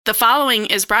The following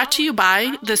is brought to you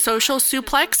by the Social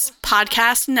Suplex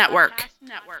Podcast Network.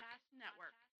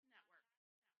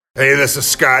 Hey, this is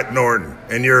Scott Norton,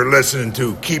 and you're listening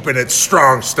to Keeping It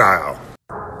Strong Style.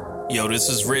 Yo, this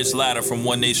is Rich Latta from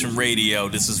One Nation Radio.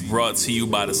 This is brought to you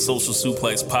by the Social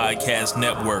Suplex Podcast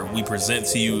Network. We present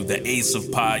to you the Ace of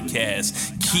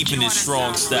Podcasts, Keeping It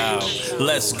Strong Style.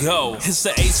 Let's go. It's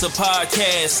the Ace of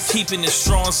Podcasts, Keeping It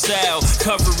Strong Style.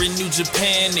 Covering New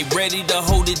Japan, they ready to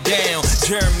hold it down.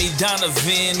 Jeremy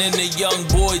Donovan and the young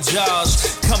boy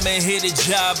Josh. Come and hit a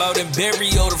job out and bury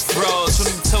all the frauds. From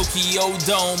the Tokyo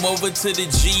Dome over to the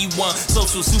G1.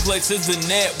 Social Suplex is the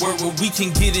network where we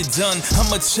can get it done.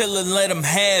 I'ma chill and let them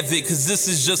have it, cause this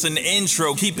is just an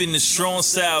intro. Keeping the strong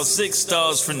style, 6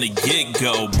 stars from the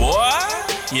get-go, boy.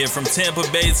 Yeah, from Tampa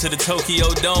Bay to the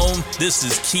Tokyo Dome, this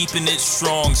is Keeping It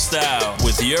Strong Style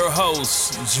with your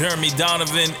hosts, Jeremy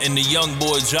Donovan and the young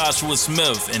boy Joshua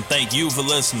Smith. And thank you for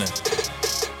listening.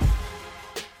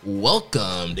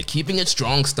 Welcome to Keeping It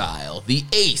Strong Style, the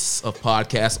ace of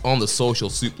podcasts on the Social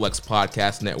Suplex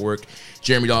Podcast Network.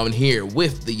 Jeremy Donovan here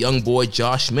with the young boy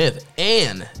Josh Smith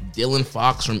and Dylan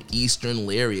Fox from Eastern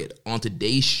Lariat. On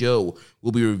today's show,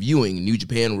 we'll be reviewing New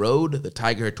Japan Road, the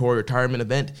Tiger Hattori retirement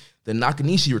event, the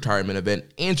Nakanishi retirement event,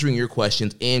 answering your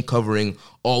questions, and covering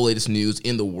all latest news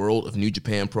in the world of New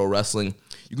Japan Pro Wrestling.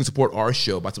 You can support our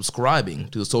show by subscribing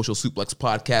to the Social Suplex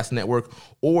Podcast Network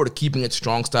or to Keeping It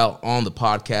Strong Style on the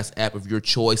podcast app of your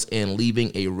choice and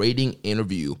leaving a rating and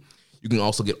review. You can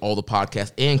also get all the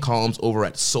podcasts and columns over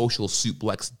at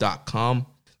socialsuplex.com.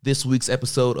 This week's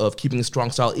episode of Keeping It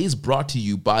Strong Style is brought to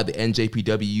you by the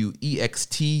NJPW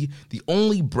EXT, the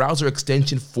only browser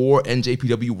extension for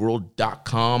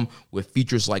NJPWWorld.com with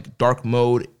features like dark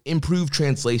mode, improved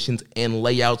translations and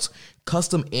layouts,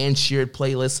 custom and shared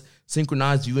playlists,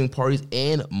 synchronized viewing parties,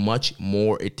 and much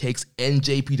more. It takes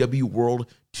NJPW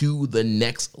World to the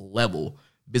next level.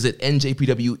 Visit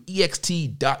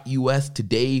njpwext.us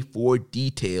today for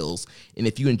details. And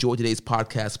if you enjoyed today's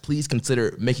podcast, please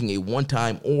consider making a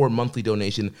one-time or monthly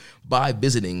donation by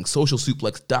visiting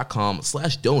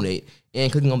socialsuplex.com/donate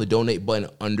and clicking on the donate button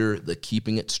under the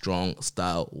Keeping It Strong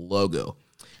Style logo.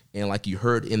 And like you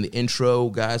heard in the intro,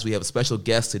 guys, we have a special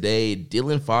guest today,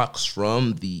 Dylan Fox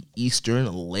from the Eastern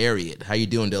Lariat. How you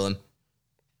doing, Dylan?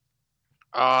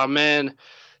 Man,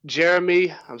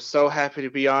 Jeremy, I'm so happy to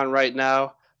be on right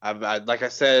now. Like I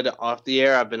said off the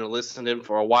air, I've been listening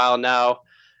for a while now.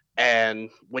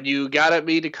 And when you got at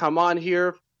me to come on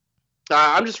here,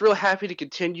 I'm just real happy to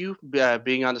continue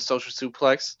being on the Social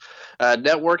Suplex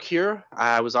network here.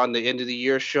 I was on the end of the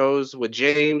year shows with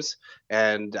James,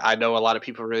 and I know a lot of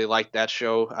people really like that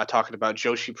show, talking about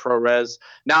Joshi Pro Res.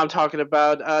 Now I'm talking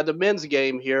about the men's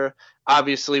game here.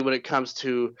 Obviously, when it comes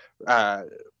to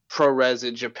Pro Res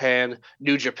in Japan,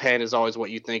 New Japan is always what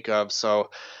you think of.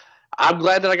 So I'm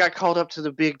glad that I got called up to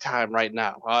the big time right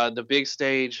now, the big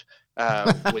stage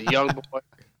with Young Boy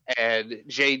and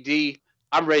JD.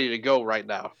 I'm ready to go right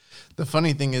now. The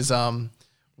funny thing is, when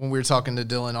we were talking to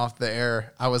Dylan off the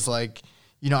air, I was like,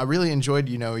 I really enjoyed,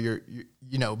 your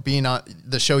being on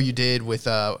the show you did with,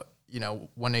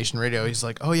 One Nation Radio. He's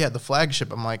like, oh yeah, the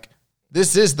flagship. I'm like,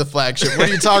 this is the flagship. What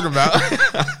are you talking about?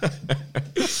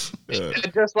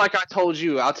 Just like I told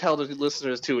you, I'll tell the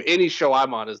listeners too. Any show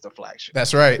I'm on is the flagship.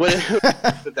 That's right.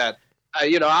 That,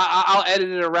 I'll edit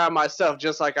it around myself.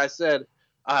 Just like I said,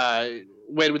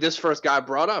 when this first got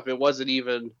brought up, it wasn't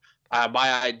even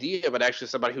my idea, but actually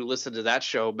somebody who listened to that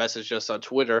show messaged us on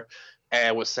Twitter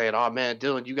and was saying, "Oh man,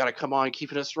 Dylan, you got to come on,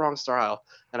 Keeping It Strong Style."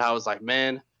 And I was like,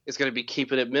 "Man, it's gonna be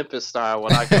Keeping It Memphis Style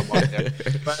when I come on there."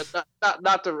 But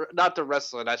not the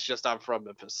wrestling. That's just I'm from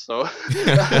Memphis, so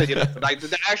like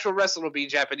the actual wrestling will be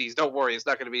Japanese. Don't worry, it's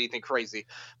not gonna be anything crazy.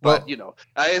 But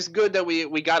it's good that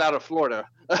we got out of Florida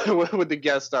with the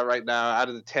guest star right now, out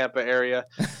of the Tampa area.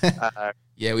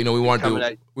 Yeah, we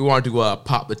wanted to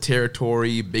pop the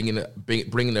territory, bringing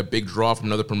a big draw from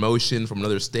another promotion, from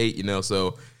another state,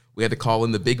 so we had to call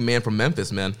in the big man from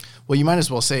Memphis, man. Well, you might as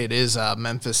well say it is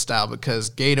Memphis style because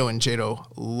Gato and Jado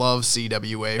love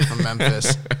CWA from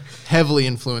Memphis, heavily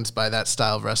influenced by that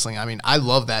style of wrestling. I mean, I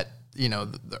love that,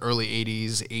 the early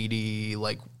 80s, 80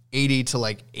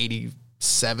 to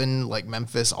 87, like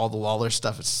Memphis, all the Lawler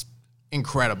stuff. It's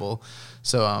incredible.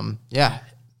 So,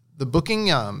 the booking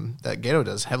that Gato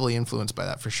does, heavily influenced by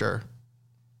that for sure.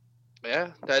 Yeah,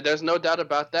 there's no doubt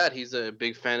about that. He's a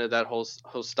big fan of that whole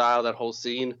style, that whole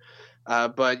scene.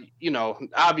 But,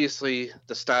 obviously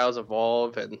the styles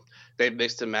evolve and they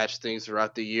mix and match things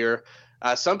throughout the year.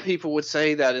 Some people would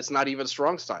say that it's not even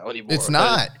strong style anymore. It's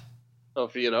not.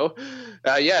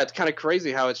 Yeah, it's kind of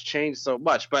crazy how it's changed so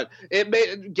much. But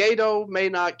Gato may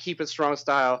not keep its strong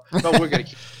style, but we're gonna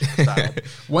keep it style.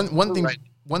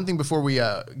 One thing before we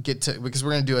get to, because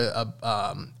we're gonna do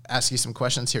ask you some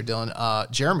questions here, Dylan.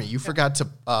 Jeremy, you forgot to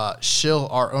shill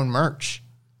our own merch.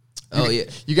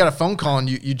 You got a phone call and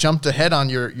you jumped ahead on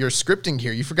your scripting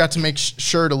here. You forgot to make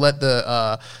sure to let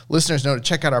the listeners know to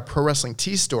check out our Pro Wrestling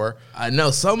Tee store. I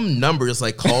know some numbers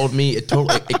called me. It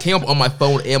came up on my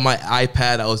phone and my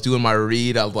iPad. I was doing my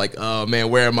read. I was like, oh man,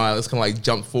 where am I? Let's kind of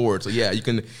jump forward. So yeah, you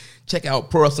can check out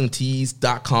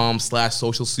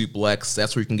prowrestlingtees.com/social suplex.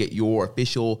 That's where you can get your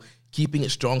official Keeping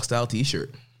It Strong style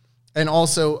t-shirt. And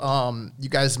also, you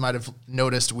guys might have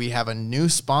noticed we have a new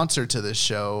sponsor to this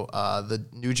show, the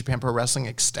New Japan Pro Wrestling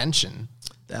Extension.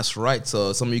 That's right.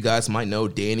 So some of you guys might know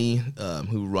Danny,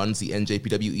 who runs the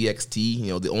NJPW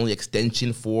EXT, the only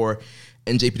extension for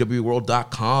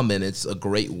NJPWWorld.com. And it's a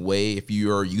great way if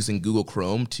you're using Google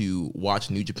Chrome to watch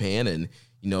New Japan and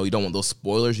you don't want those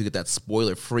spoilers. You get that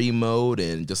spoiler-free mode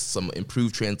and just some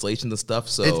improved translations and stuff.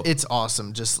 So it's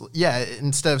awesome. Just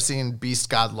instead of seeing Beast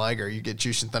God Liger, you get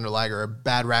Jushin Thunder Liger, or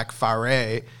Bad Rack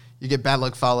Fare. You get Bad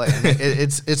Luck Fale.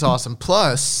 It's awesome.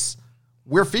 Plus,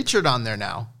 we're featured on there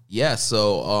now. Yeah.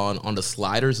 So on the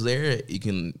sliders there, you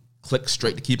can click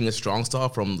straight to Keeping It Strong style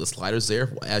from the sliders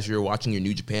there. As you're watching your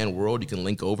New Japan World, you can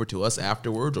link over to us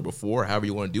afterwards or before, however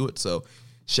you want to do it. So.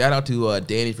 Shout out to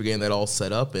Danny for getting that all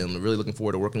set up, and really looking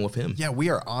forward to working with him. Yeah, we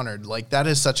are honored. That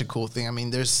is such a cool thing. I mean,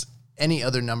 there's any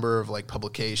other number of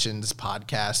publications,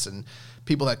 podcasts, and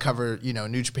people that cover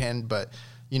New Japan, but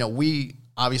we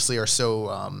obviously are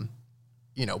so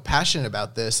passionate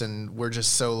about this, and we're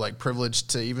just so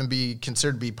privileged to even be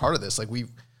considered to be part of this. We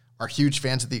are huge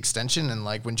fans of the extension, and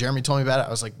when Jeremy told me about it, I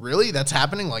was like, really? That's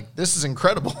happening? This is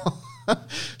incredible.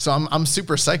 So I'm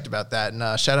super psyched about that,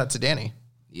 and shout out to Danny.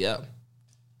 Yeah.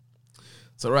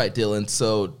 So, all right, Dylan.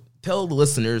 So, tell the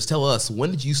listeners, tell us, when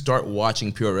did you start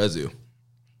watching Puroresu?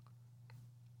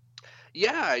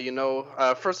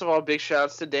 Yeah, first of all, big shout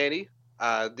outs to Danny.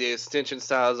 The extension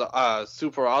style is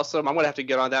super awesome. I'm going to have to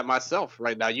get on that myself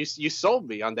right now. You sold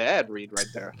me on the ad read right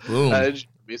there. Boom.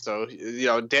 So, you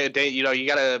got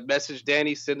to message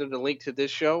Danny, send him the link to this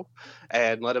show,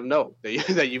 and let him know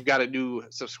that you've got a new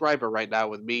subscriber right now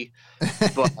with me.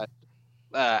 But...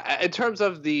 in terms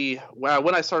of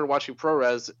when I started watching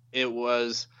ProRes,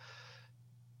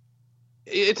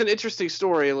 it's an interesting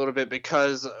story a little bit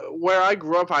because where I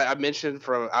grew up, I mentioned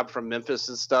I'm from Memphis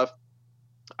and stuff,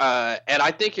 and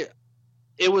I think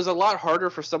it was a lot harder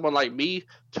for someone like me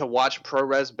to watch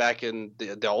ProRes back in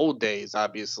the old days,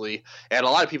 obviously. And a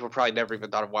lot of people probably never even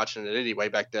thought of watching it anyway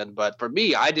back then. But for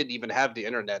me, I didn't even have the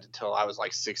internet until I was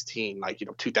 16,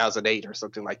 2008 or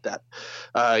something like that.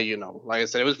 Like I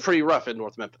said, it was pretty rough in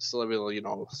North Memphis. So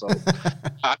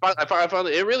I found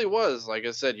it really was, like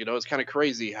I said, it's kind of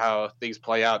crazy how things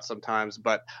play out sometimes.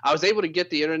 But I was able to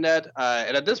get the internet.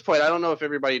 And at this point, I don't know if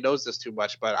everybody knows this too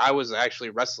much, but I was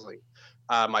actually wrestling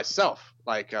myself,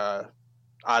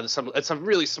 some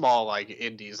really small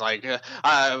indies.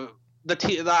 I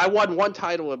won one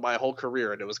title in my whole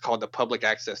career, and it was called the Public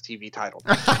Access TV title.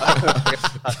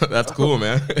 That's cool,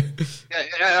 man.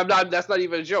 Yeah, that's not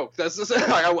even a joke. That's just,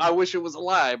 I wish it was a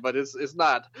lie, but it's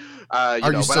not.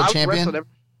 Are you still champion?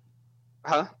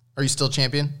 Huh? Are you still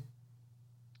champion?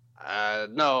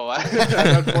 No,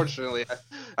 unfortunately,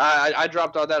 I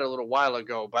dropped on that a little while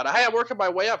ago. But I am working my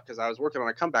way up because I was working on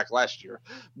a comeback last year.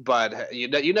 But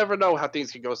you never know how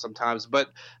things can go sometimes. But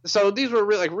so these were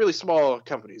really small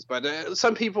companies. But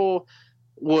some people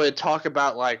would talk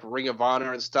about Ring of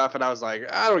Honor and stuff, and I was like,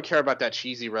 I don't care about that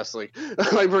cheesy wrestling.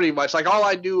 Pretty much, all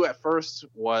I knew at first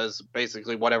was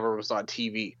basically whatever was on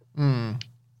TV.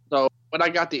 So when I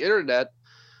got the internet,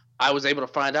 I was able to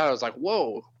find out. I was like,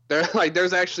 whoa.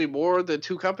 There's actually more than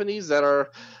two companies that are,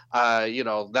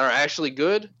 that are actually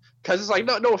good. Because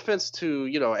it's no offense to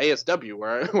ASW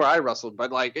where I wrestled,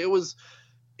 but it was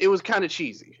kind of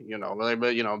cheesy,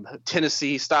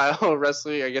 Tennessee style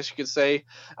wrestling, I guess you could say.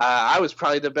 I was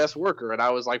probably the best worker, and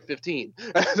I was 15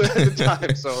 at the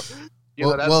time. So,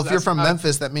 if you're from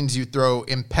Memphis, that means you throw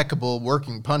impeccable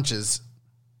working punches.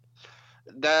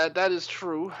 That is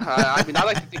true. I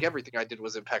like to think everything I did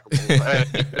was impeccable.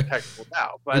 Impeccable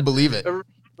now, but we believe it.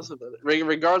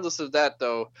 Regardless of that,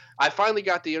 though, I finally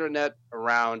got the internet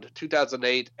around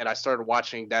 2008, and I started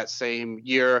watching that same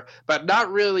year. But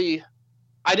not really.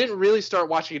 I didn't really start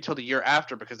watching until the year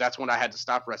after because that's when I had to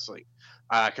stop wrestling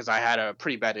because I had a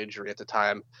pretty bad injury at the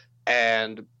time,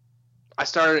 and I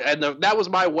started. And that was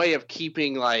my way of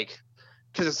keeping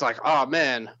because it's oh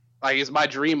man. Is my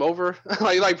dream over?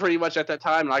 Pretty much at that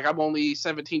time, I'm only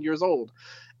 17 years old.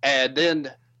 And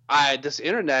then this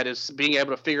internet is being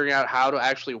able to figuring out how to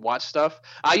actually watch stuff.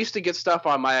 I used to get stuff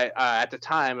on my at the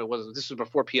time this was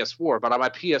before PS4, but on my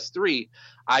PS3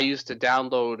 I used to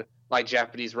download like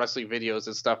Japanese wrestling videos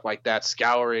and stuff like that,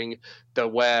 scouring the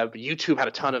web. YouTube had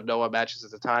a ton of Noah matches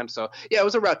at the time, so yeah, it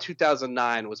was around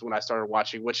 2009 was when I started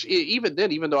watching. Which even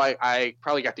then, even though I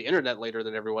probably got the internet later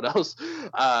than everyone else,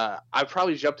 I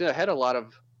probably jumped in ahead a lot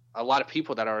of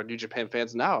people that are New Japan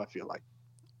fans now, I feel like.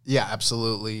 Yeah,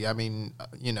 absolutely. I mean,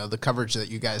 the coverage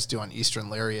that you guys do on Eastern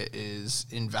Lariat is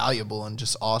invaluable and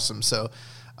just awesome. So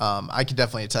I can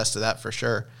definitely attest to that for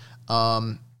sure.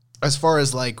 As far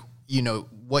as like,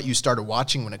 what you started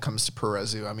watching when it comes to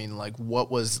Puroresu, I mean, like,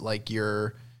 what was like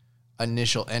your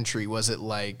initial entry? Was it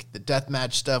like the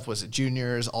deathmatch stuff? Was it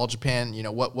juniors, All Japan?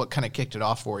 What kind of kicked it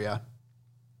off for you?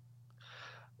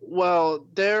 Well,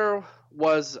 there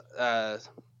was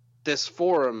this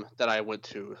forum that I went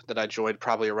to that I joined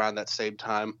probably around that same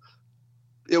time.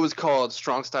 It was called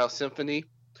Strong Style Symphony,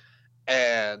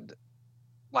 and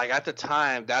like at the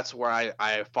time, that's where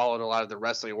I followed a lot of the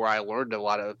wrestling, where I learned a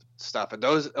lot of stuff. And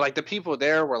those, like, the people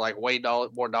there were like way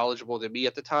more knowledgeable than me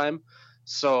at the time,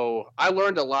 so I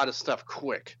learned a lot of stuff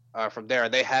quick from there.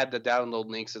 They had the download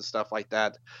links and stuff like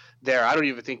that there. I don't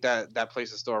even think that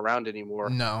place is still around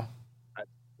anymore. No.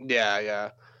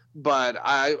 Yeah. But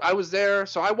I was there,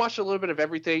 so I watched a little bit of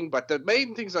everything. But the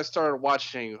main things I started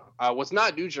watching was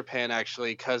not New Japan,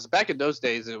 actually, because back in those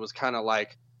days, it was kind of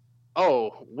like,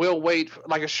 oh, we'll wait.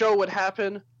 Like, a show would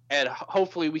happen, and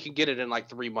hopefully we can get it in like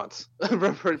 3 months.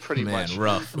 pretty much.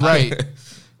 Rough. Right.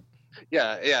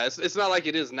 Yeah. It's not like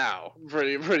it is now,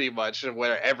 pretty much,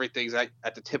 where everything's at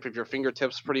the tip of your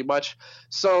fingertips, pretty much.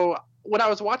 So when I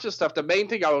was watching stuff, the main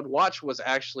thing I would watch was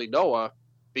actually Noah,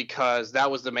 because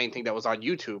that was the main thing that was on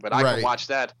YouTube, and I could watch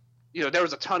that. There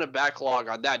was a ton of backlog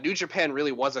on that. New Japan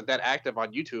really wasn't that active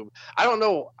on YouTube. I don't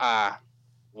know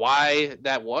why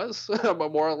that was,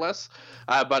 more or less,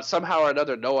 but somehow or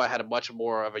another, Noah had a much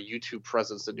more of a YouTube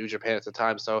presence than New Japan at the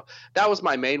time. So that was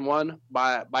my main one.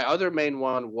 My other main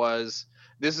one was,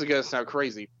 this is gonna sound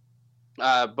crazy,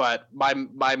 but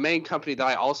my main company that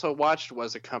I also watched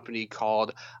was a company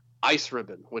called Ice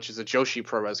Ribbon, which is a Joshi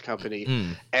Pro Res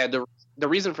company, and the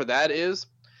reason for that is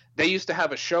they used to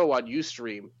have a show on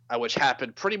Ustream, which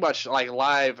happened pretty much like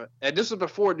live. And this was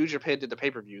before New Japan did the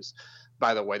pay-per-views,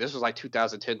 by the way. This was like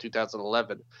 2010,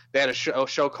 2011. They had a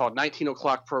show called 19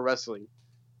 O'Clock Pro Wrestling.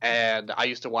 And I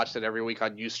used to watch that every week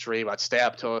on Ustream. I'd stay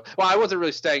up till, well, I wasn't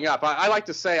really staying up. I like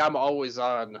to say I'm always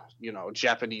on,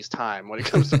 Japanese time when it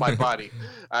comes to my body,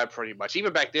 pretty much.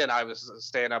 Even back then, I was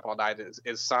staying up all night,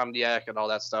 insomniac and all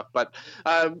that stuff. But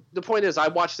the point is, I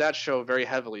watched that show very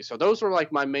heavily. So those were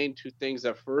like my main two things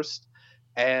at first.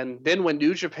 And then when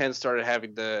New Japan started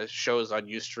having the shows on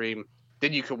Ustream,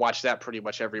 then you could watch that pretty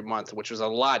much every month, which was a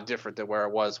lot different than where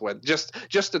it was when just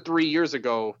the 3 years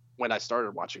ago when I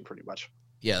started watching, pretty much.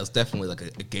 Yeah, it's definitely like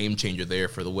a game changer there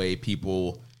for the way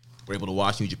people were able to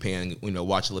watch New Japan,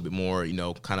 watch a little bit more,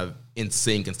 kind of in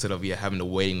sync instead of having to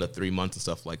wait the 3 months and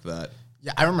stuff like that.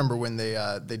 Yeah, I remember when they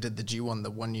did the G1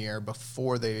 the 1 year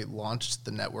before they launched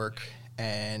the network,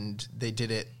 and they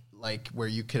did it like where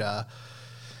you could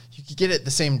get it the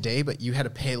same day, but you had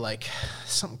to pay like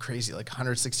something crazy, like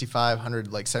 $165,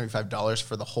 $175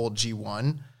 for the whole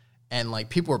G1. And like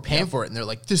people were paying for it, and they're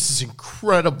like, "This is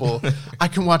incredible! I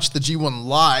can watch the G1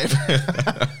 live."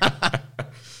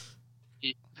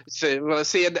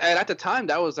 See, and at the time,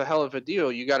 that was a hell of a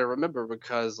deal. You got to remember,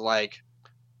 because like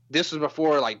this was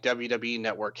before like WWE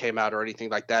Network came out or anything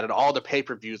like that, and all the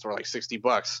pay-per-views were like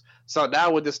 $60. So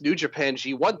now with this New Japan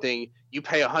G1 thing, you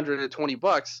pay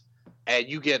 $120, and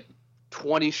you get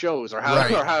 20 shows or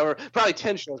however, probably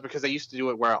 10 shows, because they used to do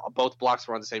it where both blocks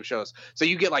were on the same shows. So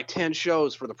you get like 10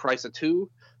 shows for the price of 2.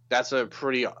 That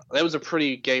was a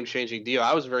pretty game-changing deal.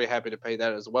 I was very happy to pay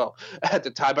that as well at the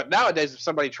time. But nowadays, if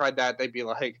somebody tried that,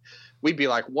 we'd be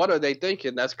like, what are they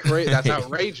thinking? That's crazy. That's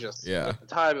outrageous. Yeah. At the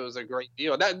time, it was a great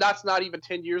deal. That's not even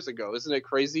 10 years ago. Isn't it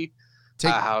crazy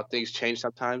how things change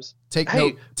sometimes? Take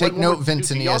note,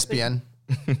 Vince and ESPN.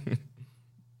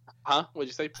 Huh? What'd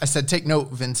you say? I said, take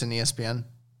note, Vince and ESPN.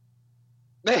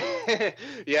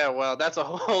 Yeah, well, that's a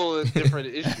whole different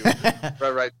issue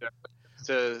right there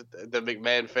to the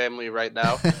McMahon family right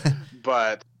now.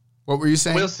 But what were you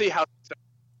saying? We'll see how.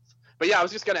 But yeah, I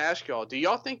was just gonna ask y'all: do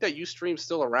y'all think that Ustream's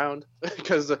still around?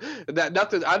 Because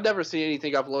I've never seen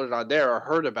anything uploaded on there or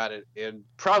heard about it, and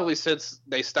probably since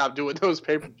they stopped doing those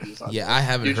pay-per-views. Yeah, I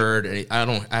haven't heard any. I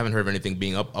haven't heard of anything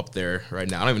being up there right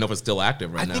now. I don't even know if it's still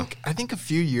active now. I think a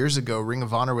few years ago, Ring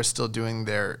of Honor was still doing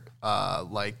their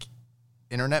like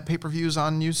internet pay-per-views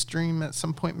on Ustream at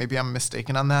some point. Maybe I'm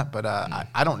mistaken on that, but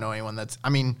I don't know anyone that's.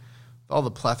 I mean, All the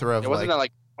plethora of wasn't that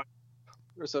like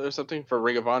or something for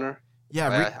Ring of Honor?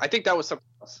 Yeah, I think that was something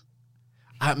else.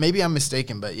 Maybe I'm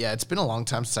mistaken, but yeah, it's been a long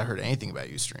time since I heard anything about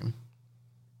Ustream.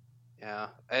 Yeah,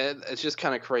 and it's just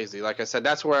kind of crazy. Like I said,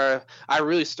 that's where I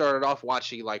really started off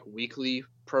watching like weekly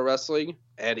pro wrestling,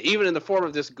 and even in the form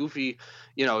of this goofy,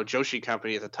 Joshi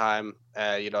company at the time,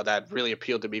 that really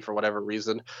appealed to me for whatever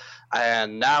reason.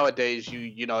 And nowadays,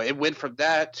 it went from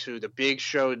that to the big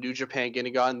show, New Japan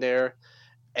getting on there.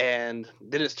 And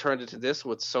then it's turned into this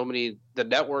with so many, the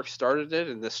network started it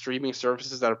and the streaming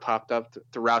services that have popped up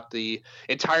throughout the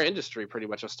entire industry pretty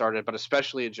much have started, but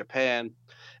especially in Japan.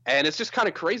 And it's just kind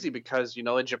of crazy because,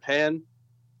 in Japan,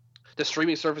 the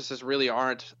streaming services really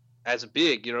aren't as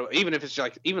big, even if it's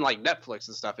even like Netflix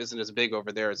and stuff isn't as big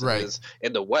over there as it is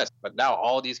in the West. But now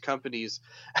all these companies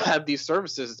have these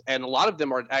services and a lot of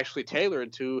them are actually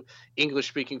tailored to English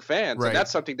speaking fans. Right. And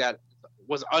that's something that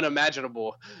was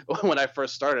unimaginable when I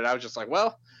first started. I was just like,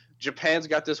 well, Japan's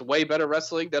got this way better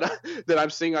wrestling that I'm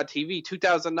seeing on TV.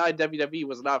 2009 WWE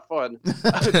was not fun.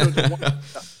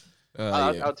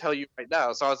 I'll tell you right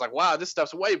now. So I was like, wow, this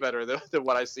stuff's way better than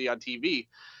what I see on TV.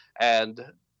 And,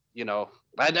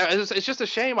 it's just a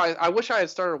shame. I wish I had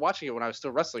started watching it when I was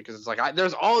still wrestling because it's like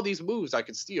there's all these moves I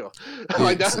could steal.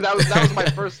 Like that was my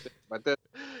first thing. But then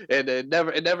it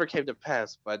never came to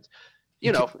pass. But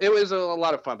it was a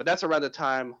lot of fun, but that's around the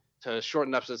time, to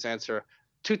shorten up this answer,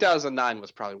 2009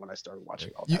 was probably when I started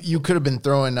watching all that. You could have been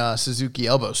throwing Suzuki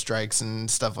elbow strikes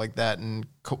and stuff like that and,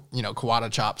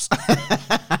 Kawada chops.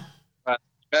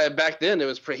 Back then,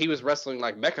 he was wrestling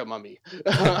like Mecha Mummy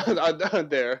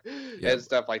there and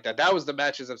stuff like that. That was the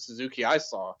matches of Suzuki I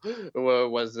saw,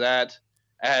 was that,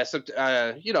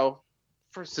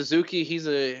 for Suzuki, he's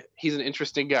an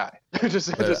interesting guy, to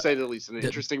say the least, an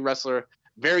interesting wrestler.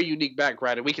 Very unique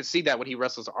background, and we can see that when he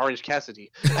wrestles Orange Cassidy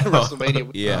at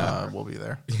WrestleMania. Yeah, we'll be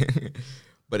there.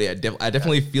 But yeah, I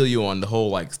definitely feel you on the whole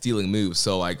like stealing moves.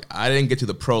 So like I didn't get to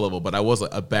the pro level, but I was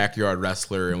a backyard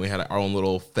wrestler, and we had our own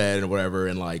little fed and whatever,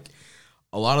 and like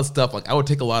a lot of stuff. Like I would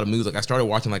take a lot of moves. Like I started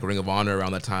watching like Ring of Honor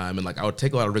around that time, and like I would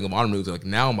take a lot of Ring of Honor moves. Like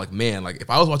now I'm like, man, like if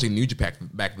I was watching New Japan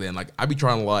back then, like I'd be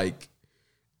trying to like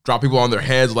drop people on their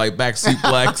heads, like back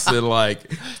suplex and like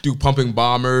do pumping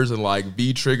bombers and like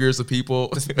V triggers to people.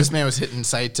 This man was hitting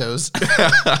Saitos.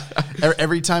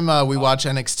 Every time we watch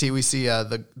NXT, we see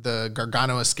the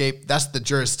Gargano escape. That's the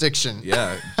jurisdiction.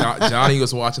 Yeah, Johnny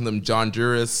was watching them John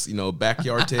Juris,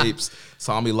 backyard tapes.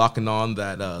 Saw me locking on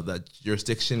that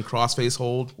jurisdiction crossface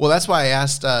hold. Well, that's why I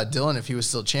asked Dylan if he was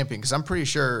still champion, because I'm pretty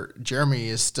sure Jeremy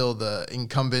is still the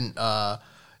incumbent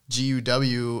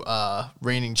GUW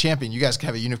reigning champion. You guys could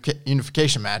have a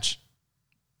unification match.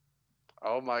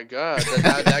 Oh my God,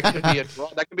 that could be a draw.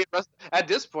 That could be at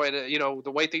this point.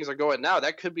 The way things are going now,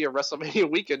 that could be a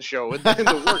WrestleMania weekend show in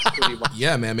the works pretty much.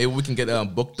 Yeah, man. Maybe we can get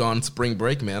booked on spring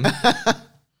break, man.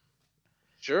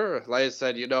 Sure. Like I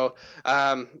said,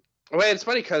 it's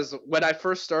funny because when I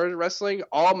first started wrestling,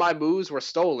 all my moves were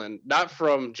stolen, not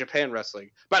from Japan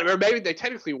wrestling, but maybe they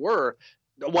technically were.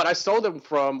 What I stole them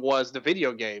from was the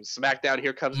video games. SmackDown,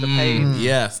 Here Comes the Pain.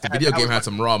 Yes, the video game had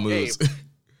some raw moves.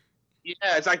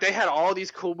 Yeah, it's like they had all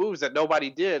these cool moves that nobody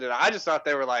did, and I just thought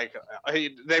they were like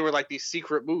these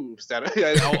secret moves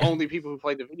that only people who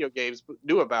played the video games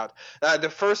knew about. The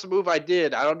first move I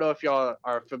did, I don't know if y'all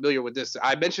are familiar with this.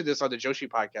 I mentioned this on the Joshi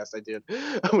podcast I did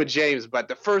with James, but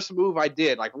the first move I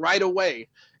did, like right away,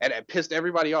 and it pissed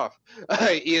everybody off.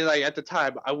 Like at the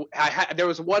time, there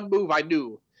was one move I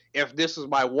knew. If this was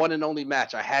my one and only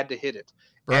match, I had to hit it.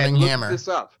 Burning and Hammer. Look this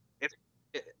up.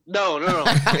 No.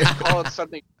 It's called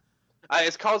something.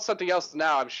 It's called something else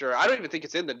now, I'm sure. I don't even think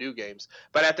it's in the new games.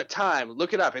 But at the time,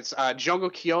 look it up. It's Jungle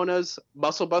Kiona's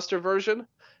Muscle Buster version.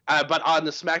 But on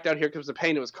the SmackDown Here Comes the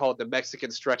Pain, it was called the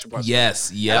Mexican Stretch Buster. Yes,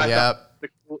 yep.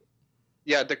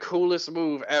 The coolest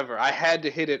move ever. I had to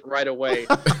hit it right away.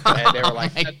 And they were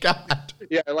like, oh my God.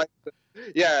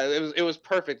 Yeah, it was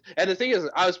perfect. And the thing is,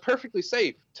 I was perfectly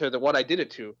safe to the one I did it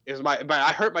to.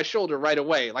 I hurt my shoulder right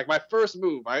away. Like my first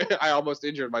move, I almost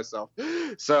injured myself.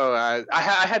 So I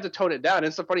had to tone it down. And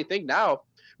it's a funny thing now,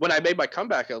 when I made my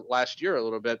comeback last year a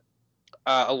little bit,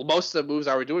 most of the moves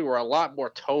I were doing were a lot more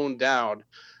toned down,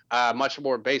 much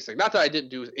more basic. Not that I didn't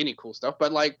do any cool stuff,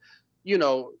 but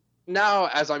now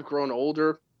as I've grown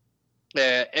older,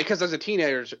 because as a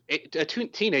teenager,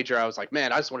 I was like,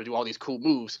 man, I just want to do all these cool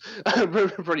moves,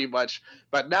 pretty much.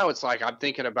 But now it's like I'm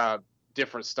thinking about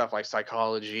different stuff like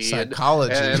psychology. And all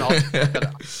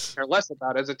care less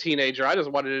about as a teenager. I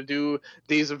just wanted to do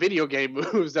these video game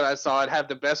moves that I saw and have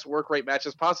the best work rate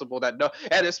matches possible.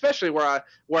 And especially where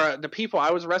the people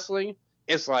I was wrestling,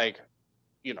 it's like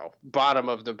bottom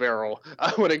of the barrel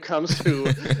when it comes to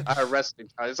wrestling.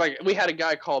 It's like we had a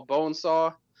guy called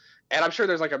Bonesaw, and I'm sure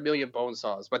there's like a million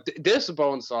Bonesaws, but this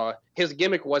Bonesaw, his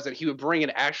gimmick was that he would bring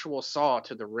an actual saw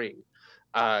to the ring.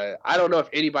 I don't know if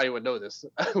anybody would know this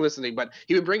listening, but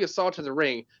he would bring a saw to the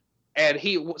ring, and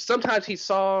sometimes he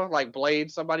saw like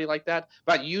blade somebody like that,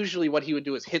 but usually what he would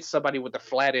do is hit somebody with the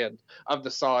flat end of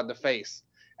the saw in the face.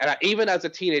 And even as a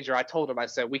teenager, I told him, I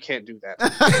said, we can't do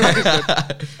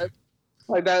that.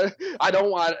 Like that, I don't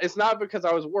want. It's not because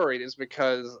I was worried. It's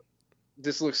because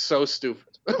this looks so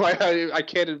stupid. Like I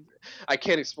can't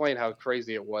explain how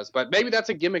crazy it was. But maybe that's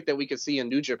a gimmick that we could see in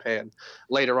New Japan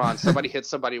later on. Somebody hits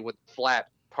somebody with the flat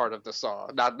part of the saw,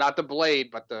 not the blade,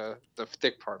 but the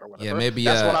thick part or whatever. Yeah, maybe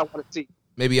that's what I want to see.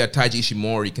 Maybe Taiji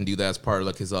Ishimori can do that as part of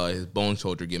like his bone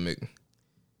shoulder gimmick.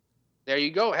 There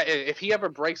you go. If he ever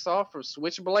breaks off from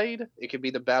Switchblade, it could be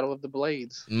the Battle of the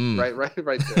Blades. Right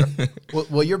there.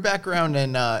 Well, your background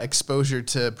and exposure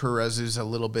to pro res is a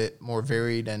little bit more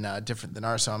varied and different than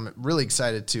ours, so I'm really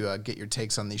excited to get your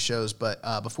takes on these shows. But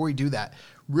before we do that,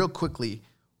 real quickly,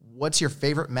 what's your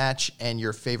favorite match and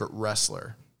your favorite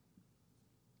wrestler?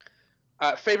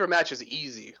 Favorite match is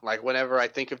easy. Like whenever I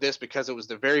think of this, because it was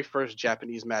the very first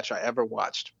Japanese match I ever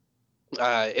watched.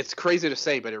 It's crazy to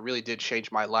say, but it really did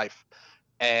change my life.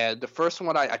 And the first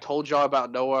one I told y'all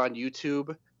about Noah on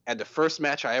YouTube, and the first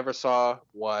match I ever saw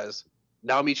was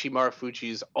Naomichi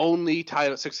Marufuji's only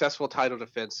successful title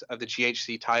defense of the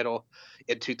GHC title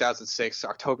in 2006,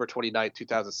 October 29th,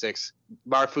 2006.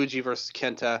 Marufuji versus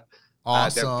Kenta.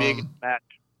 Awesome. Their big match.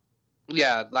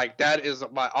 Yeah, like that is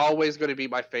always going to be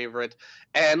my favorite.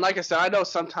 And like I said, I know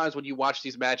sometimes when you watch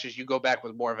these matches, you go back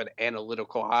with more of an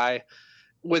analytical eye.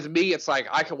 With me, it's like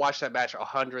I can watch that match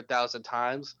 100,000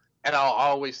 times, and I'll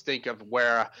always think of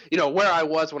where I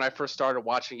was when I first started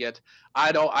watching it.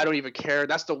 I don't even care.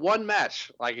 That's the one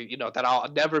match, like, that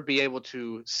I'll never be able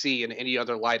to see in any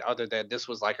other light other than this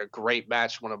was like a great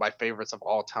match, one of my favorites of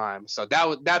all time. So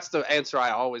that's the answer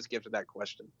I always give to that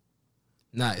question.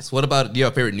 Nice. What about your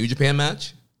favorite New Japan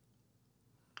match?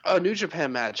 Oh, New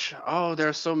Japan match. Oh, there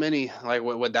are so many. Like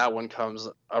when that one comes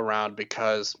around,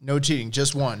 because no cheating,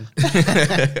 just one.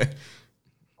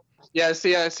 Yeah,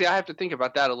 see, I have to think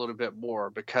about that a little bit more,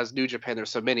 because New Japan, there's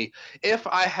so many. If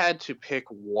I had to pick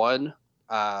one,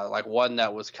 like one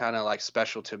that was kind of like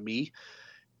special to me,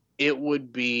 it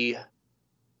would be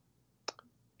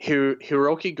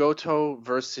Hiroki Goto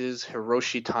versus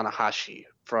Hiroshi Tanahashi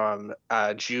from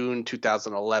June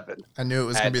 2011. I knew it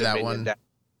was going to be that one.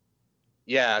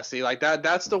 Yeah, see, like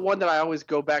that's the one that I always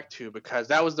go back to, because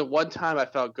that was the one time I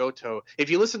felt Goto. If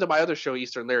you listen to my other show,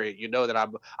 Eastern Lariat, you know that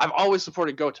I've always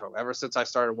supported Goto ever since I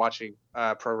started watching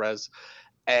Pro Res.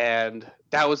 And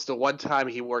that was the one time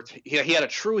he worked. He had a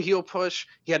true heel push.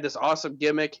 He had this awesome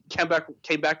gimmick. Came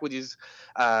back with these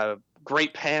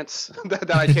great pants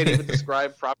that I can't even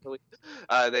describe properly.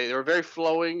 They were very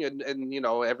flowing and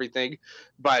everything.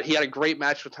 But he had a great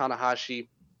match with Tanahashi.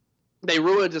 They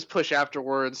ruined his push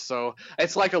afterwards, so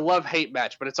it's like a love-hate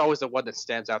match, but it's always the one that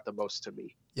stands out the most to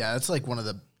me. Yeah, it's like one of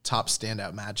the top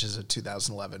standout matches of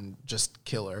 2011. Just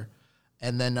killer.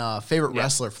 And then favorite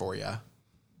wrestler for you?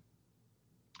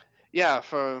 Yeah,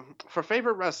 for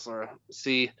favorite wrestler,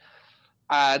 see,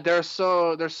 there's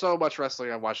so much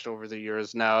wrestling I've watched over the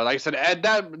years now. Like I said, at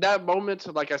that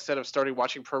moment, like I said, of starting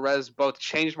watching Pro Res, both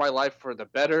changed my life for the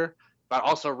better, but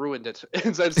also ruined it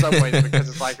in some ways, because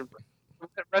it's like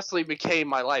wrestling became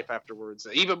my life afterwards,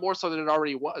 even more so than it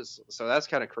already was. So that's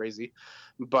kind of crazy.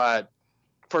 But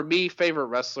for me, favorite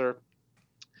wrestler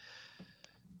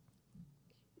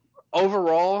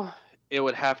overall, it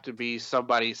would have to be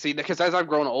somebody. See, because as I've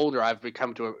grown older, I've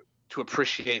become to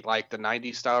appreciate like the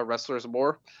 90s style wrestlers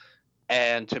more.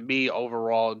 And to me,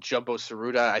 overall, Jumbo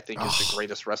Tsuruta, I think, is the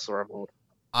greatest wrestler of all.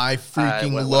 I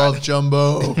freaking love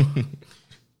Jumbo.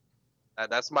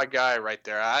 That's my guy right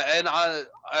there.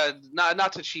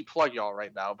 Not to cheap plug y'all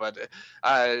right now, but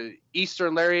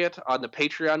Eastern Lariat on the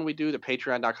Patreon we do, the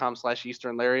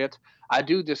patreon.com/Eastern Lariat. I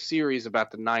do this series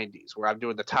about the 90s where I'm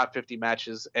doing the top 50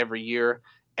 matches every year.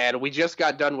 And we just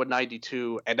got done with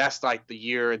 92, and that's like the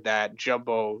year that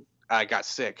Jumbo got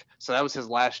sick. So that was his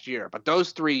last year. But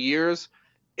those 3 years,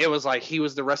 it was like he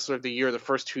was the wrestler of the year the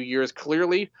first 2 years,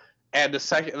 clearly. And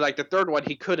the third one,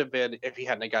 he could have been if he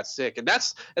hadn't got sick. And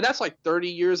that's like 30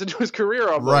 years into his career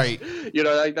almost. Right.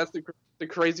 Like that's the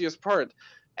craziest part.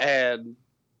 And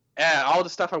all the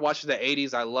stuff I watched in the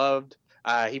 80s, I loved.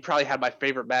 He probably had my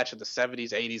favorite match in the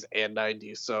 70s, 80s, and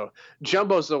 90s. So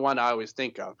Jumbo's the one I always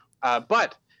think of.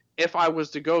 But if I was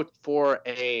to go for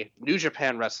a New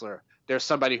Japan wrestler, there's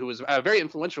somebody who was very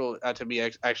influential to me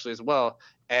actually as well.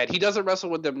 And he doesn't wrestle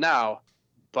with them now,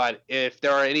 But if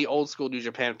there are any old school New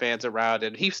Japan fans around,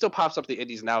 and he still pops up the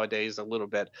indies nowadays a little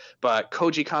bit, but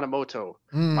Koji Kanemoto,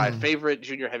 my favorite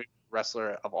junior heavy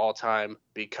wrestler of all time,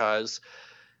 because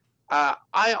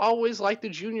I always liked the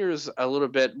juniors a little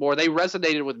bit more. They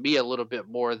resonated with me a little bit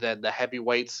more than the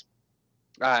heavyweights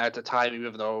at the time,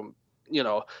 even though,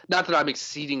 not that I'm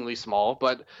exceedingly small,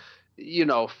 but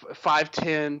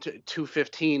 5'10" to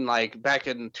 215, like back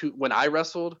when I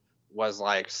wrestled, was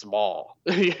like small.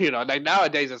 Like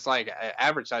nowadays it's like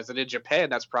average size, and in Japan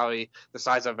that's probably the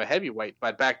size of a heavyweight.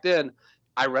 But back then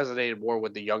I resonated more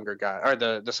with the younger guy, or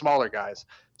the smaller guys.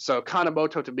 So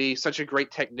Kanemoto, to me, such a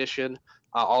great technician,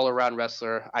 all around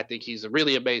wrestler. I think he's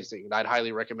really amazing, and I'd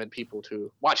highly recommend people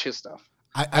to watch his stuff.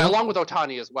 And along with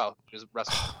Otani as well, who's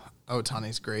wrestling.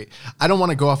 Otani's great. I don't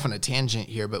want to go off on a tangent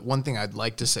here, but one thing I'd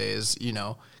like to say is,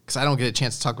 because I don't get a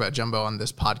chance to talk about Jumbo on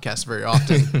this podcast very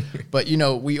often, but,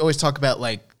 we always talk about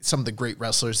like some of the great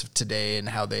wrestlers of today and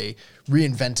how they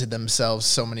reinvented themselves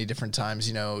so many different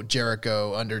times,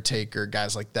 Jericho, Undertaker,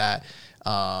 guys like that.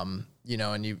 And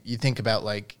you think about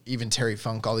like even Terry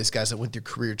Funk, all these guys that went through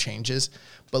career changes,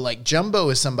 but like Jumbo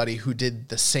is somebody who did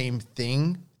the same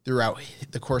thing throughout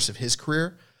the course of his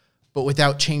career, but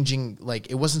without changing. Like,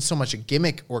 it wasn't so much a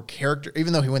gimmick or character,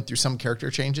 even though he went through some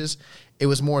character changes. It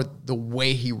was more the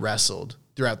way he wrestled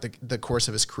throughout the course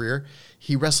of his career.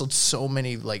 He wrestled so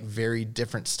many like very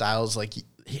different styles, like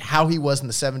how he was in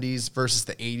the 70s versus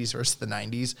the 80s versus the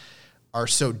 90s are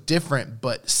so different,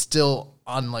 but still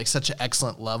on like such an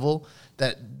excellent level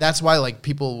that's why like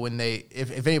people, when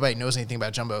if anybody knows anything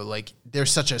about Jumbo, like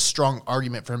there's such a strong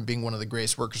argument for him being one of the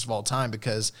greatest workers of all time,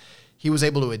 because he was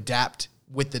able to adapt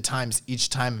with the times each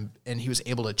time, and he was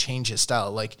able to change his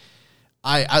style. Like,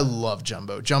 I love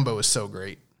Jumbo. Jumbo is so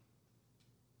great.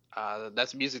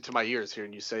 That's music to my ears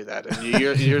hearing you say that.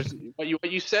 And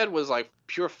what you said was like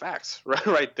pure facts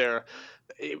right there.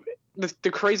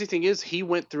 The crazy thing is, he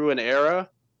went through an era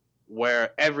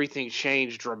where everything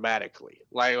changed dramatically,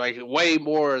 like way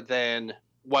more than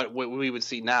what we would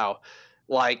see now.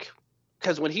 Like,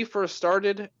 because when he first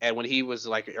started and when he was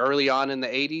like early on in the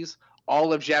 80s,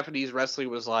 all of Japanese wrestling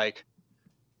was like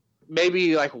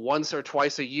maybe like once or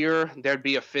twice a year there'd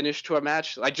be a finish to a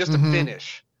match, like just a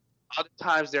finish. Other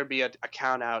times there'd be a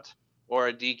count out or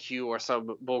a DQ or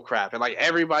some bull crap, and like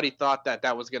everybody thought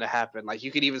that was gonna happen. Like, you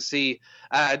could even see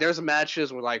there's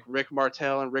matches with like Rick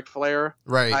Martel and Ric Flair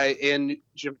in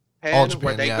Japan,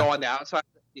 where they go on the outside.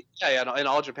 Yeah, in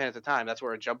All Japan at the time, that's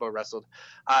where Jumbo wrestled.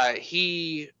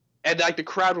 And like the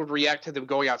crowd would react to them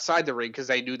going outside the ring because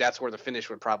they knew that's where the finish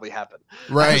would probably happen.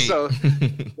 Right. So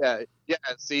yeah.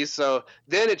 See, so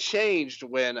then it changed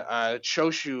when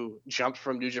Choshu jumped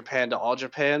from New Japan to All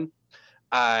Japan.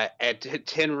 And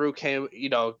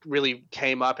Tenryu really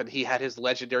came up, and he had his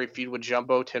legendary feud with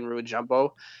Jumbo, Tenryu and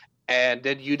Jumbo. And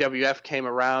then UWF came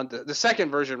around. The second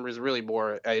version was really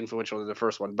more influential than the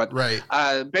first one. But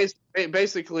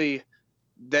basically,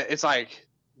 it's like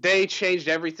they changed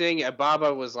everything. And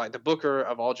Baba was like the booker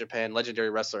of All Japan,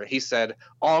 legendary wrestler. He said,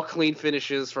 all clean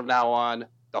finishes from now on.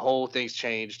 The whole thing's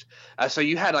changed. So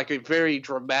you had like a very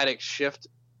dramatic shift.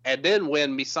 And then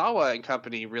when Misawa and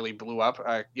company really blew up,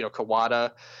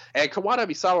 Kawada and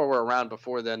Misawa were around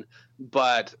before then,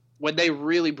 but when they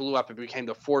really blew up and became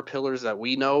the four pillars that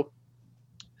we know,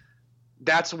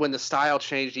 that's when the style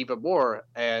changed even more.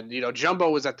 And,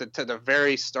 Jumbo was at the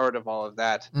very start of all of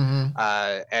that.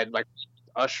 And like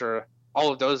Usher,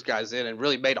 all of those guys in, and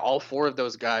really made all four of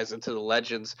those guys into the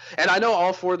legends. And I know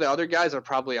all four of the other guys are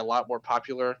probably a lot more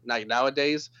popular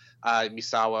nowadays.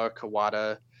 Misawa,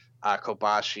 Kawada,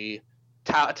 Kobashi,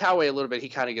 Taue a little bit. He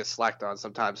kind of gets slacked on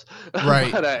sometimes,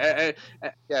 right?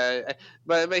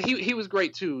 but he was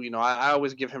great too. I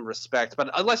always give him respect.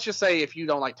 But let's just say if you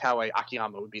don't like Taue,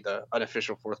 Akiyama would be the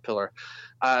unofficial fourth pillar.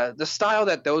 The style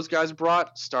that those guys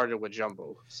brought started with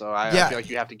Jumbo, so I feel like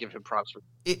you have to give him props for.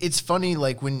 It's funny,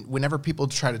 like whenever people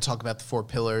try to talk about the four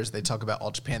pillars, they talk about All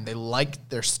Japan. They like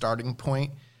their starting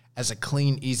point as a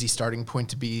clean, easy starting point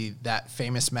to be that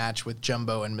famous match with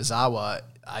Jumbo and Misawa.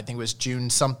 I think it was June in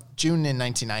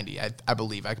 1990, I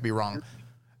believe. I could be wrong.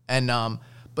 And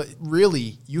but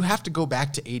really, you have to go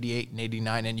back to 88 and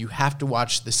 89, and you have to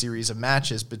watch the series of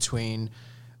matches between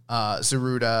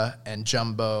Zaruda and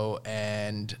Jumbo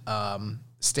and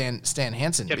Stan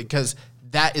Hansen, because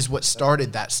that is what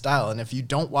started that style. And if you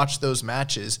don't watch those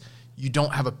matches, you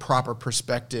don't have a proper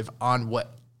perspective on what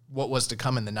was to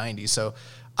come in the 90s. So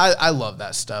I love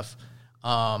that stuff.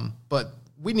 But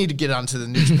we need to get on to the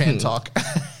New Japan talk.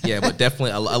 Yeah, but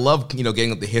definitely, I love,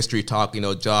 getting up the history talk.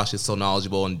 Josh is so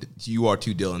knowledgeable, and you are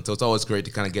too, Dylan. So it's always great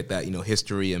to kind of get that,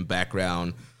 history and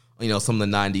background, some of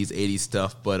the 90s, 80s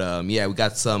stuff. But, we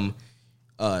got some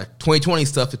 2020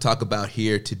 stuff to talk about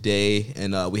here today,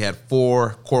 and we had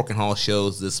 4 Korakuen Hall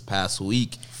shows this past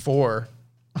week. 4.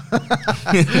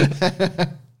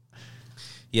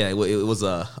 Yeah, it was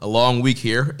a long week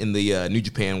here in the New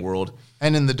Japan world.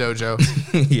 And in the dojo.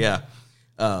 Yeah.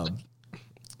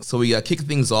 So we kicked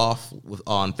things off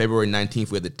on February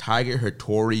 19th. We had the Tiger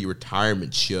Hattori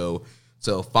retirement show.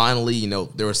 So finally,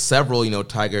 there were several,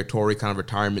 Tiger Hattori kind of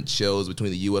retirement shows between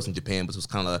the U.S. and Japan, but this was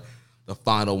kind of the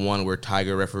final one where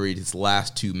Tiger refereed his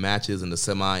last 2 matches in the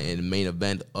semi and main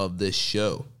event of this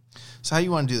show. So how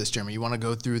you want to do this, Jeremy? You want to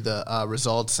go through the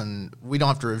results, and we don't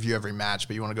have to review every match,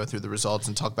 but you want to go through the results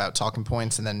and talk about talking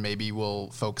points, and then maybe we'll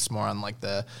focus more on like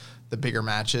the bigger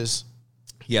matches?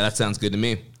 Yeah, that sounds good to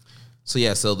me.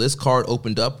 So this card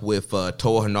opened up with Toa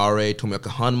Henare, Tomoaki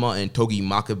Honma, and Togi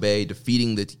Makabe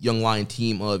defeating the Young Lion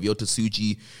team of Yota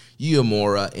Tsuji,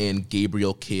 Uemura, and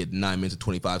Gabriel Kidd 9 minutes and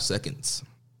 25 seconds.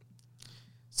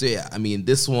 So yeah, I mean,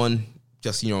 this one,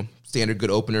 just, standard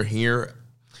good opener here.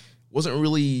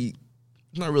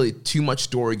 Not really too much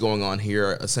story going on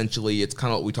here. Essentially, it's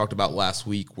kind of what we talked about last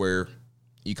week, where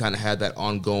you kind of had that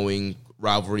ongoing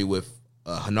rivalry with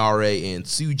Henare and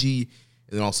Tsuji,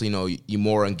 and then also,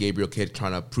 Uemura and Gabriel Kidd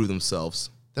trying to prove themselves.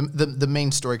 The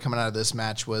main story coming out of this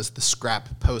match was the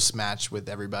scrap post-match with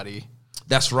everybody.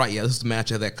 That's right, yeah. This is the match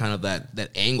had that kind of that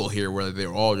angle here where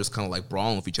they're all just kind of like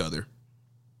brawling with each other.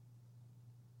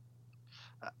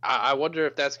 I wonder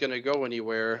if that's going to go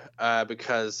anywhere,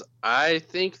 because I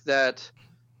think that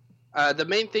the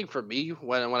main thing for me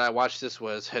when I watched this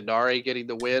was Henare getting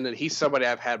the win, and he's somebody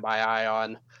I've had my eye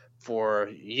on for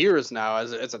years now,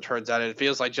 as it turns out. It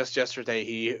feels like just yesterday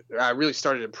he really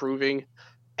started improving,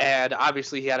 and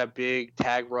obviously he had a big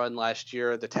tag run last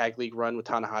year, the tag league run with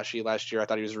Tanahashi last year. I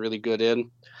thought he was really good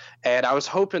in, and I was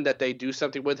hoping that they do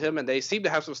something with him, and they seem to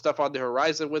have some stuff on the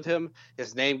horizon with him.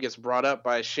 His name gets brought up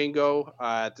by Shingo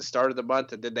at the start of the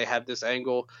month, and then they have this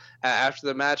angle after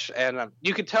the match, and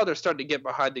you can tell they're starting to get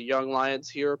behind the Young Lions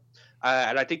here,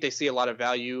 and I think they see a lot of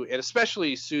value, and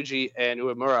especially Tsuji and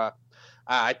Uemura.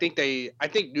 I think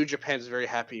New Japan is very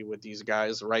happy with these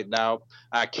guys right now,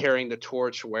 carrying the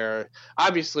torch. Where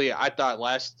obviously I thought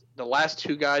the last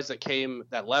 2 guys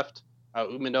that left,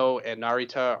 Umino and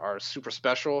Narita, are super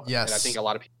special. Yes, and I think a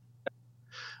lot of people.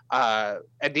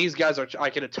 And these guys are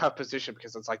like in a tough position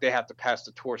because it's like they have to pass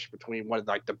the torch between one of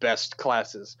like the best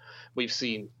classes we've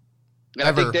seen. And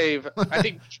Ever. I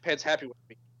think Japan's happy with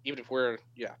me, even if we're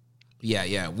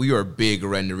Yeah, we were big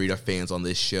Ren Narita fans on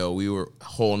this show. We were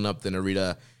holding up the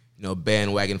Narita,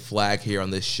 bandwagon flag here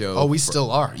on this show. Oh, we still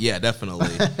are. Yeah,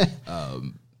 definitely.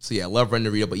 So yeah, love Ren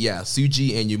Narita, but yeah,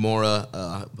 Tsuji and Uemura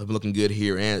have been looking good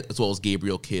here, and as well as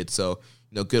Gabriel Kidd. So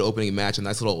good opening match, a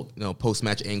nice little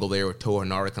post-match angle there with Toa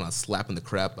Henare kind of slapping the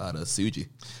crap out of Tsuji.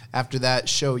 After that,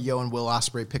 Shoyo and Will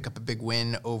Ospreay pick up a big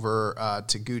win over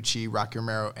Taguchi, Rocky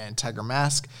Romero, and Tiger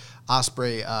Mask.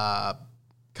 Ospreay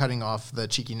cutting off the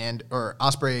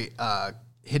Ospreay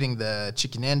hitting the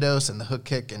Chikinandos and the hook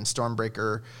kick and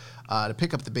Stormbreaker to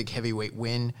pick up the big heavyweight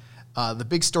win. The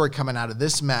big story coming out of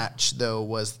this match, though,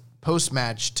 was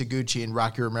post-match Taguchi and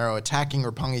Rocky Romero attacking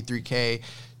Roppongi 3K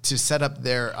to set up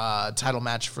their title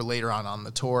match for later on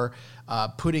the tour,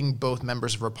 putting both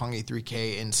members of Roppongi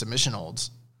 3K in submission holds.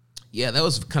 Yeah, that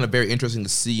was kind of very interesting to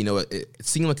see. It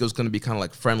seemed like it was going to be kind of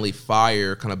like friendly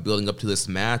fire kind of building up to this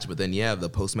match. But then, the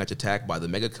post-match attack by the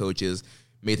mega coaches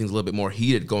made things a little bit more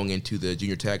heated going into the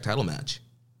junior tag title match.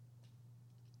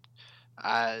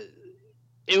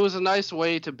 It was a nice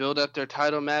way to build up their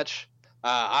title match.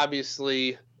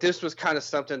 Obviously, this was kind of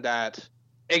something that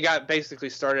it got basically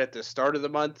started at the start of the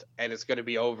month, and it's going to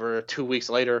be over 2 weeks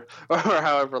later, or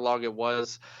however long it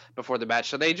was before the match.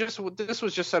 So this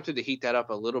was just something to heat that up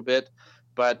a little bit.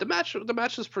 But the match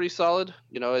was pretty solid.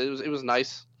 It was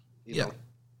nice. You know.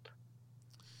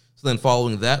 So then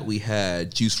following that, we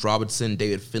had Juice Robinson,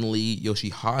 David Finlay,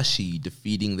 Yoshihashi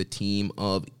defeating the team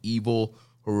of Evil,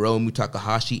 Hiromu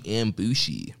Takahashi, and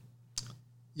Bushi.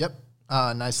 Yep.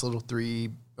 Nice little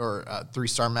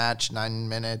 3-star match, 9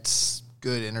 minutes.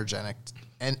 Good,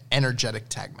 energetic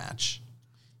tag match.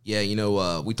 Yeah,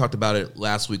 we talked about it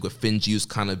last week with FinJuice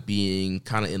kind of being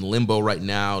kind of in limbo right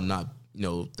now. Not,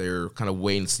 they're kind of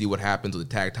waiting to see what happens with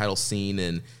the tag title scene,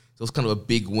 and so it's kind of a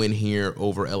big win here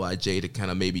over LIJ to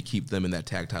kind of maybe keep them in that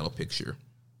tag title picture.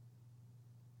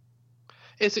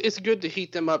 It's good to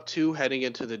heat them up too, heading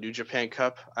into the New Japan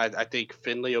Cup. I think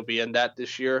Finlay will be in that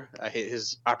this year.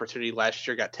 His opportunity last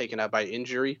year got taken out by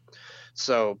injury,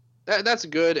 so That's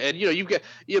good, and you get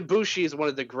Bushi is one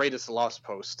of the greatest lost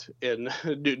posts in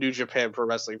New Japan Pro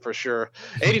Wrestling for sure.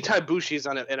 Anytime Bushi's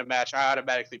in a match, I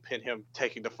automatically pin him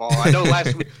taking the fall. I know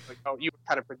last week you were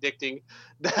kind of predicting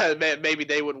that maybe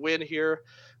they would win here,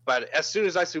 but as soon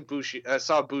as I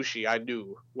saw Bushi, I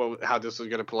knew how this was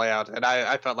going to play out, and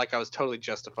I felt like I was totally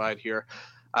justified here.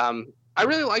 I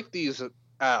really like these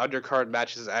undercard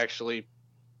matches actually,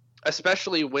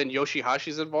 especially when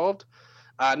Yoshi-Hashi's involved.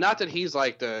 Not that he's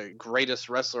like the greatest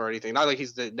wrestler or anything, not like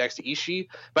he's the next Ishii,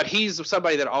 but he's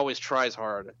somebody that always tries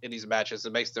hard in these matches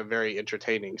and makes them very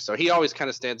entertaining. So he always kind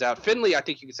of stands out. Finlay, I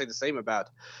think you can say the same about.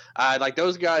 Like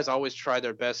those guys always try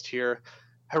their best here.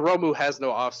 Hiromu has no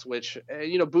off switch.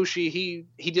 Bushi,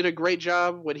 he did a great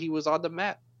job when he was on the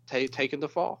mat, taking the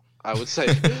fall, I would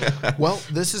say. Well,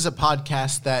 this is a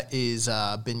podcast that is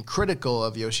been critical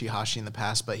of Yoshi-Hashi in the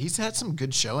past, but he's had some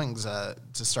good showings to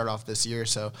start off this year,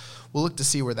 so we'll look to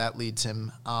see where that leads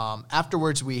him.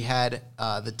 Afterwards, we had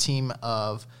the team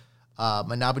of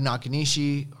Manabu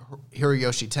Nakanishi,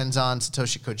 Hiroyoshi Tenzan,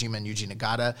 Satoshi Kojima, and Yuji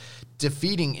Nagata,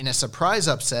 defeating in a surprise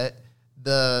upset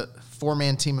the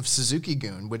four-man team of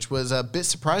Suzuki-gun, which was a bit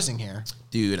surprising here.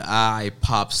 Dude, I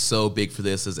popped so big for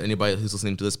this. As anybody who's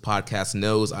listening to this podcast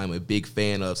knows, I'm a big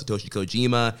fan of Satoshi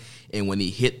Kojima. And when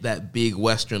he hit that big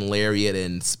Western lariat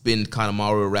and spinned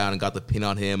Kanemaru around and got the pin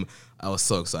on him, I was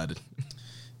so excited.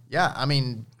 Yeah, I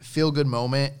mean, feel-good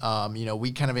moment.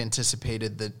 We kind of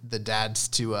anticipated the dads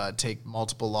to take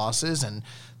multiple losses, and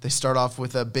they start off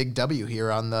with a big W here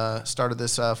on the start of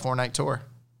this four-night tour.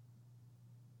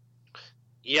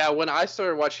 Yeah, when I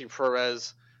started watching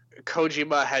Pro-Res,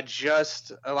 Kojima had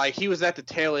just, he was at the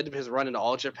tail end of his run in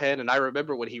All Japan, and I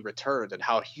remember when he returned and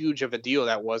how huge of a deal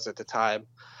that was at the time.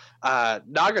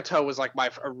 Nagata was like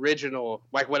my original,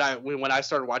 like when I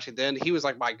started watching then, he was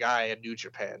like my guy in New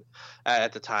Japan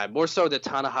at the time. More so than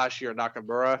Tanahashi or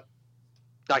Nakamura.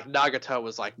 Like Nagata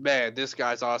was like, man, this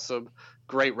guy's awesome,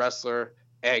 great wrestler,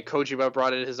 and Kojima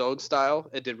brought in his own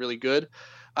style and did really good.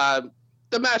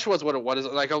 The match was what it was.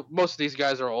 Like most of these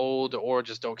guys are old or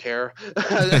just don't care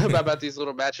about these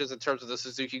little matches in terms of the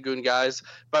Suzuki-gun guys.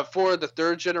 But for the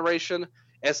third generation,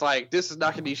 it's like this is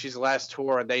Nakanishi's last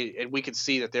tour, and we could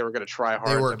see that they were going to try hard.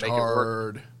 They worked to make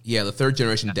hard. It work. Yeah, the third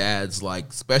generation dads,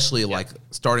 especially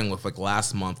starting with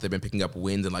last month, they've been picking up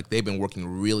wins and they've been working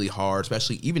really hard.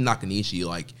 Especially even Nakanishi,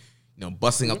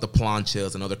 busting up the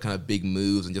planchas and other kind of big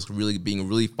moves and just really being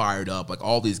really fired up. Like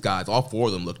all these guys, all four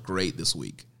of them looked great this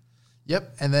week.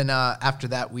 Yep, and then after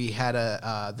that, we had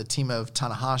the team of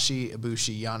Tanahashi,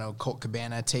 Ibushi, Yano, Colt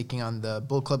Cabana taking on the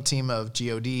Bull Club team of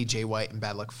God, Jay White, and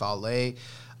Bad Luck Fale. The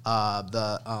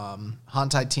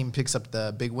Hantai team picks up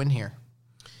the big win here.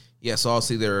 Yeah, so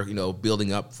obviously they're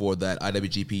building up for that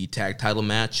IWGP tag title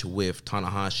match with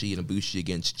Tanahashi and Ibushi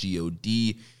against God,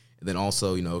 and then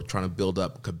also trying to build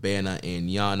up Cabana and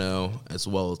Yano as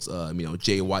well as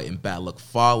Jay White and Bad Luck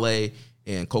Fale.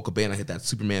 And Colt Cabana hit that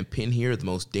Superman pin here, the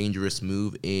most dangerous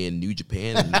move in New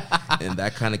Japan. And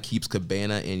that kind of keeps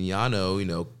Cabana and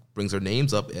Yano, brings their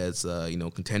names up as,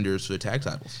 contenders for the tag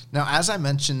titles. Now, as I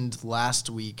mentioned last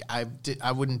week,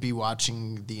 I wouldn't be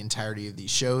watching the entirety of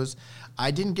these shows. I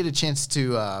didn't get a chance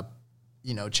to,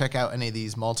 check out any of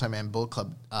these multi-man Bull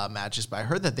Club matches, but I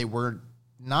heard that they were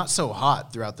not so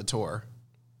hot throughout the tour.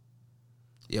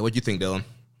 Yeah, what'd you think, Dylan?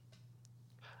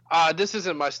 This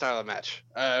isn't my style of match.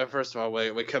 First of all,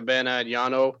 with Cabana and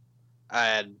Yano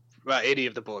and any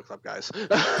of the Bullet Club guys,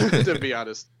 to be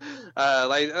honest.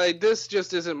 This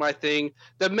just isn't my thing.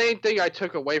 The main thing I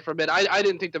took away from it, I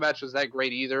didn't think the match was that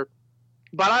great either,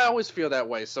 but I always feel that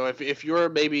way. So if you're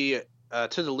maybe,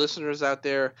 to the listeners out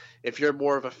there, if you're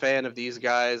more of a fan of these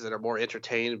guys and are more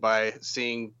entertained by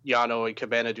seeing Yano and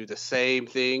Cabana do the same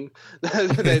thing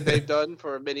that they've done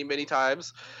for many, many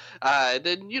times,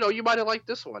 then, you might have liked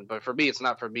this one. But for me, it's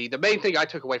not for me. The main thing I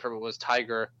took away from it was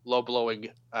Tiger low-blowing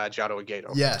Jado and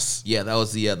Gato. Yes. Yeah, that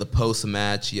was the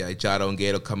post-match. Yeah, Jado and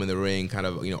Gato come in the ring, kind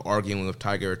of, arguing with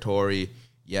Tiger Hattori.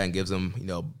 Yeah, and gives them,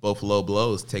 both low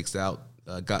blows, takes out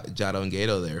Jado and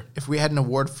Gato there. If we had an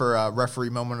award for referee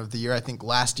moment of the year, I think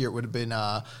last year it would have been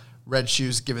Red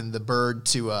Shoes giving the bird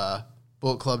to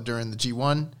Bullet Club during the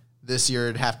G1. This year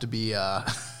it'd have to be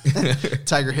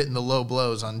Tiger hitting the low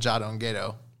blows on Jado and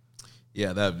Gato.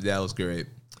 Yeah, that was great.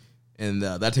 And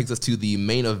that takes us to the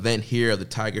main event here of the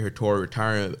Tiger Hattori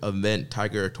retirement event,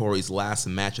 Tiger Hattori's last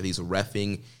match that he's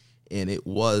reffing. And it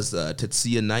was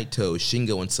Tetsuya Naito,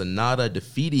 Shingo, and Sanada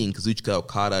defeating Kazuchika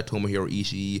Okada, Tomohiro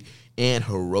Ishii, and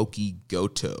Hiroki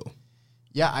Goto.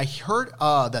 Yeah, I heard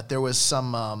that there was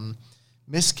some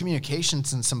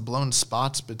miscommunications and some blown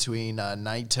spots between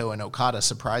Naito and Okada,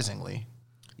 surprisingly.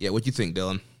 Yeah, what do you think,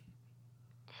 Dylan?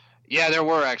 Yeah, there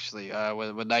were actually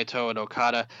with Naito and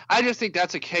Okada. I just think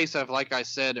that's a case of, like I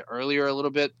said earlier a little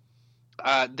bit,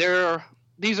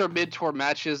 these are mid-tour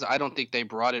matches. I don't think they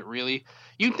brought it really.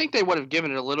 You'd think they would have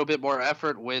given it a little bit more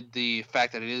effort with the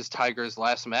fact that it is Tiger's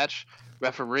last match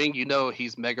refereeing. You know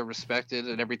he's mega respected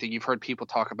and everything. You've heard people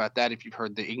talk about that if you've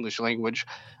heard the English language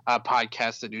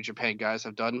podcasts that New Japan guys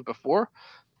have done before.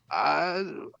 I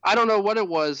don't know what it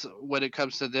was when it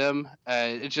comes to them.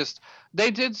 It just they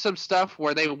did some stuff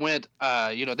where they went,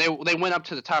 they went up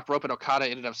to the top rope and Okada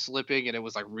ended up slipping and it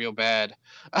was like real bad,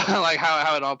 like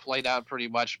how it all played out pretty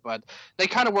much. But they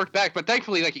kind of worked back. But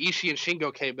thankfully, like Ishii and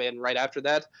Shingo came in right after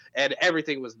that, and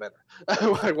everything was better.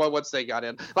 Once they got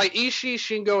in, like Ishii,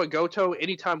 Shingo, and Goto,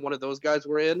 anytime one of those guys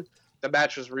were in, the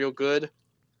match was real good.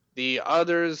 The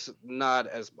others, not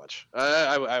as much,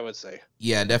 I would say.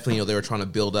 Yeah, definitely. They were trying to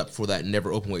build up for that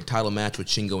never openweight title match with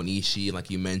Shingo and Ishii. Like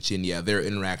you mentioned, yeah, their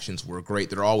interactions were great.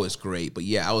 They're always great. But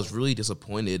yeah, I was really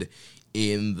disappointed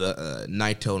in the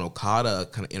Naito and Okada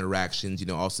kind of interactions.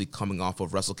 Obviously coming off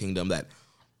of Wrestle Kingdom, that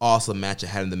awesome match I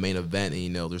had in the main event.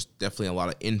 And, there's definitely a lot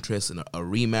of interest in a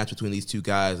rematch between these two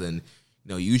guys. And,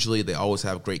 usually they always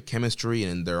have great chemistry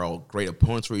and they're all great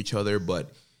opponents for each other.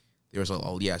 But there's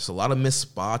just a lot of missed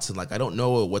spots, and I don't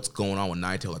know what's going on with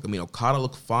Naito. Okada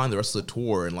looked fine the rest of the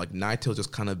tour, and Naito's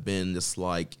just kind of been just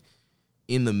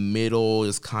in the middle,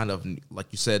 just kind of like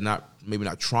you said, maybe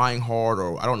not trying hard,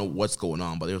 or I don't know what's going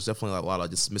on, but there was definitely a lot of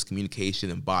just miscommunication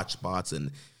and botched spots,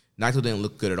 and Naito didn't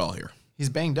look good at all here. He's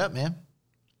banged up, man.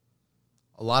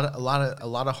 A lot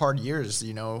of hard years,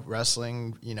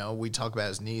 wrestling. We talk about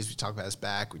his knees, we talk about his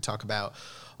back, we talk about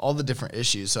all the different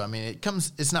issues. So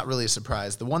it's not really a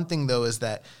surprise. The one thing though is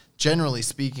that generally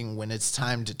speaking, when it's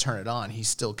time to turn it on, he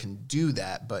still can do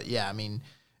that. But yeah,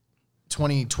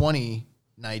 2020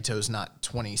 Naito's not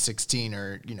 2016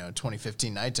 or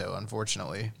 2015 Naito,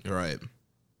 unfortunately. Right.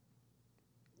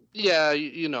 Yeah,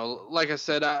 like I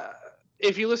said,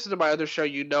 if you listen to my other show,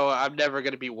 I'm never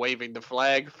going to be waving the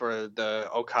flag for the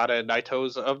Okada and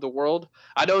Naitos of the world.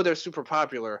 I know they're super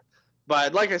popular,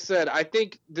 but like I said, I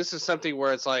think this is something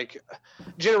where it's like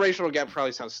generational gap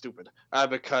probably sounds stupid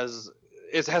because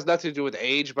it has nothing to do with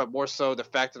age, but more so the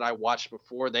fact that I watched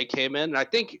before they came in. And I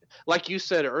think, like you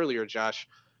said earlier, Josh,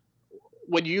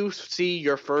 when you see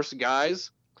your first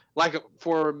guys, like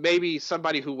for maybe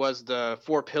somebody who was the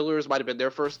Four Pillars might have been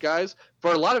their first guys.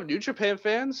 For a lot of New Japan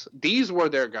fans, these were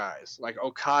their guys, like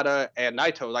Okada and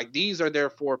Naito. Like these are their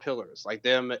Four Pillars, like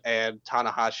them and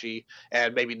Tanahashi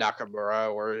and maybe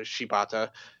Nakamura or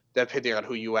Shibata, depending on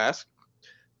who you ask.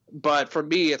 But for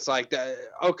me, it's like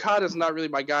Okada's not really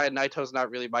my guy and Naito's not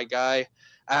really my guy.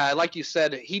 Like you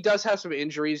said, he does have some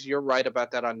injuries. You're right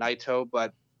about that on Naito,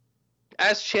 but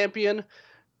as champion,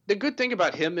 the good thing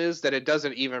about him is that it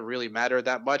doesn't even really matter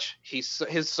that much. His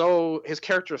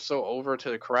character is so over to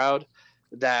the crowd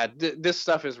that this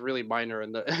stuff is really minor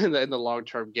in the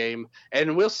long-term game.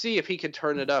 And we'll see if he can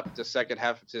turn it up the second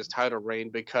half of his title reign,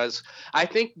 because I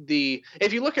think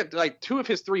if you look at like two of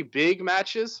his three big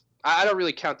matches, I don't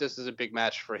really count this as a big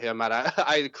match for him. And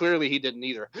I clearly he didn't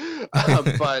either.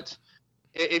 But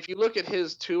if you look at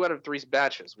his 2 out of 3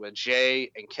 matches with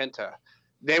Jay and Kenta,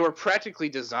 they were practically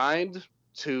designed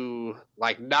to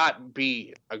not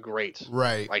be a great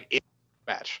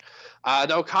match.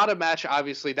 The Okada match,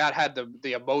 obviously, that had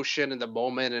the emotion and the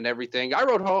moment and everything. I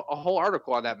wrote a whole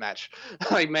article on that match.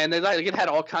 It had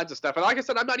all kinds of stuff. And like I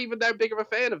said, I'm not even that big of a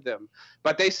fan of them,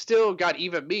 but they still got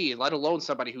even me, let alone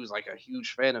somebody who's a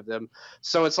huge fan of them.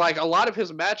 So it's a lot of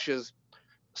his matches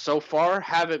so far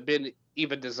haven't been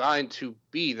even designed to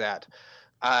be that.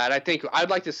 And I think I'd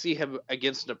like to see him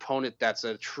against an opponent that's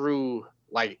a true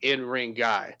in-ring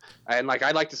guy, and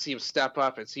I'd like to see him step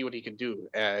up and see what he can do,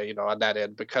 on that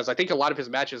end, because I think a lot of his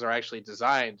matches are actually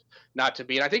designed not to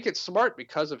be. And I think it's smart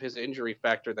because of his injury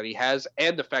factor that he has,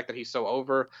 and the fact that he's so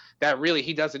over that really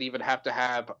he doesn't even have to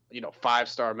have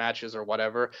 5-star matches or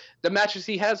whatever. The matches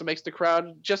he has makes the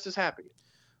crowd just as happy.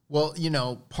 Well,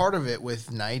 part of it with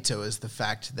Naito is the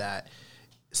fact that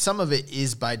some of it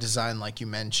is by design, like you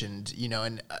mentioned,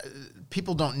 and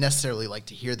people don't necessarily like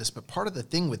to hear this, but part of the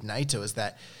thing with Naito is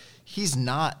that he's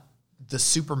not the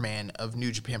Superman of New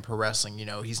Japan Pro Wrestling.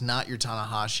 He's not your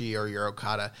Tanahashi or your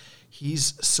Okada.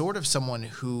 He's sort of someone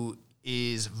who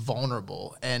is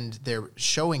vulnerable, and they're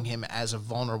showing him as a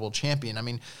vulnerable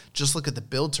champion. Just look at the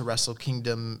build to Wrestle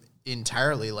Kingdom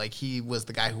entirely. He was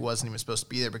the guy who wasn't even supposed to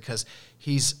be there because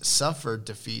he's suffered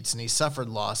defeats and he's suffered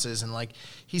losses, and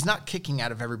he's not kicking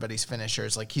out of everybody's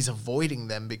finishers. He's avoiding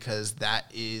them because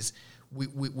that is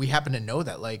we happen to know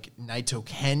that Naito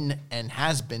can and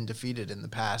has been defeated in the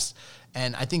past,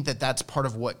 and I think that that's part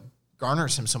of what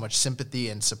garners him so much sympathy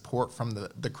and support from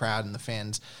the crowd and the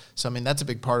fans. So, I mean, that's a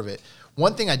big part of it.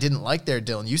 One thing I didn't like there,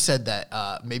 Dylan, you said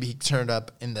that maybe he turned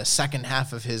up in the second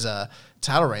half of his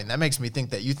title reign. That makes me think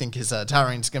that you think his title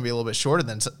reign is going to be a little bit shorter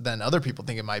than other people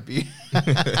think it might be.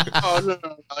 Oh, no.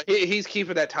 He's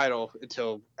keeping that title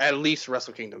until at least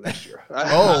Wrestle Kingdom next year.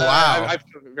 Oh, wow.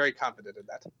 I'm very confident in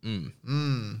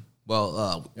that.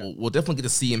 Well, we'll definitely get to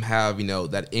see him have,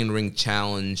 that in-ring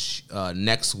challenge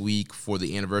next week for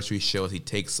the anniversary show as he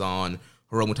takes on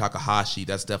Hiromu Takahashi.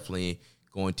 That's definitely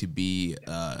going to be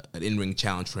an in-ring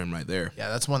challenge for him right there. Yeah,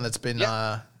 that's one that's been,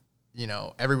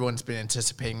 everyone's been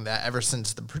anticipating that ever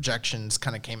since the projections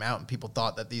kind of came out and people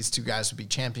thought that these two guys would be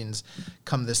champions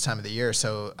come this time of the year.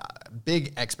 So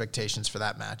big expectations for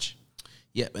that match.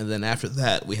 Yep, and then after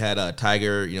that, we had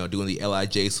Tiger, doing the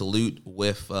LIJ salute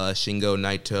with Shingo,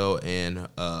 Naito, and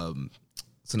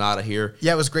Sonata here.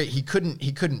 Yeah, it was great. He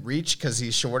couldn't reach because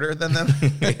he's shorter than them,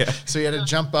 so he had to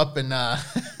jump up and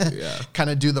kind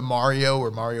of do the Mario,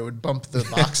 where Mario would bump the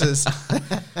boxes.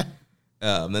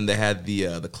 Then they had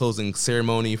the closing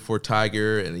ceremony for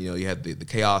Tiger, and you had the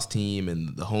Chaos team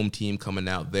and the home team coming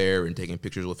out there and taking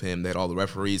pictures with him. They had all the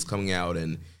referees coming out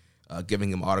and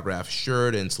giving him autographed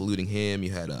shirt and saluting him.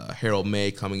 You had Harold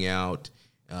May coming out,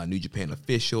 New Japan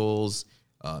officials.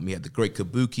 You had the Great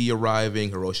Kabuki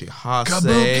arriving, Hiroshi Hase.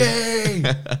 Kabuki!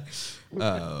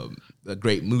 The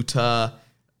Great Muta,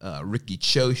 Riki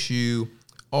Choshu,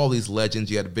 all these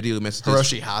legends. You had video messages.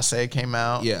 Hiroshi Hase came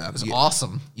out. Yeah. It was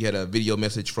awesome. You had a video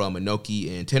message from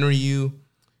Inoki and Tenryu.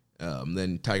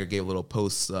 Then Tiger gave a little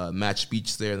post-match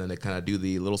speech there, and then they kind of do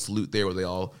the little salute there where they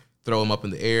all throw him up in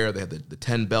the air. They had the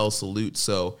 10-bell salute.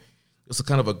 So it was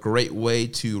kind of a great way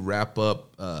to wrap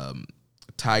up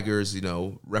Tiger's,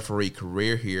 referee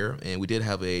career here. And we did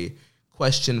have a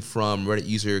question from Reddit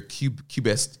user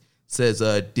Cubest. Says,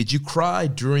 did you cry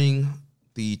during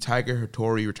the Tiger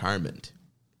Hattori retirement?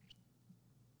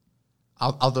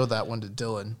 I'll throw that one to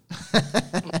Dylan.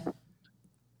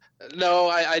 No,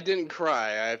 I didn't cry,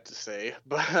 I have to say.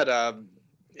 But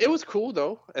it was cool,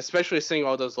 though, especially seeing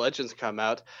all those legends come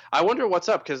out. I wonder what's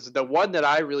up, because the one that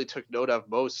I really took note of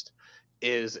most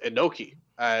is Inoki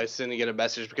sending in a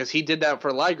message, because he did that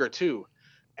for Liger, too.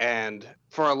 And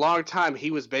for a long time,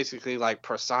 he was basically like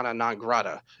persona non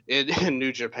grata in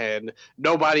New Japan.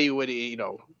 Nobody would,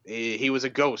 he was a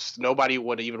ghost. Nobody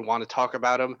would even want to talk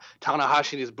about him.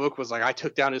 Tanahashi in his book was like, I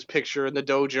took down his picture in the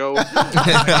dojo.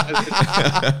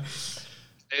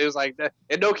 It was like that.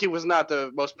 Inoki was not the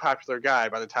most popular guy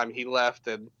by the time he left,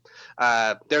 and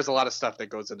there's a lot of stuff that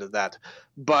goes into that.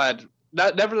 But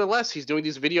nevertheless, he's doing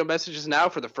these video messages now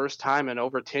for the first time in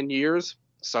over 10 years.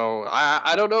 So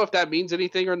I don't know if that means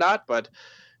anything or not, but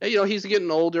he's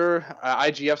getting older.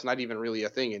 IGF's not even really a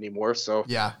thing anymore. So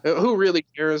yeah, who really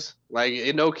cares? Like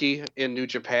Inoki in New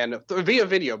Japan via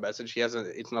video message,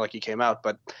 it's not like he came out,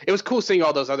 but it was cool seeing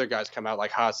all those other guys come out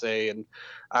like Hase and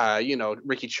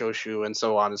Riki Choshu and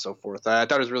so on and so forth. I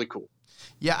thought it was really cool.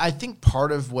 Yeah, I think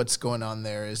part of what's going on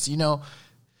there is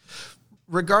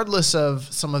regardless of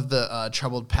some of the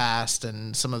troubled past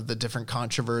and some of the different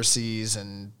controversies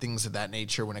and things of that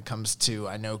nature when it comes to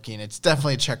Inoki, and it's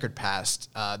definitely a checkered past,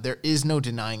 there is no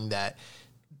denying that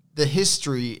the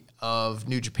history of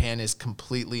New Japan is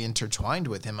completely intertwined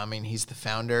with him. I mean, he's the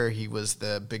founder. He was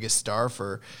the biggest star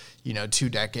for, 2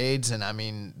 decades. And I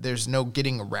mean, there's no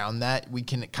getting around that. We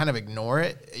can kind of ignore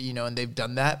it, and they've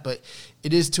done that. But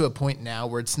it is to a point now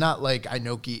where it's not like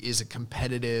Inoki is a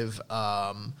competitive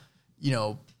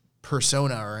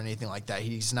persona or anything like that.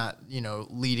 He's not,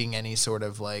 leading any sort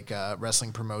of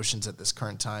wrestling promotions at this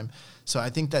current time. So I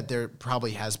think that there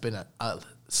probably has been a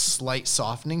slight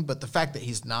softening, but the fact that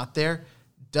he's not there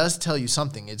does tell you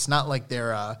something. It's not like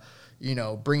they're,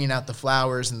 bringing out the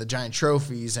flowers and the giant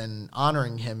trophies and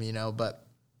honoring him, but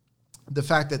the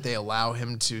fact that they allow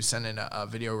him to send in a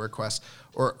video request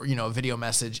or, a video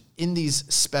message in these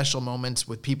special moments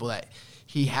with people that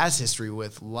he has history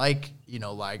with, like,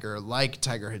 Liger, like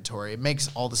Tiger Hattori. It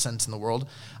makes all the sense in the world.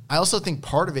 I also think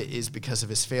part of it is because of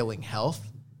his failing health,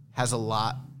 has a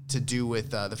lot to do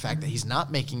with the fact that he's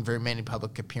not making very many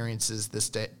public appearances this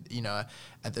day,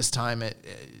 at this time.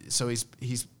 So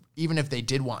he's even if they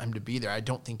did want him to be there, I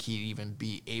don't think he'd even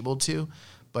be able to.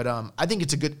 But I think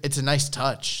it's a nice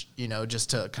touch,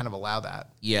 just to kind of allow that.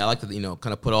 Yeah, I like to,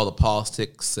 kind of put all the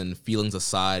politics and feelings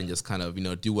aside and just kind of,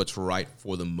 do what's right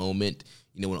for the moment.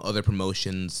 When other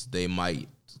promotions, they might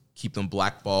keep them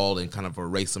blackballed and kind of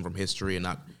erase them from history and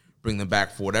not bring them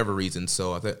back for whatever reason.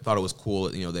 So I thought it was cool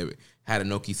that, they had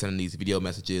Inoki sending these video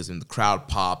messages and the crowd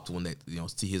popped when they,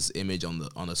 see his image on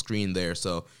the screen there.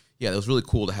 So, yeah, it was really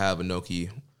cool to have Inoki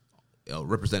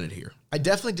represented here. I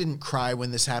definitely didn't cry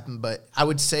when this happened, but I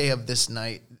would say of this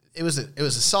night, it was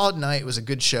a solid night. It was a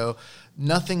good show.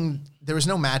 There was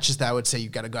no matches that I would say you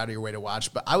got to go out of your way to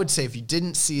watch. But I would say if you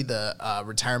didn't see the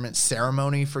retirement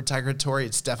ceremony for Tiger Hattori,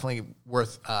 it's definitely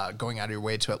worth going out of your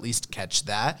way to at least catch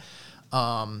that.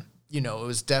 It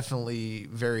was definitely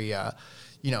very.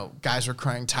 Guys were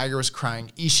crying. Tiger was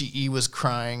crying. Ishii was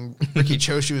crying. Riki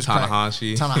Choshu was crying.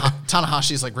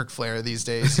 Tanahashi is like Ric Flair these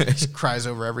days. He cries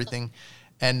over everything.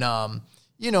 And,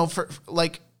 for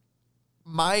like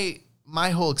my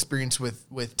whole experience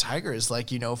with Tiger is like,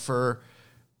 for,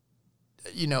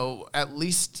 at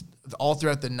least all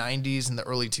throughout the 90s and the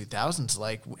early 2000s,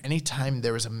 like anytime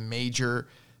there was a major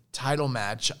title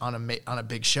match on a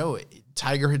big show,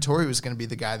 Tiger Hattori was going to be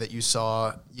the guy that you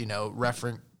saw,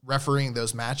 refereeing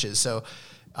those matches. So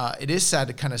it is sad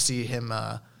to kind of see him,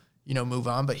 move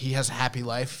on, but he has a happy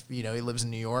life. He lives in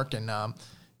New York, and,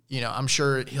 I'm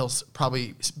sure he'll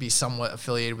probably be somewhat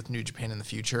affiliated with New Japan in the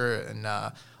future, and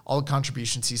all the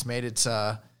contributions he's made. It's,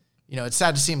 it's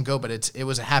sad to see him go, but it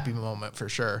was a happy moment for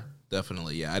sure.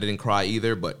 Definitely. Yeah. I didn't cry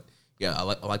either, but yeah, I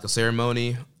like the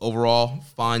ceremony. Overall,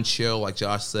 fine show. Like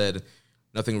Josh said,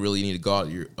 nothing really you need to go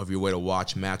out of your way to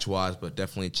watch match-wise, but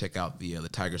definitely check out the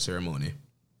Tiger ceremony.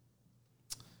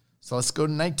 So let's go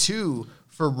to night 2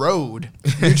 for Road.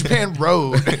 New Japan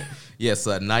Road. Yes,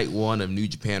 night 1 of New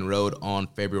Japan Road on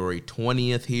February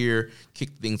 20th here.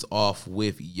 Kicked things off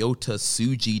with Yota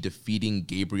Tsuji defeating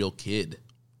Gabriel Kidd.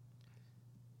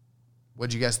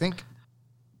 What'd you guys think?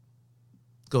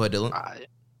 Go ahead, Dylan.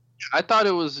 I thought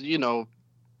it was,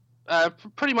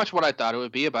 pretty much what I thought it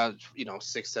would be, about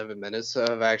 6-7 minutes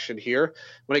of action here.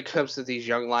 When it comes to these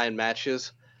Young Lion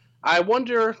matches, I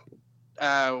wonder,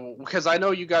 because I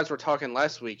know you guys were talking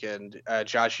last week, and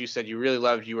Josh, you said you really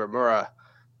loved Uemura.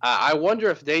 I wonder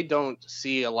if they don't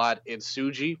see a lot in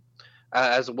Tsuji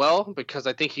as well, because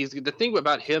I think the thing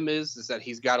about him is that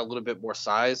he's got a little bit more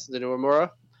size than Uemura,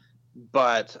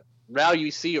 but now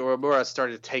you see Uemura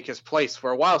started to take his place.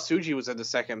 For a while, Tsuji was in the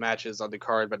second matches on the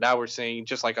card, but now we're seeing,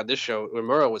 just like on this show,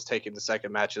 Uemura was taking the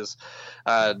second matches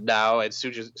now, and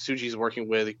Tsuji's working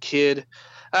with Kidd.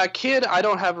 Kidd, I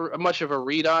don't have much of a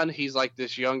read on. He's like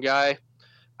this young guy.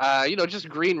 Just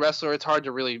green wrestler. It's hard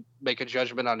to really make a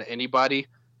judgment on anybody.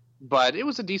 But it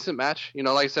was a decent match.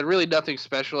 Like I said, really nothing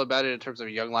special about it in terms of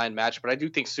a Young Lion match. But I do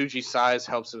think Tsuji's size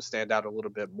helps him stand out a little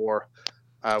bit more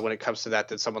when it comes to that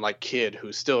than someone like Kidd,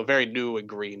 who's still very new and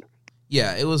green.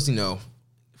 Yeah, it was,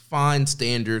 fine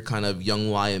standard kind of Young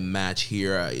Lion match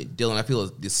here. Dylan, I feel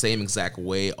the same exact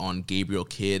way on Gabriel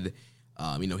Kidd.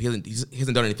 He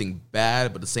hasn't done anything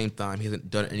bad, but at the same time, he hasn't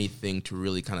done anything to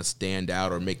really kind of stand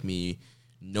out or make me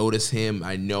notice him.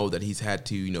 I know that he's had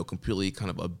to, completely kind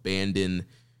of abandon,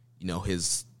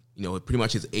 his, pretty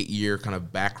much his 8-year kind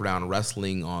of background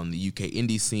wrestling on the UK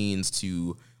indie scenes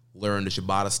to learn the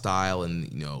Shibata style and,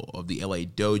 of the LA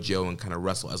dojo and kind of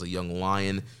wrestle as a Young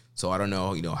Lion. So I don't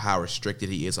know, how restricted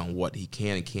he is on what he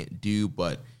can and can't do,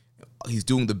 but he's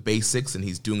doing the basics and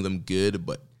he's doing them good,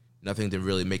 but nothing to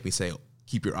really make me say,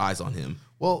 keep your eyes on him.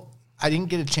 Well, I didn't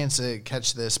get a chance to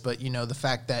catch this, but, the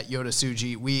fact that Yota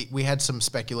Tsuji, we had some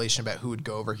speculation about who would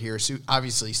go over here.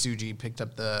 Obviously, Tsuji picked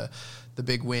up the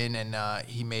big win, and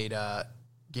he made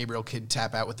Gabriel Kidd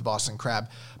tap out with the Boston Crab.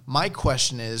 My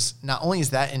question is, not only is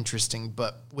that interesting,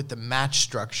 but with the match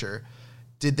structure,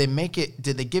 did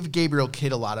they give Gabriel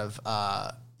Kidd a lot of,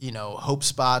 hope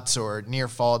spots or near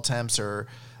fall attempts, or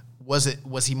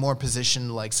was he more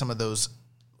positioned like some of those,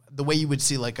 the way you would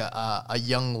see like a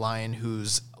Young Lion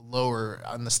who's lower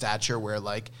on the stature, where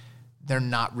like they're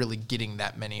not really getting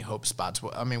that many hope spots?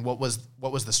 I mean, what was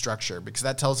the structure? Because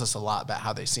that tells us a lot about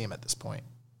how they see him at this point.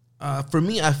 For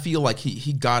me, I feel like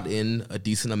he got in a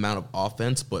decent amount of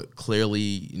offense, but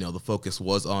clearly, the focus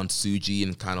was on Tsuji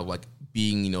and kind of like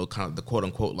being, kind of the quote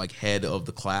unquote like head of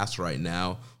the class right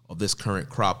now of this current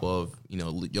crop of,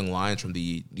 Young Lions from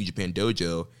the New Japan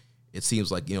Dojo. It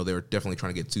seems like, they were definitely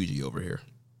trying to get Tsuji over here.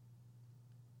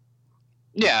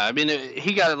 Yeah, I mean,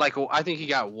 I think he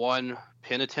got one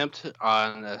pin attempt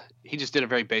on, he just did a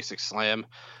very basic slam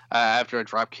after a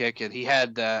drop kick, and he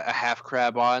had a half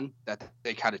crab on that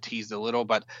they kind of teased a little,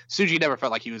 but Tsuji never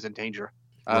felt like he was in danger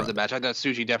of the match. I thought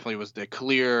Tsuji definitely was the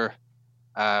clear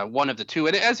one of the two,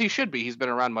 and as he should be. He's been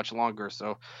around much longer,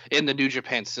 so in the New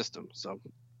Japan system.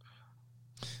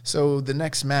 So the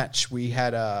next match, we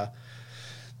had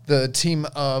the team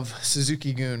of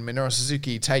Suzuki-gun, Minoru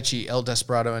Suzuki, Taichi, El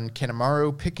Desperado, and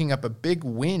Kanemaru picking up a big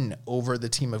win over the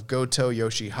team of Goto,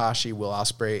 Yoshihashi, Will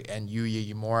Ospreay, and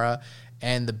Yuya Uemura.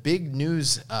 And the big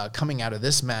news coming out of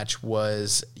this match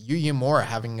was Yuya Uemura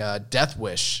having a death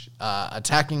wish,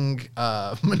 attacking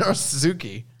Minoru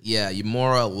Suzuki. Yeah,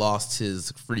 Yamura lost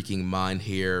his freaking mind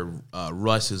here.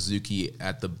 Rush Suzuki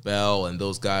at the bell, and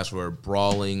those guys were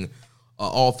brawling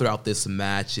all throughout this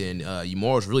match. And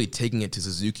Yamura was really taking it to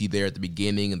Suzuki there at the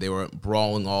beginning, and they were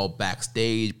brawling all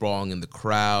backstage, brawling in the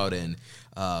crowd, and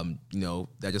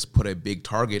that just put a big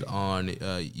target on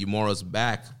Yamura's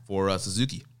back for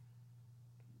Suzuki.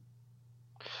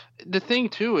 The thing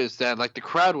too is that like the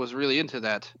crowd was really into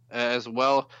that as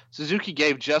well. Suzuki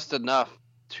gave just enough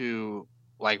to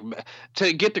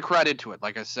get the crowd into it,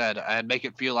 like I said, and make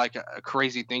it feel like a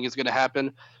crazy thing is going to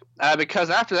happen. Because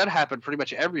after that happened, pretty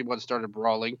much everyone started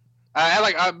brawling.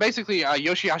 Basically,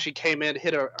 Yoshihashi came in,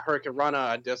 hit a Hurricane Rana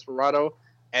on Desperado,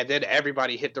 and then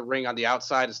everybody hit the ring on the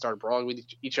outside and started brawling with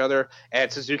each other. And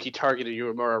Suzuki targeted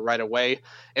Uemura right away,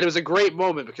 and it was a great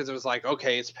moment because it was like,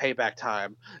 okay, it's payback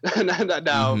time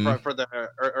now for the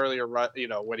earlier run,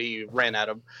 when he ran at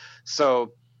him.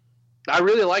 So I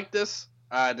really like this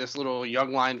little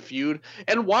Young Lion feud,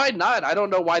 and why not? I don't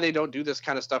know why they don't do this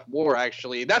kind of stuff more.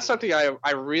 Actually, that's something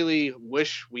I really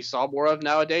wish we saw more of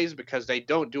nowadays, because they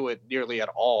don't do it nearly at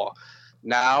all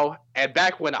now. And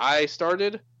back when I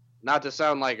started. Not to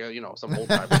sound like some old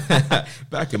timer.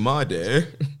 Back in my day.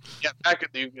 Yeah, back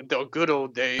in the good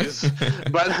old days.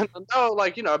 But no,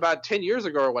 about 10 years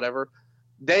ago or whatever,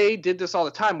 they did this all the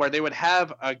time where they would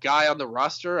have a guy on the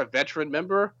roster, a veteran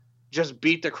member, just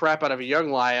beat the crap out of a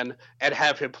young lion and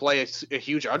have him play a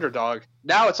huge underdog.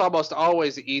 Now it's almost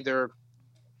always either,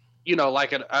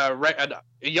 like a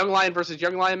young lion versus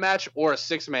young lion match or a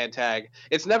 6-man tag.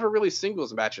 It's never really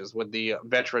singles matches with the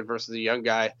veteran versus the young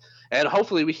guy. And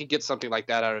hopefully we can get something like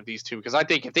that out of these two, because I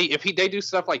think if they do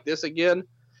stuff like this again,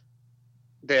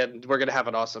 then we're gonna have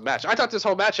an awesome match. I thought this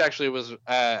whole match actually was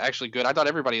actually good. I thought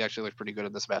everybody actually looked pretty good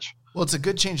in this match. Well, it's a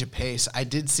good change of pace. I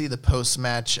did see the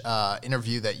post-match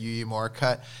interview that Yu Uemura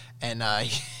cut, and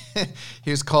he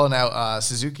was calling out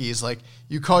Suzuki. He's like,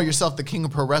 "You call yourself the king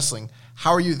of pro wrestling.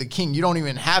 How are you the king? You don't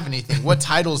even have anything. What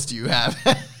titles do you have?"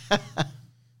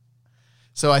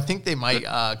 So I think they might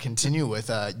continue with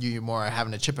Yu Uemura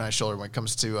having a chip on his shoulder when it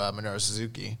comes to Minoru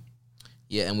Suzuki.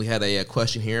 Yeah, and we had a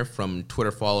question here from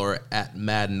Twitter follower at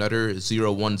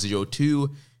MadNutter0102. He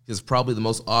says, probably the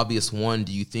most obvious one.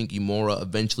 Do you think Uemura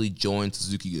eventually joins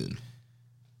Suzuki-gun?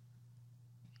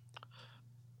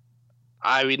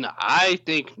 I mean, I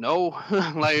think no.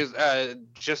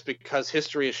 Just because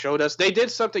history has showed us. They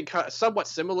did something somewhat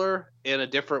similar in a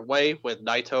different way with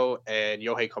Naito and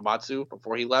Yohei Komatsu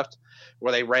before he left,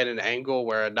 where they ran an angle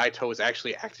where Naito was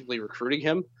actually actively recruiting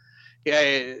him.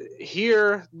 Yeah,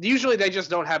 here, usually they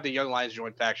just don't have the Young Lions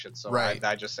join factions, so right.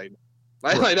 I just say no.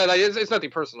 It's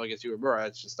nothing personal against Uemura.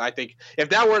 It's just I think if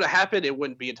that were to happen, it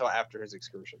wouldn't be until after his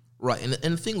excursion. Right, and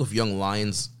the thing with Young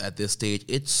Lions at this stage,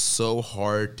 it's so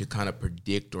hard to kind of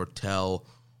predict or tell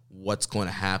what's going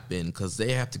to happen because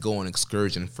they have to go on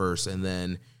excursion first, and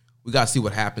then we got to see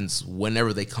what happens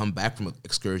whenever they come back from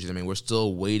excursion. I mean, we're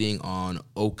still waiting on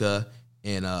Oka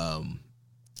and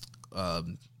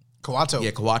Kawato. Yeah,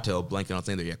 Kawato. Blanking on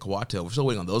saying there. Yeah, Kawato. We're still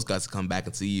waiting on those guys to come back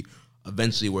and see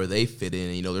eventually where they fit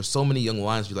in. There's so many young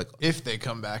lions. You're like, if they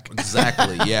come back,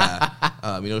 exactly, yeah.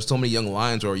 There's so many young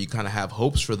lions, or you kind of have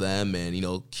hopes for them. And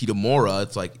Kitamura,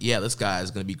 it's like, yeah, this guy is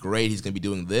going to be great. He's going to be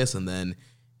doing this, and then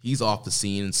he's off the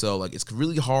scene. And so, it's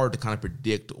really hard to kind of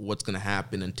predict what's going to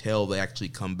happen until they actually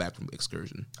come back from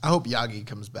excursion. I hope Yagi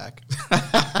comes back.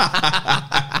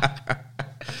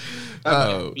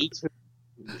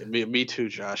 Me too,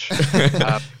 Josh.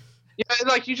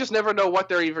 You just never know what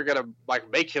they're even gonna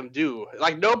make him do.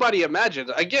 Nobody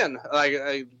imagined. Again,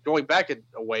 going back a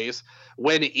ways,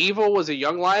 when Evil was a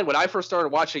young lion, when I first started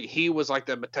watching, he was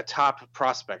the top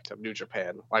prospect of New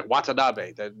Japan,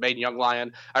 Watanabe, the main young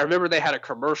lion. I remember they had a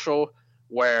commercial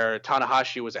where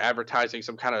Tanahashi was advertising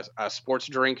some kind of sports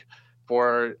drink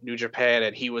for New Japan,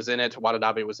 and he was in it.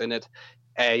 Watanabe was in it,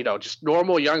 and just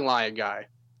normal young lion guy.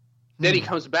 Then he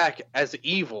comes back as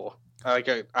Evil, like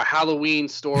a Halloween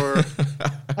store,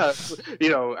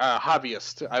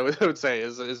 hobbyist. I would say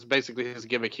is basically his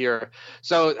gimmick here.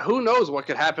 So who knows what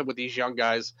could happen with these young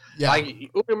guys? Yeah.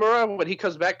 Uemura, when he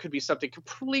comes back, could be something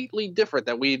completely different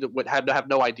that we would have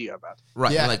no idea about.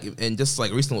 Right. Yeah. And just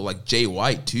recently, Jay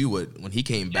White too, when he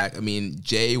came back. I mean,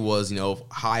 Jay was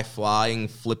high flying,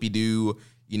 flippy do,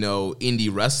 indie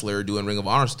wrestler doing Ring of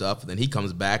Honor stuff, and then he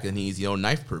comes back and he's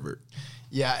knife pervert.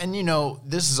 Yeah, and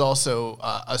this is also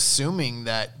assuming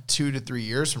that 2 to 3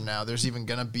 years from now, there's even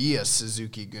going to be a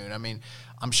Suzuki-gun. I mean,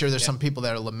 I'm sure there's some people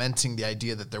that are lamenting the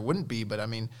idea that there wouldn't be, but I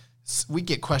mean, we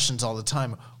get questions all the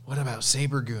time. What about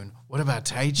Saber-gun? What about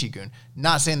Taichi-gun?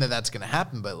 Not saying that that's going to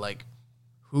happen, but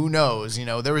who knows?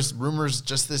 There was rumors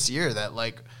just this year that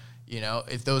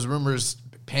if those rumors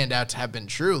panned out to have been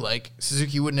true. Like,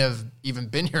 Suzuki wouldn't have even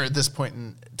been here at this point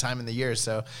in time in the year.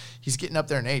 So he's getting up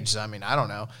there in age. So, I mean, I don't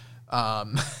know.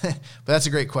 But that's a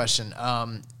great question.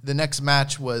 The next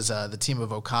match was the team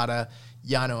of Okada,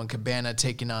 Yano, and Cabana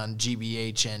taking on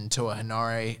GBH and Toa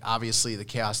Henare. Obviously, the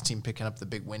Chaos team picking up the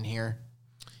big win here.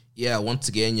 Yeah, once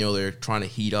again, they're trying to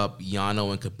heat up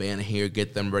Yano and Cabana here,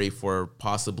 get them ready for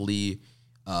possibly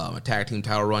a tag team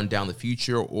title run down the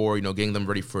future, or, getting them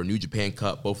ready for a New Japan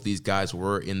Cup. Both of these guys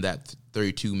were in that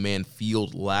 32-man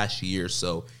field last year,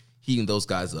 so heating those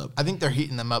guys up. I think they're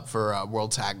heating them up for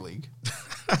World Tag League.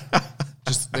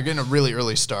 They're getting a really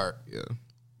early start. Yeah.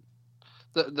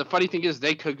 The funny thing is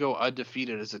they could go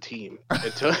undefeated as a team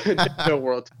until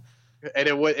World, and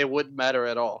it wouldn't matter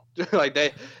at all. Like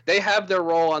they have their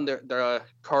role on their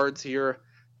cards here,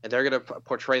 and they're gonna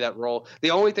portray that role. The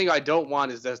only thing I don't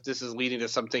want is that this is leading to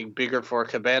something bigger for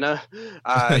Cabana.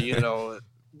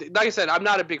 Like I said, I'm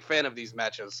not a big fan of these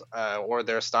matches or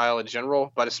their style in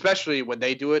general, but especially when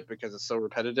they do it because it's so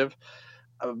repetitive.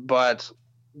 But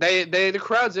the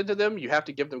crowd's into them. You have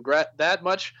to give them that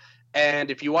much.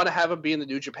 And if you want to have them be in the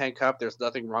New Japan Cup, there's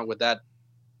nothing wrong with that,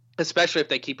 especially if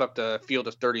they keep up the field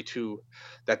of 32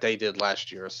 that they did last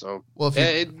year. So,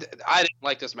 I didn't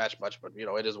like this match much, but,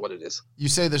 it is what it is. You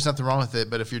say there's nothing wrong with it,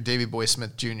 but if you're Davey Boy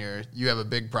Smith Jr., you have a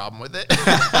big problem with it.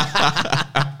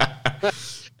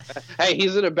 Hey,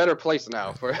 he's in a better place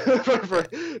now for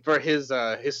his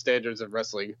standards of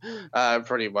wrestling,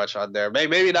 pretty much on there.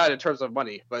 Maybe not in terms of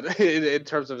money, but in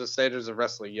terms of the standards of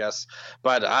wrestling, yes.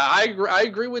 But I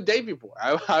agree with Davey Boy.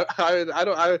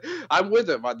 I'm with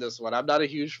him on this one. I'm not a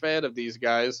huge fan of these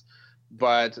guys,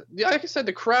 but like I said,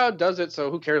 the crowd does it,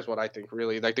 so who cares what I think,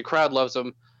 really? Like, the crowd loves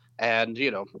them, and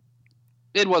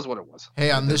it was what it was.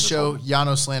 Hey, on this show,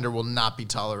 Yano slander will not be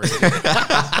tolerated.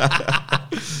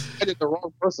 I did the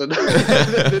wrong person to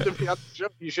be on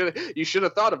the show. You should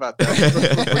have thought about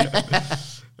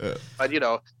that. But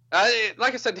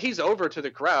like I said, he's over to the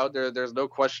crowd. There's no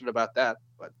question about that.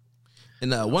 But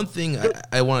one thing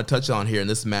I want to touch on here in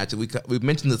this match, we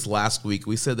mentioned this last week.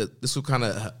 We said that this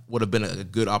would have been a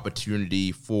good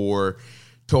opportunity for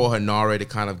Toa Henare to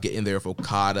kind of get in there with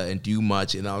Okada and do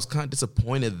much, and I was kind of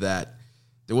disappointed that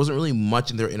there wasn't really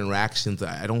much in their interactions.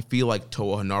 I don't feel like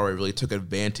Toa Henare really took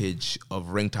advantage of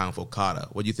ring time with Okada.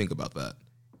 What do you think about that?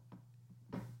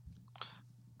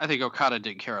 I think Okada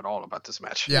didn't care at all about this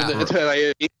match. Yeah.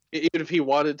 Even if he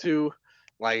wanted to,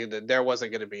 there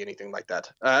wasn't going to be anything like that.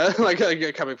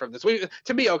 Coming from this.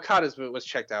 To me, Okada was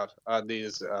checked out on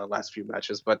these last few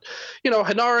matches. But,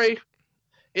 Henare,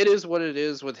 it is what it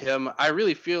is with him. I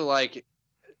really feel like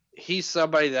he's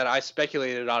somebody that I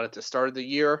speculated on at the start of the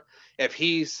year. If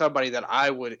he's somebody that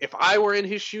if I were in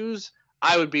his shoes,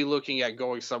 I would be looking at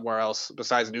going somewhere else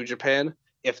besides New Japan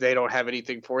if they don't have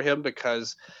anything for him,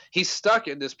 because he's stuck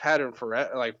in this pattern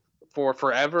for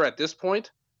forever at this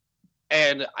point.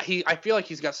 And I feel like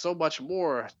he's got so much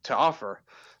more to offer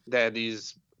than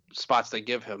these spots they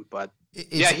give him. But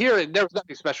here there was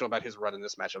nothing special about his run in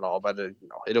this match at all. But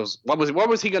it was what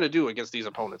was he going to do against these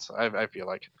opponents? I feel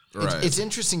like it's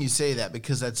interesting you say that,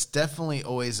 because that's definitely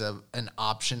always an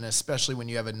option, especially when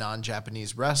you have a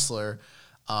non-Japanese wrestler.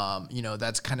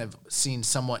 That's kind of seen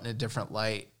somewhat in a different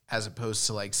light as opposed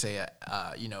to, like, say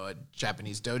a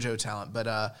Japanese dojo talent. But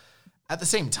at the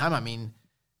same time, I mean,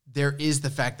 there is the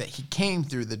fact that he came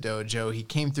through the dojo, he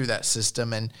came through that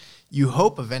system, and you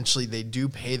hope eventually they do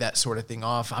pay that sort of thing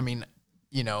off. I mean,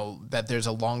 that there's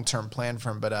a long-term plan for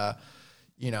him, but,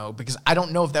 because I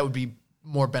don't know if that would be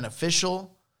more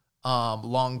beneficial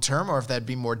long-term, or if that'd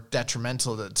be more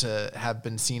detrimental to have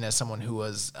been seen as someone who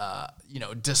was,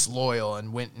 disloyal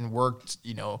and went and worked,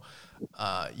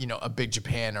 a Big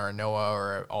Japan or a Noah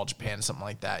or All Japan, something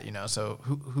like that, so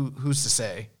who's to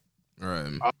say?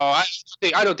 Right.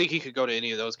 I don't think he could go to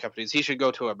any of those companies. He should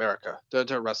go to America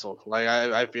to wrestle. Like,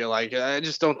 I feel like, I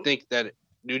just don't think that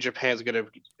New Japan's gonna.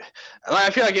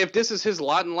 I feel like if this is his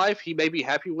lot in life, he may be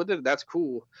happy with it. That's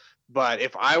cool. But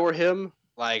if I were him,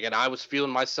 and I was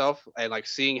feeling myself and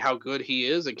seeing how good he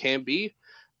is and can be,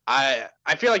 I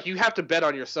feel like you have to bet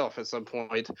on yourself at some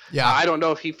point. Yeah. I don't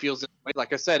know if he feels it.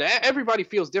 Like I said, everybody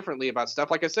feels differently about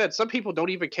stuff. Like I said, some people don't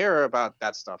even care about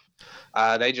that stuff.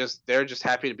 They're just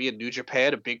happy to be in New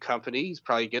Japan, a big company. He's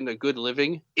probably getting a good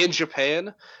living in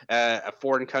Japan, a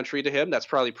foreign country to him. That's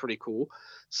probably pretty cool.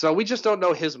 So we just don't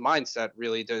know his mindset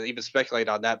really to even speculate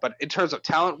on that. But in terms of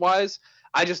talent-wise,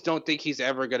 I just don't think he's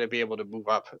ever going to be able to move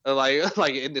up.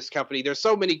 Like in this company, there's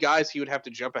so many guys he would have to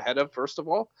jump ahead of, first of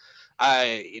all.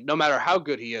 No matter how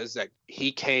good he is, that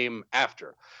he came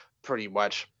after, pretty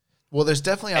much. Well, there's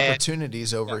definitely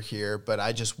opportunities over here, but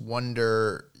I just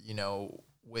wonder,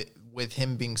 with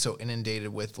him being so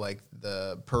inundated with like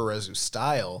the Puroresu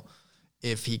style,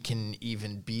 if he can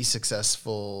even be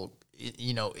successful,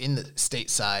 you know, in the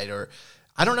stateside, or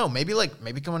I don't know, maybe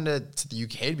coming to the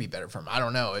UK would be better for him. I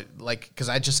don't know, because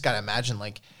I just gotta imagine,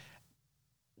 like,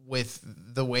 with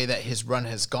the way that his run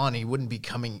has gone, he wouldn't be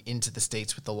coming into the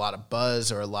States with a lot of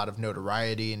buzz or a lot of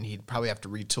notoriety, and he'd probably have to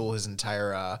retool his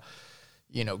entire,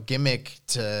 gimmick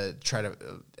to try to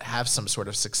have some sort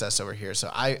of success over here. So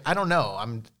I don't know.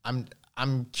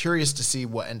 I'm curious to see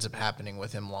what ends up happening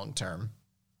with him long term.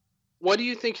 What do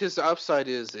you think his upside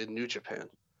is in New Japan?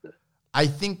 I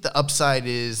think the upside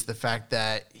is the fact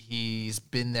that he's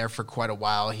been there for quite a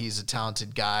while. He's a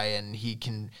talented guy, and he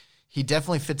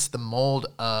definitely fits the mold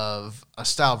of a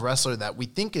style of wrestler that we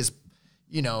think is,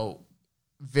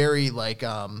 very like,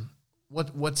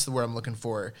 what's the word I'm looking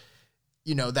for?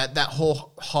 That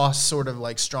whole Haas sort of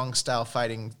like strong style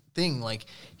fighting thing. Like,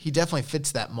 he definitely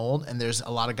fits that mold, and there's a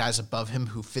lot of guys above him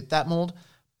who fit that mold,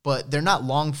 but they're not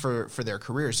long for their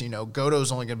careers.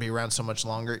 Goto's only going to be around so much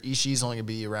longer. Ishii's only going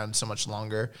to be around so much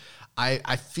longer.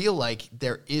 I feel like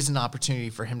there is an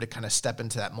opportunity for him to kind of step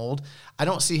into that mold. I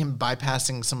don't see him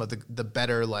bypassing some of the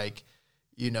better,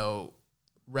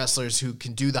 wrestlers who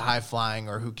can do the high flying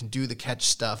or who can do the catch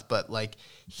stuff, but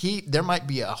there might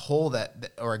be a hole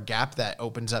or a gap that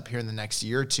opens up here in the next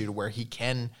year or two to where he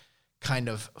can kind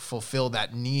of fulfill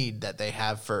that need that they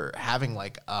have for having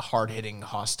like a hard hitting,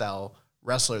 hostile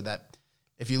wrestler. That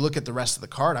if you look at the rest of the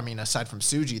card, I mean, aside from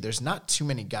Tsuji, there's not too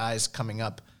many guys coming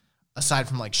up aside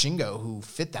from like Shingo who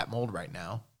fit that mold right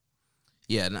now.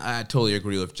 Yeah, and I totally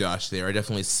agree with Josh there. I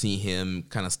definitely see him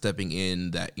kind of stepping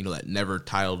in that, that never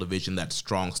title division, that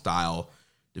strong style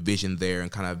division there,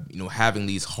 and kind of, having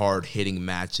these hard hitting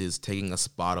matches, taking a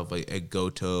spot of a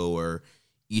Goto or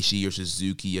Ishii or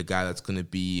Suzuki, a guy that's going to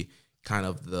be kind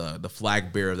of the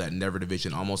flag bearer of that never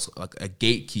division, almost like a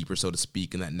gatekeeper, so to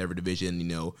speak, in that never division,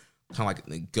 kind of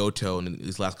like Goto in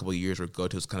these last couple of years, where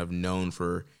Goto's kind of known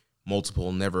for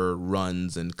multiple never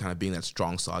runs and kind of being that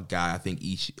strong style guy. I think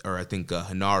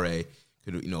Henare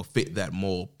could, fit that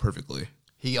mold perfectly.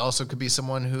 He also could be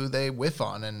someone who they whiff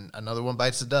on and another one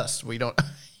bites the dust. We don't,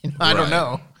 I don't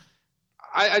know.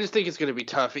 I just think it's going to be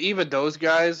tough. Even those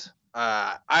guys,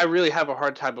 I really have a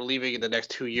hard time believing in the next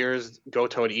 2 years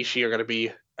Goto and Ishii are going to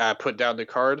be put down the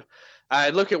card. I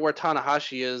look at where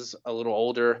Tanahashi is a little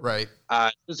older. Right.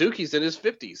 Suzuki's in his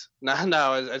 50s.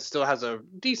 Now it still has a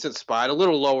decent spot, a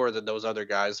little lower than those other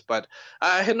guys. But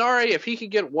Henare, if he could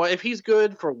get one, if he's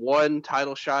good for one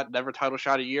title shot, never title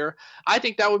shot a year, I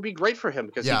think that would be great for him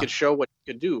because he could show what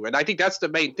he could do. And I think that's the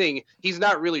main thing. He's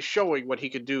not really showing what he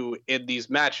could do in these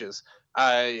matches.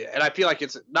 And I feel like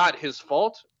it's not his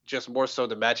fault, just more so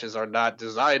the matches are not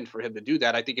designed for him to do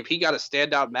that. I think if he got a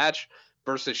standout match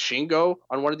versus Shingo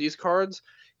on one of these cards,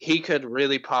 he could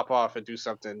really pop off and do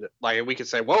something like we could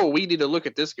say, whoa, we need to look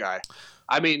at this guy.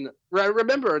 I mean,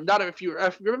 remember a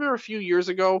few years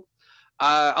ago,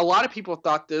 a lot of people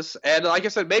thought this, and like I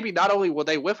said, maybe not only will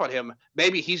they whiff on him,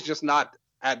 maybe he's just not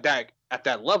at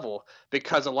that level,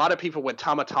 because a lot of people went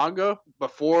Tama Tonga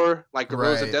before, like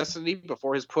Guerrillas of Destiny,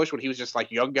 before his push when he was just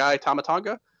like young guy Tama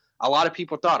Tonga. A lot of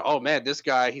people thought, oh man, this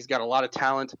guy, he's got a lot of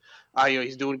talent.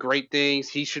 He's doing great things.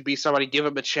 He should be somebody, give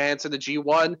him a chance in the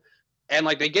G1. And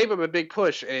they gave him a big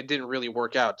push, and it didn't really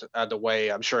work out the way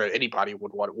I'm sure anybody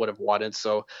would have wanted.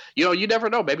 So, you never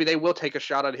know. Maybe they will take a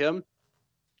shot on him,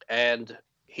 and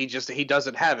he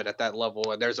doesn't have it at that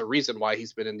level. And there's a reason why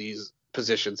he's been in these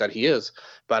positions that he is.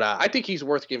 But I think he's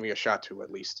worth giving a shot to,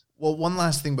 at least. Well, one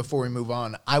last thing before we move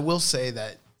on. I will say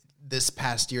that this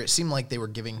past year, it seemed like they were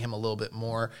giving him a little bit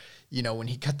more. When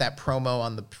he cut that promo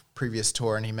on the previous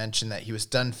tour and he mentioned that he was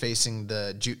done facing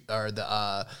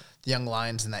the Young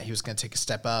Lions and that he was going to take a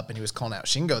step up, and he was calling out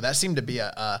Shingo, that seemed to be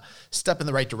a step in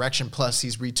the right direction. Plus,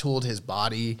 he's retooled his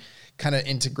body, kind of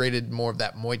integrated more of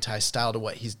that Muay Thai style to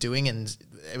what he's doing, and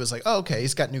it was like, oh, okay,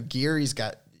 he's got new gear, he's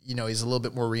got, he's a little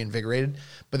bit more reinvigorated.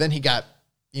 But then he got,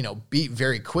 beat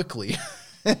very quickly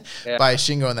by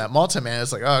Shingo in that multi-man.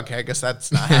 It's like, oh, okay, I guess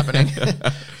that's not happening.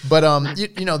 But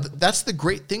that's the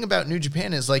great thing about New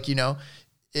Japan is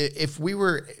if we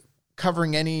were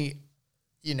covering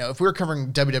if we were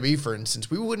covering WWE, for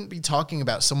instance, we wouldn't be talking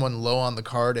about someone low on the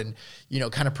card and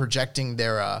kind of projecting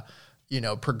their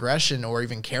progression or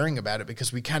even caring about it,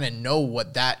 because we kind of know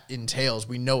what that entails.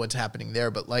 We know what's happening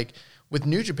there. But with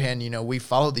New Japan, we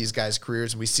follow these guys'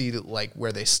 careers and we see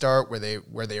where they start, where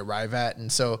they arrive at.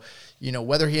 And so,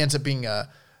 whether he ends up being a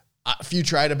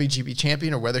future IWGP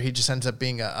champion or whether he just ends up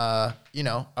being a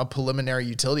preliminary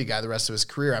utility guy the rest of his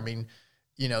career, I mean,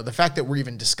 you know, the fact that we're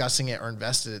even discussing it or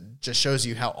invested just shows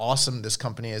you how awesome this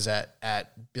company is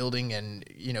at building and,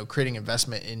 you know, creating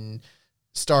investment in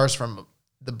stars from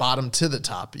the bottom to the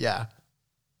top. Yeah.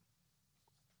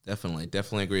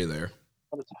 Definitely agree there.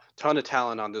 Ton of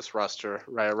talent on this roster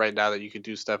right now that you could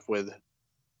do stuff with.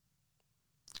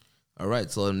 All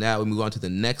right, so now we move on to the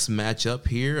next matchup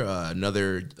here.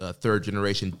 Another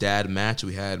third-generation dad match.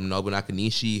 We had Nobu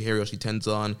Nakanishi, Hiroshi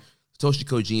Tenzan, Satoshi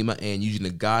Kojima, and Yuji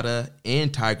Nagata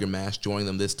and Tiger Mask joining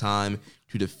them this time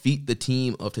to defeat the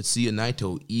team of Tetsuya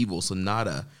Naito, Evil,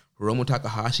 Sonata, Hiromu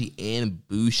Takahashi, and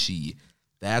Bushi.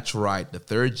 That's right, the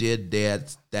third-gen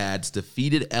dads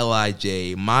defeated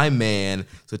LIJ. My man,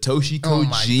 Satoshi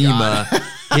Kojima,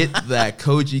 hit that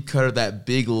Koji cutter, that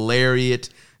big lariat,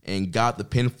 and got the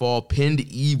pinfall, pinned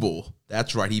Evil.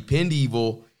 That's right, he pinned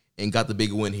Evil and got the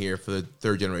big win here for the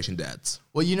third-generation dads.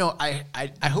 Well, you know,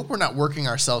 I hope we're not working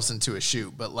ourselves into a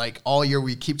shoot, but like all year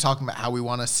we keep talking about how we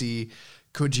want to see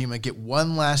Kojima get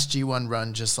one last G1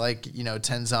 run, just like, you know,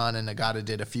 Tenzan and Nagata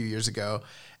did a few years ago.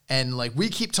 And like we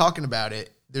keep talking about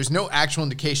it. There's no actual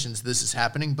indications this is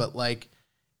happening, but like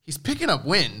he's picking up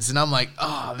wins, and I'm like,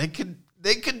 oh, they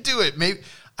could do it. Maybe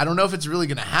I don't know if it's really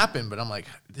gonna happen, but I'm like,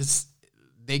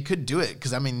 they could do it,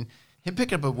 because I mean, him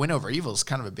picking up a win over Evil is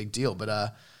kind of a big deal.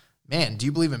 But man, do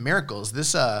you believe in miracles?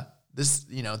 This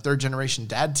you know, third generation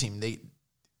dad team, they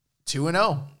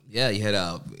 2-0. Yeah, you had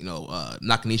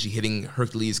Nakanishi hitting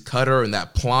Hercules cutter and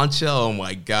that plancha. Oh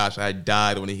my gosh, I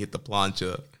died when he hit the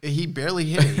plancha. He barely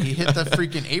hit it. He hit the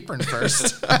freaking apron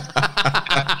first.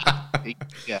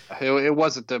 Yeah, it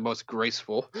wasn't the most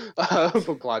graceful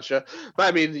plancha. But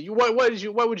I mean, what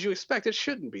would you expect? It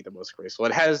shouldn't be the most graceful.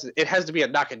 It has to be a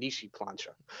Nakanishi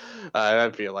plancha. I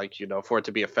feel like, you know, for it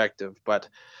to be effective. But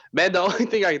man, the only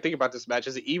thing I can think about this match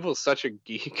is Evil's such a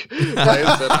geek.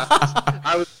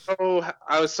 I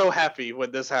was so happy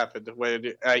when this happened,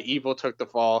 when Evil took the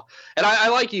fall, and I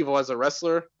like Evil as a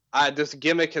wrestler. This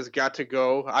gimmick has got to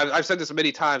go. I've said this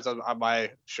many times on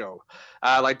my show.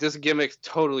 Like, this gimmick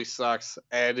totally sucks,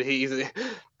 and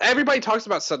everybody talks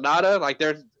about Sonata. Like,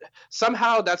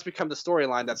 somehow that's become the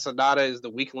storyline that Sonata is the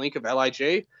weak link of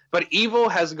LIJ. But Evil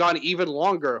has gone even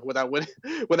longer without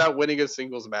winning a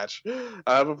singles match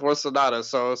before Sonata.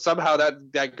 So somehow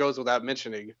that goes without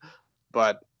mentioning.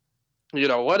 But you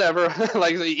know, whatever.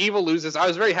 Like, Evil loses. I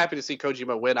was very happy to see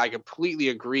Kojima win. I completely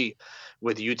agree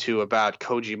with you two about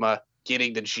Kojima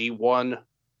getting the G1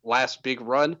 last big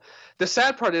run. The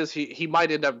sad part is he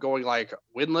might end up going like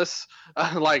winless,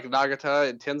 like Nagata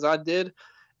and Tenzan did.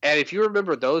 And if you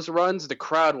remember those runs, the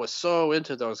crowd was so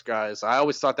into those guys. I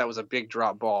always thought that was a big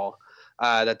drop ball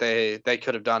that they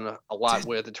could have done a lot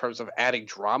with in terms of adding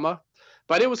drama.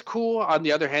 But it was cool, on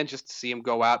the other hand, just to see him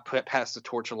go out, pass the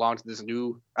torch along to this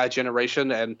new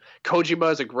generation. And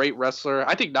Kojima is a great wrestler.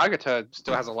 I think Nagata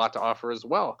still has a lot to offer as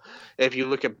well. If you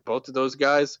look at both of those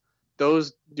guys,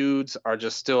 those dudes are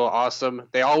just still awesome.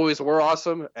 They always were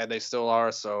awesome, and they still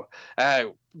are. So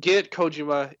get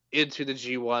Kojima into the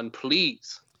G1,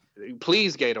 please.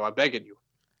 Please, Gato, I'm begging you.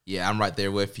 Yeah, I'm right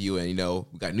there with you. And, you know,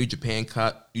 we got New Japan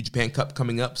Cup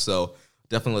coming up, so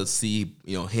definitely let's see,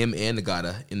 you know, him and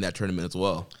Nagata in that tournament as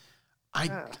well.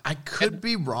 I could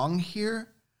be wrong here,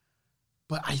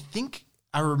 but I think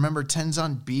I remember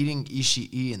Tenzan beating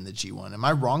Ishii in the G1. Am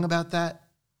I wrong about that?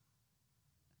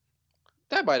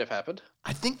 That might have happened.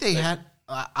 I think they had.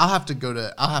 I'll have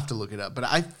to look it up. But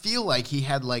I feel like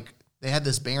they had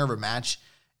this banger of a match,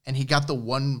 and he got the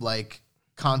one like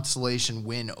consolation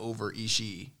win over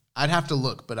Ishii. I'd have to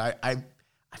look, but I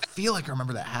feel like I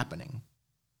remember that happening.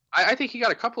 I think he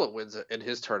got a couple of wins in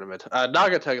his tournament.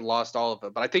 Nagata lost all of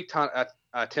it, but I think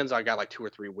Tenzan got like 2 or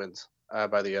 3 wins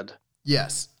by the end.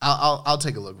 Yes, I'll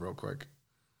take a look real quick.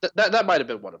 That might have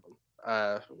been one of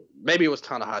them. Maybe it was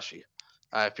Tanahashi.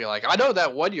 I feel like I know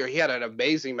that one year he had an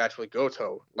amazing match with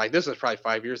Goto. Like, this was probably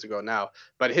 5 years ago now,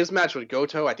 but his match with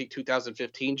Goto, I think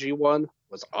 2015 G1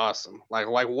 was awesome. Like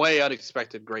way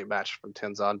unexpected, great match from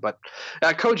Tenzan. But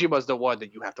Kojima's the one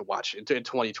that you have to watch in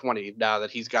 2020 now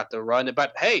that he's got the run.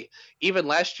 But hey, even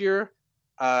last year,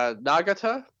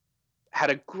 Nagata had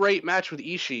a great match with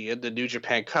Ishii in the New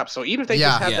Japan Cup. So even if they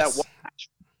just have that one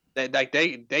match,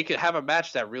 they could have a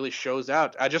match that really shows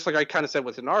out. Just like I kind of said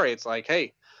with Inari, it's like,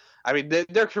 hey, I mean,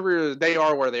 their career, they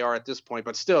are where they are at this point,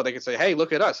 but still they can say, hey,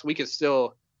 look at us. We can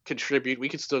still contribute. We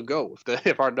can still go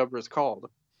if our number is called.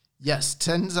 Yes,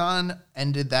 Tenzan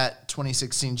ended that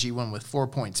 2016 G1 with 4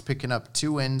 points, picking up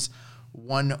 2 wins,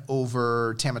 1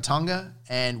 over Tama Tonga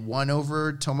and 1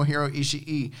 over Tomohiro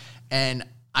Ishii. And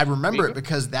I remember it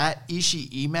because that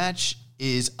Ishii match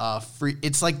is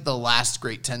it's like the last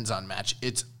great Tenzan match.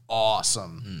 It's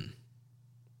awesome.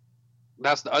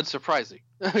 That's unsurprising,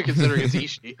 considering it's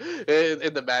Ishii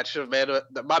in the match. Man,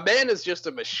 my man is just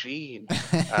a machine.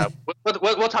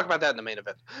 We'll talk about that in the main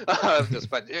event.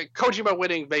 But Kojima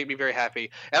winning made me very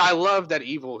happy, and I love that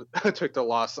Evil took the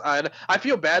loss. And I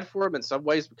feel bad for him in some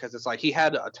ways because it's like he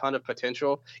had a ton of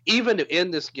potential, even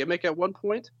in this gimmick at one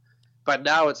point. But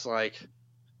now it's like,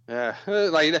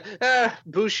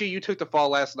 Bushi, you took the fall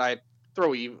last night.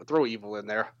 Throw Evil in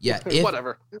there. Yeah,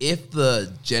 whatever. If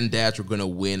the Gen Dads were gonna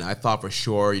win, I thought for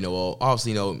sure,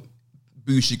 obviously,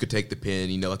 Bushi could take the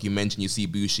pin. Like you mentioned, you see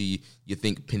Bushi, you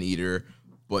think Pin Eater.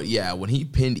 But yeah, when he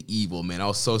pinned Evil, man, I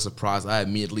was so surprised. I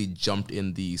immediately jumped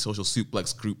in the Social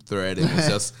Suplex group thread and was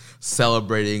just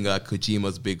celebrating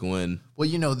Kojima's big win.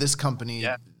 Well, this company,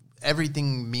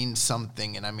 everything means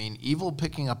something. And I mean, Evil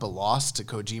picking up a loss to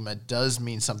Kojima does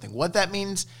mean something. What that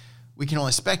means, we can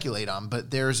only speculate on, but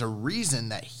there's a reason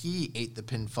that he ate the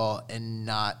pinfall and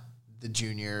not the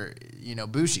junior,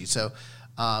 Bushi. So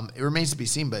it remains to be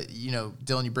seen. But,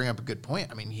 Dylan, you bring up a good point.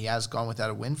 I mean, he has gone without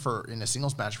a win in a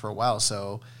singles match for a while.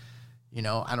 So,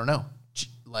 I don't know.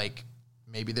 Like,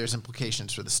 maybe there's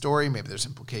implications for the story. Maybe there's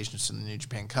implications for the New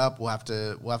Japan Cup. We'll have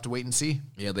to wait and see.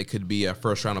 Yeah, they could be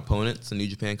first round opponents in New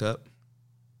Japan Cup.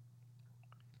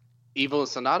 Evil and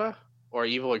Sonata or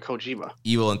Evil and Kojima?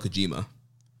 Evil and Kojima.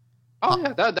 Oh,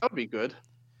 yeah, that would be good.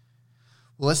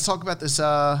 Well, let's talk about this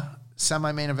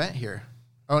semi-main event here.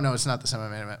 Oh, no, it's not the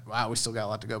semi-main event. Wow, we still got a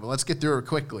lot to go, but let's get through it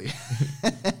quickly.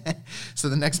 So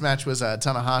the next match was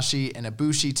Tanahashi and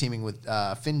Ibushi teaming with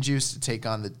Finjuice to take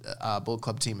on the Bullet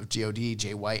Club team of GOD,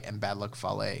 Jay White, and Bad Luck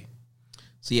Fale.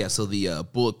 So the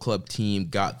Bullet Club team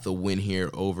got the win here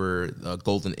over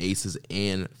Golden Aces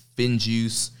and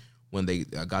Finjuice when they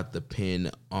got the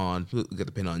pin on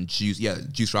Juice. Yeah,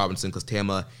 Juice Robinson, because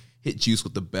Tama hit Juice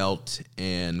with the belt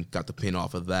and got the pin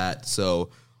off of that.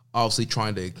 So obviously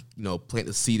trying to, plant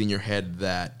the seed in your head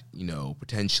that,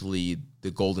 potentially the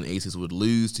Golden Aces would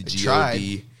lose to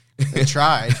GOD. They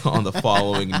tried. On the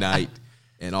following night.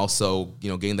 And also,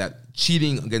 getting that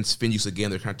cheating against Finjuice again.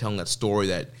 They're kind of telling that story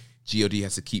that GOD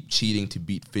has to keep cheating to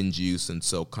beat Finjuice. And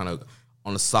so kind of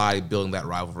on the side, building that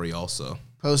rivalry also.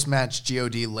 Post-match,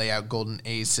 GOD lay out Golden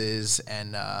Aces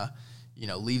and,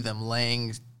 leave them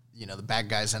laying. The bad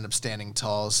guys end up standing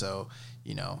tall, so,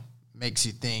 makes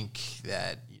you think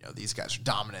that, these guys are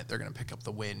dominant. They're going to pick up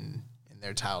the win in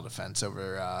their title defense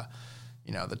over,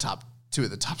 the top two of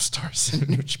the top stars in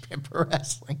New Japan Pro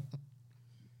Wrestling.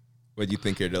 What do you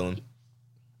think here, Dylan?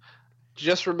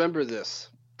 Just remember this.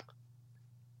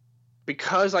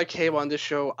 Because I came on this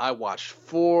show, I watched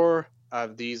 4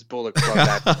 of these Bullet Club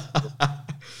matches.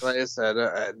 Like I said,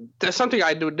 there's something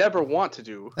I would never want to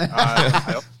do,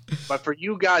 but for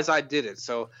you guys, I did it.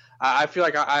 So I feel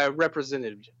like I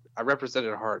represented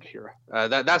hard here.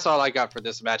 That's all I got for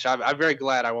this match. I'm very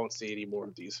glad I won't see any more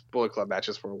of these Bullet Club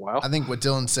matches for a while. I think what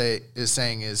Dylan is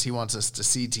saying is he wants us to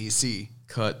CTC.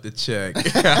 Cut the check.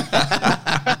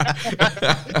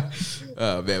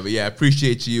 Oh man, but yeah, I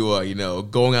appreciate you,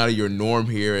 going out of your norm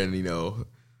here and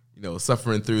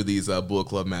suffering through these Bullet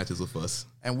Club matches with us.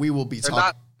 And we will be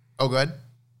talking. Oh, go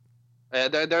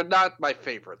ahead. They're not my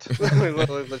favorite.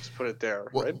 Let's put it there.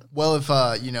 Right? Well, if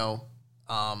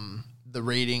the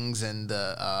ratings and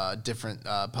the different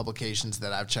publications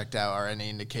that I've checked out are any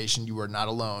indication, you are not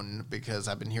alone, because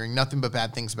I've been hearing nothing but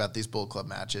bad things about these Bullet Club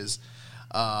matches.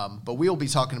 But we will be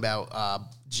talking about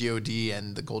GOD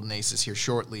and the Golden Aces here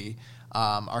shortly.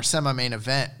 Our semi-main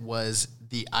event was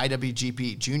the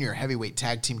IWGP Junior Heavyweight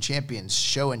Tag Team Champions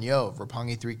Sho and Yo of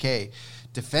Roppongi 3K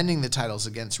defending the titles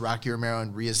against Rocky Romero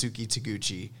and Ryosuke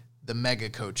Taguchi, the Mega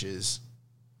Coaches.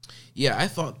 Yeah, I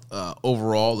thought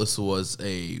overall this was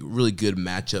a really good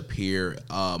matchup here.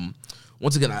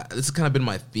 Once again, this has kind of been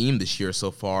my theme this year so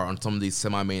far on some of these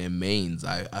semi-main and mains.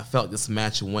 I felt this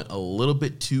match went a little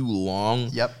bit too long.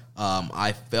 Yep.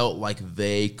 I felt like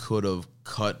they could have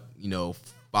cut,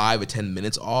 5 or 10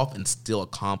 minutes off and still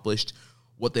accomplished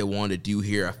what they wanted to do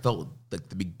here. I felt like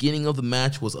the beginning of the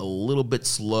match was a little bit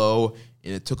slow,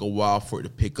 and it took a while for it to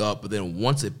pick up. But then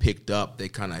once it picked up, they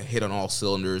kind of hit on all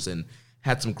cylinders and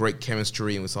had some great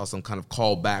chemistry, and we saw some kind of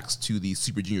callbacks to the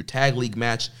Super Junior Tag League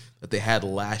match that they had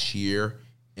last year,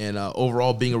 and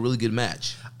overall being a really good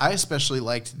match. I especially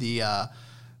liked the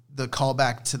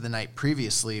callback to the night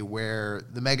previously where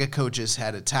the Mega Coaches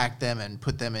had attacked them and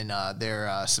put them in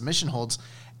their submission holds,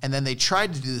 and then they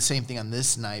tried to do the same thing on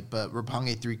this night, but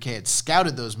Roppongi 3K had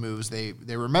scouted those moves. They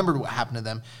remembered what happened to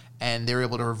them, and they were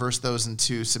able to reverse those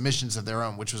into submissions of their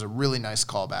own, which was a really nice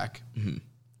callback. Mm-hmm.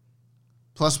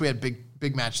 Plus, we had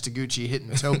big match Taguchi hitting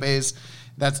topes.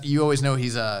 You always know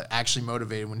he's actually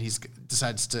motivated when he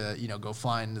decides to go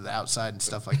flying to the outside and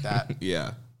stuff like that.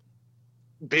 Yeah.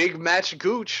 Big Match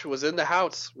Gooch was in the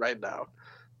house right now.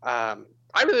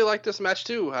 I really like this match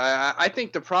too. I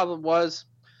think the problem was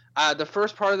the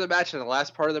first part of the match and the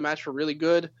last part of the match were really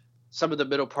good. Some of the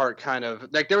middle part kind of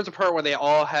like there was a part where they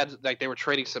all had like they were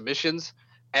trading submissions,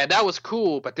 and that was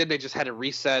cool. But then they just had to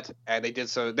reset, and they did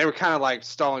so. They were kind of like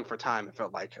stalling for time. It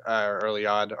felt like early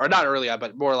on, or not early on,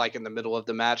 but more like in the middle of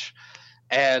the match,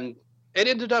 and it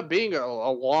ended up being a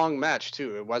long match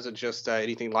too. It wasn't just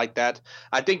anything like that.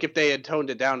 I think if they had toned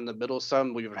it down in the middle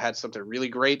some, we would have had something really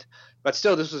great. But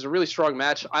still, this was a really strong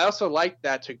match. I also liked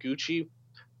that Taguchi.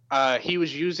 He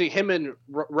was using him and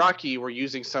Rocky were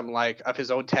using some like of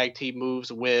his own tag team moves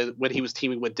with when he was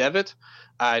teaming with Devitt.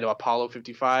 I know Apollo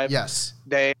 55. Yes,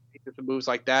 they did some moves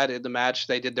like that in the match.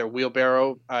 They did their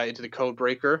wheelbarrow into the code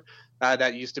breaker.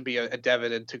 That used to be a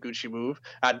Devitt and Taguchi move.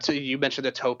 So you mentioned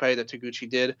the tope that Taguchi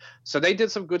did. So they did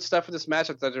some good stuff in this match.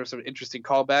 I thought there were some interesting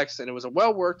callbacks, and it was a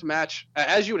well-worked match.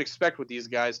 As you would expect with these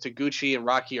guys, Taguchi and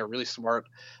Rocky are really smart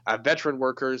veteran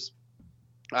workers.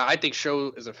 I think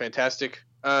Sho is a fantastic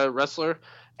wrestler.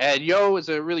 And Yo is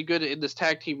a really good in this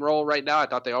tag team role right now. I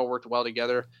thought they all worked well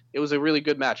together. It was a really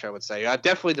good match, I would say.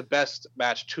 Definitely the best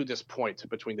match to this point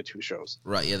between the two shows.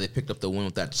 Right, yeah, they picked up the win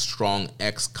with that strong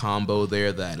X combo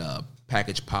there, that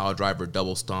package power driver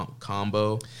double stomp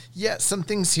combo. Yeah, some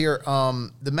things here.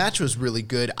 The match was really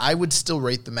good. I would still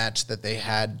rate the match that they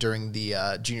had during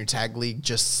the Junior Tag League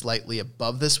just slightly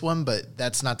above this one, but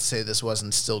that's not to say this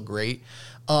wasn't still great.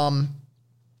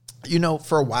 You know,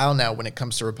 for a while now, when it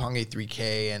comes to Roppongi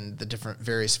 3K and the different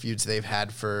various feuds they've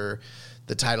had for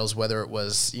the titles, whether it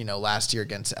was, you know, last year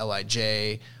against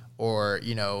LIJ or,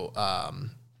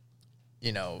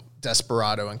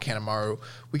 Desperado and Kanemaru,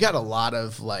 we got a lot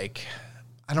of, like,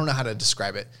 I don't know how to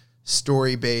describe it,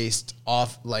 story-based,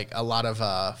 like a lot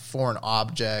of foreign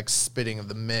objects, spitting of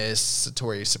the mist,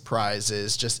 Satori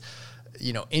surprises, just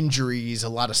injuries, a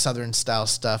lot of Southern style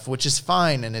stuff, which is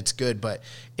fine and it's good, but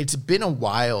it's been a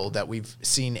while that we've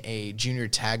seen a junior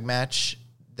tag match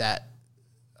that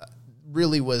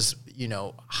really was,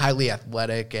 highly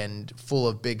athletic and full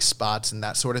of big spots and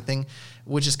that sort of thing,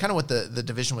 which is kind of what the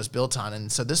division was built on.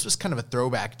 And so this was kind of a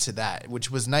throwback to that,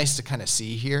 which was nice to kind of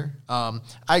see here. I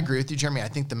agree with you, Jeremy. I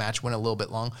think the match went a little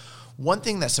bit long. One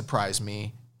thing that surprised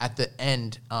me at the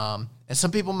end, and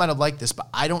some people might have liked this, but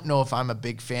I don't know if I'm a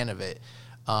big fan of it.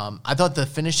 I thought the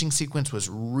finishing sequence was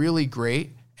really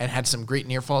great and had some great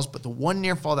near falls, but the one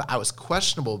near fall that I was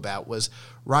questionable about was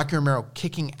Rocky Romero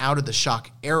kicking out of the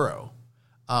shock arrow,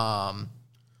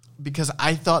 because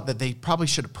I thought that they probably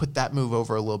should have put that move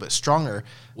over a little bit stronger.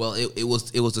 Well, it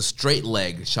was a straight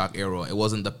leg shock arrow. It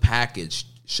wasn't the package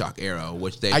shock arrow,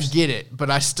 which they... I get it, but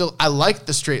I like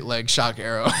the straight leg shock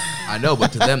arrow. I know,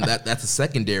 but to them, that's a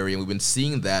secondary, and we've been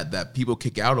seeing that people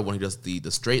kick out of when he does the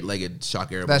straight-legged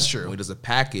shock arrow. That's true. When he does a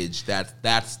package,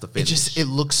 that's the finish. It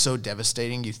looks so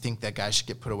devastating. You think that guy should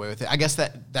get put away with it. I guess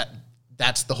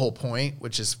that's the whole point,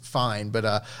 which is fine,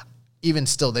 but even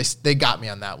still, they got me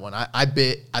on that one. I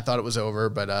thought it was over,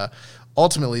 but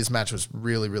ultimately, this match was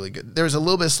really, really good. There was a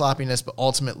little bit of sloppiness, but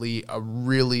ultimately a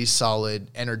really solid,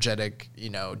 energetic,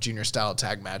 junior style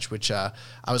tag match, which I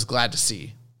was glad to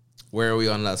see. Where are we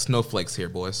on snowflakes here,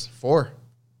 boys? 4.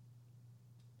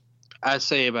 I'd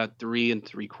say about 3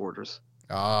 3/4.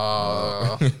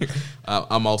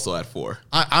 I'm also at 4.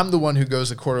 I'm the one who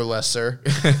goes a quarter less, sir.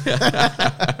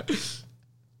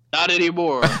 Not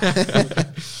anymore.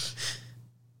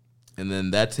 And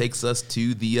then that takes us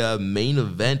to the main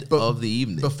event of the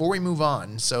evening. Before we move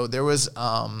on, so there was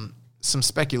some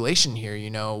speculation here,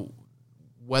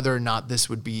 whether or not this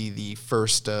would be the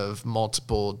first of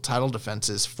multiple title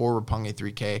defenses for Roppongi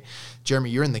 3K. Jeremy,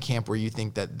 you're in the camp where you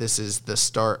think that this is the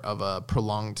start of a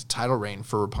prolonged title reign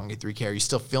for Roppongi 3K. Are you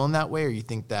still feeling that way, or you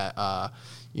think that,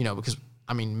 because,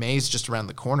 May's just around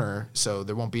the corner, so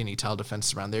there won't be any title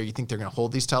defenses around there. You think they're going to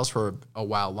hold these titles for a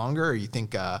while longer, or you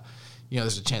think...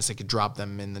 there's a chance they could drop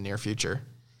them in the near future?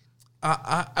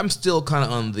 I'm still kind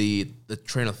of on the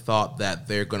train of thought that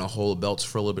they're going to hold belts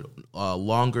for a little bit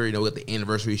longer. We got the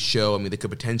anniversary show. They could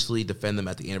potentially defend them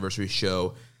at the anniversary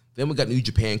show. Then we got New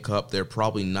Japan Cup. They're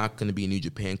probably not going to be a New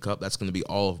Japan Cup. That's going to be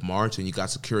all of March. And you got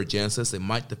Sakura Genesis. They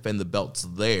might defend the belts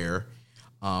there.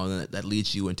 That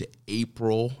leads you into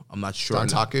April. I'm not sure.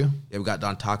 Dontaku? Yeah, we got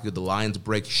Dontaku, the Lions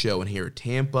Break show in here at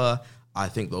Tampa. I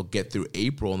think they'll get through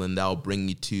April, and then that'll bring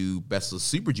you to Best of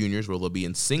Super Juniors, where they'll be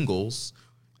in singles,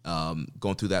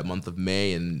 going through that month of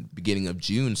May and beginning of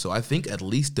June. So I think at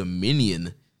least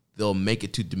Dominion, they'll make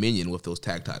it to Dominion with those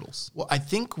tag titles. Well, I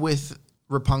think with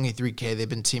Roppongi 3K, they've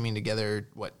been teaming together,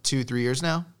 2-3 years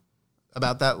now?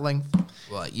 about that length.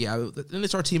 Well, yeah, didn't they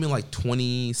start teaming like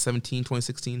 2017,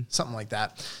 2016? Something like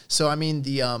that. So, I mean,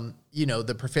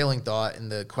 the prevailing thought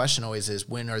and the question always is,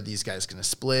 when are these guys going to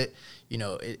split?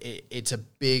 It's a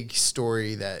big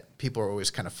story that people are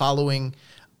always kind of following.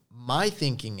 My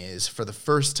thinking is, for the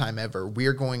first time ever,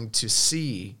 we're going to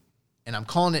see, and I'm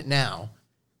calling it now,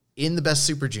 in the Best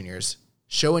Super Juniors,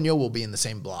 Sho and Yo will be in the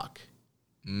same block.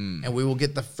 And we will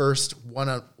get the first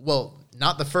one, well,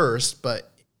 not the first,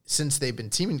 but since they've been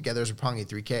teaming together as Roppongi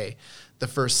 3K, the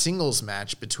first singles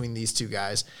match between these two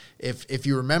guys. If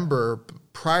you remember,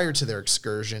 prior to their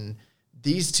excursion,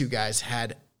 these two guys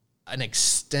had an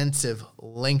extensive,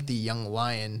 lengthy Young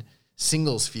Lion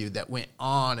singles feud that went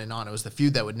on and on. It was the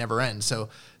feud that would never end. So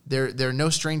they're no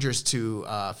strangers to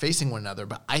facing one another.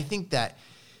 But I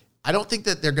don't think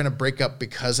that they're going to break up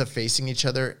because of facing each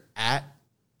other at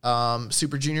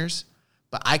Super Juniors.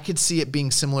 But I could see it being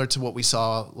similar to what we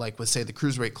saw, like with, say, the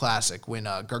Cruiserweight Classic, when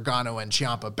Gargano and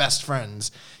Ciampa, best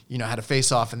friends, had a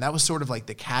face-off. And that was sort of like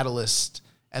the catalyst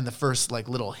and the first like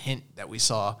little hint that we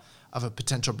saw of a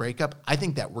potential breakup. I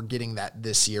think that we're getting that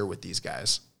this year with these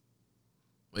guys.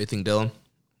 What do you think, Dylan?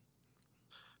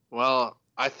 Well,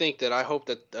 I hope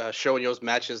that Sho and Yo's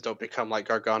matches don't become like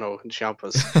Gargano and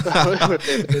Ciampa's,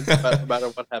 no matter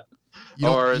what happens. You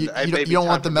don't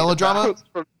want the melodrama?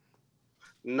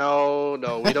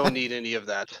 No, we don't need any of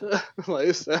that. Like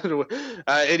I said,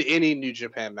 in any New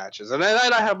Japan matches, and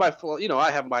I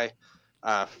have my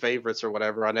favorites or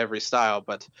whatever on every style,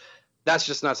 but that's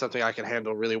just not something I can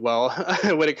handle really well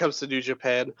when it comes to New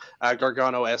Japan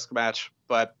Gargano-esque match.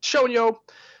 But Sho and Yo,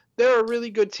 they're a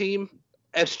really good team.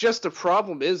 It's just the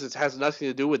problem is it has nothing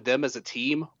to do with them as a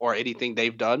team or anything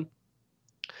they've done.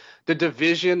 The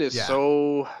division is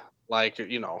so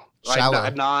shallow.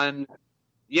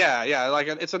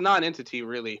 It's a non-entity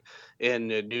really in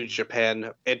New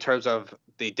Japan in terms of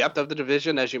the depth of the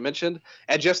division, as you mentioned,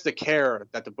 and just the care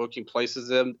that the booking places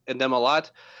them a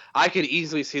lot. I could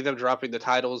easily see them dropping the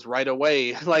titles right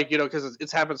away, because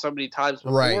it's happened so many times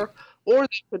before. Right. Or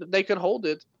they could hold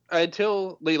it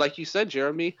until, like you said,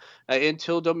 Jeremy,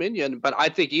 until Dominion. But I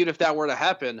think even if that were to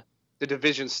happen, the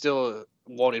division still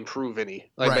won't improve any,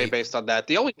 based on that.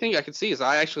 The only thing I can see is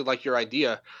I actually like your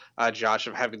idea, Josh,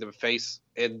 of having them face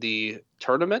in the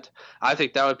tournament. I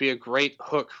think that would be a great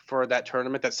hook for that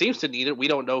tournament that seems to need it. We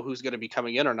don't know who's going to be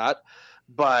coming in or not,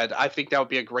 but I think that would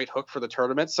be a great hook for the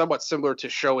tournament, somewhat similar to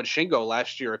Sho and Shingo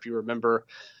last year, if you remember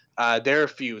their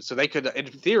feud. So they could, in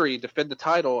theory, defend the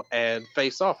title and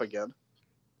face off again.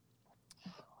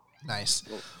 Nice.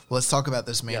 Well, let's talk about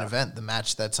this main event, the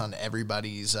match that's on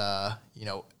everybody's,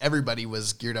 everybody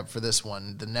was geared up for this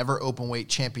one. The Never Openweight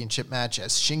Championship match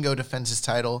as Shingo defends his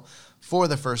title for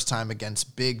the first time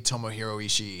against Big Tomohiro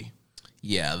Ishii.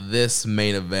 Yeah, this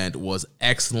main event was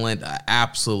excellent. I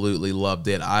absolutely loved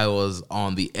it. I was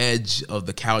on the edge of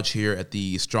the couch here at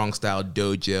the Strong Style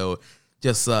Dojo,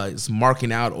 just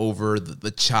marking out over the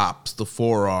chops, the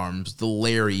forearms, the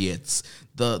lariats,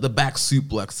 the back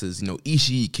suplexes,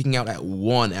 Ishii kicking out at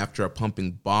one after a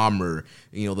pumping bomber,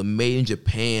 the Made in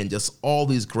Japan, just all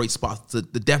these great spots. The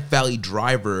Death Valley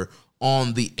driver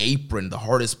on the apron, the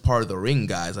hardest part of the ring,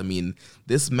 guys. I mean,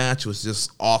 this match was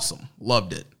just awesome.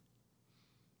 Loved it.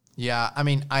 Yeah, I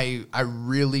mean, I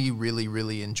really, really,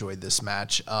 really enjoyed this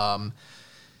match. I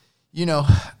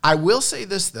will say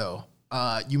this, though.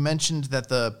 You mentioned that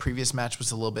the previous match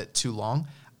was a little bit too long.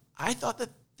 I thought that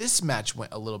this match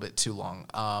went a little bit too long.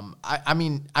 I'm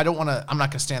not going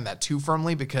to stand that too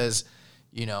firmly because,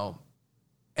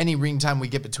 any ring time we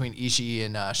get between Ishii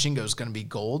and Shingo is going to be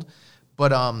gold.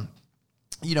 But,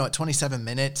 at 27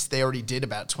 minutes, they already did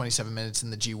about 27 minutes in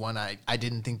the G1. I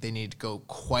didn't think they needed to go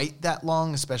quite that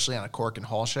long, especially on a Cork and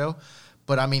Hall show.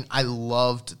 But, I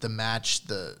loved the match,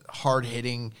 the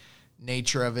hard-hitting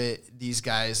nature of it. These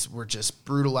guys were just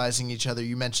brutalizing each other.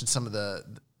 You mentioned some of the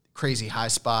crazy high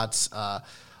spots,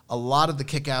 a lot of the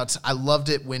kickouts. I loved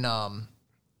it when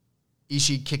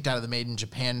Ishii kicked out of the Made in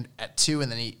Japan at 2,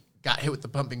 and then he got hit with the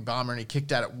pumping bomber, and he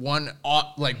kicked out at 1,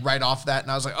 right off that,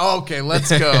 and I was like, oh, okay, let's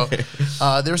go.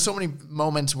 There were so many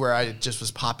moments where I just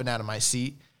was popping out of my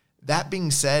seat. That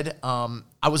being said,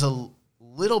 I was a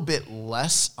little bit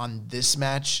less on this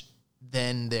match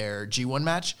than their G1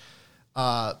 match.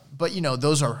 But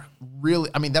those are really,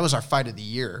 that was our fight of the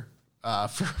year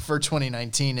for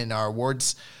 2019 in our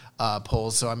awards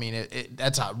polls. So,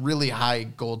 that's a really high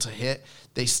goal to hit.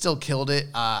 They still killed it.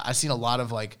 I've seen a lot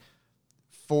of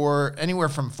anywhere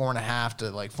from 4.5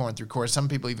 to 4 3/4. Some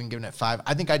people even giving it 5.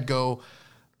 I think I'd go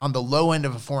on the low end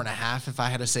of a 4.5 if I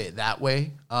had to say it that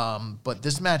way. But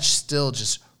this match still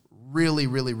just really,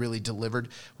 really, really delivered.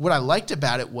 What I liked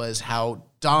about it was how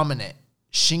dominant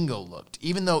Shingo looked.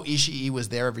 Even though Ishii was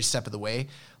there every step of the way,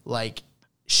 like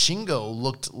Shingo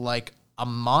looked like a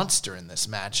monster in this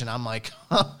match. And I'm like,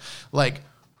 like,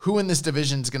 who in this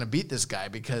division is going to beat this guy?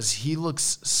 Because he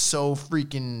looks so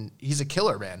freaking, he's a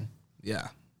killer, man. Yeah.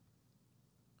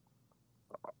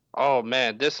 Oh,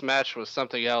 man, this match was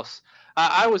something else.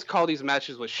 I always call these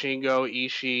matches with Shingo,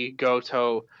 Ishii,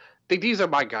 Goto. I think these are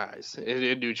my guys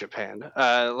in New Japan.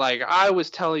 Like, I was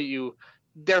telling you,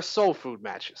 they're soul food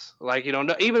matches. Like, you know,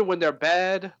 even when they're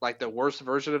bad, like the worst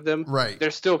version of them, Right.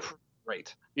 they're still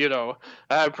great, you know,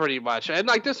 pretty much. And,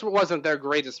 like, this wasn't their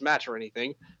greatest match or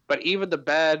anything, but even the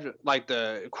bad, like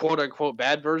the quote-unquote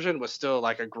bad version was still,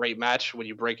 like, a great match when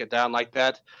you break it down like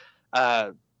that.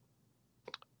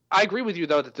 I agree with you,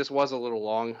 though, that this was a little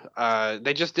long.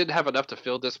 They just didn't have enough to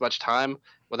fill this much time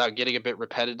without getting a bit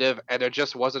repetitive, and there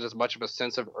just wasn't as much of a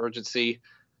sense of urgency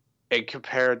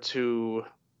compared to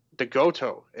the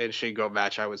Goto and Shingo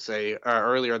match, I would say.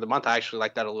 Earlier in the month, I actually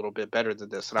liked that a little bit better than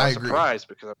this, and I was surprised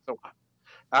because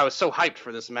I was so hyped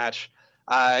for this match.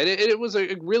 It was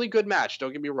a really good match,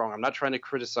 don't get me wrong. I'm not trying to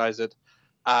criticize it.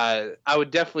 I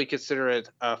would definitely consider it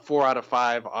a 4 out of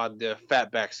 5 on the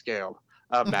fatback scale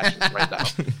of matches right now.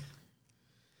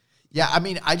 Yeah, I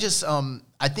mean, I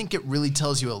think it really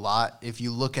tells you a lot. If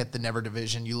you look at the Never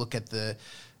division, you look at the,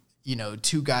 you know,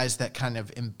 two guys that kind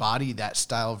of embody that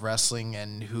style of wrestling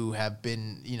and who have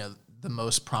been, you know, the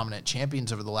most prominent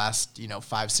champions over the last, you know,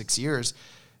 5-6 years.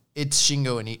 It's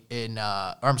Shingo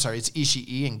it's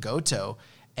Ishii and Goto.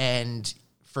 And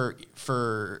for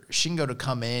Shingo to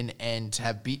come in and to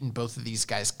have beaten both of these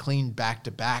guys clean back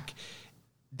to back,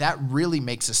 that really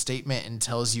makes a statement and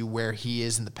tells you where he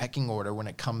is in the pecking order when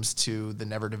it comes to the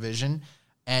Never division.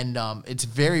 And it's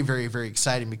very, very, very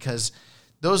exciting because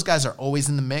those guys are always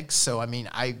in the mix. So, I mean,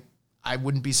 I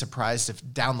wouldn't be surprised if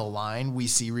down the line we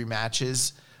see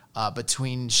rematches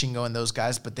between Shingo and those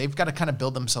guys, but they've got to kind of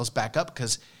build themselves back up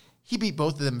because he beat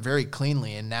both of them very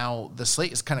cleanly. And now the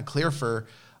slate is kind of clear for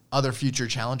other future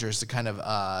challengers to kind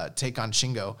of take on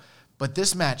Shingo. But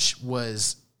this match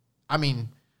was, I mean,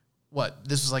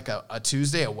 this was like a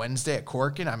Tuesday, a Wednesday at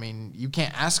Corkin. I mean, you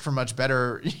can't ask for much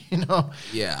better, you know,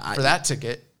 for that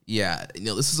ticket. Yeah, you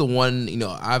know, this is a one, you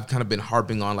know, I've kind of been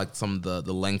harping on like some of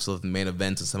the lengths of the main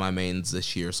events and semi-mains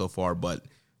this year so far, but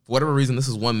for whatever reason, this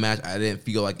is one match I didn't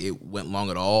feel like it went long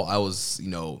at all. I was, you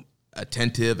know,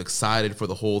 attentive, excited for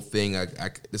the whole thing.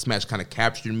 This match kind of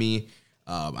captured me.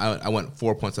 I went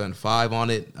 4.75 on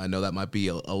it. I know that might be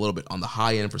a little bit on the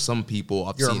high end for some people.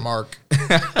 You're a mark.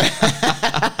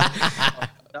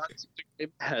 That's a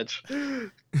great match.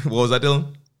 What was that,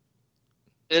 Dylan?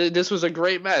 This was a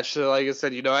great match. So, like I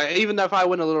said, you know, even if I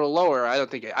went a little lower, I don't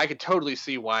think I could totally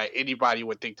see why anybody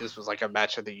would think this was like a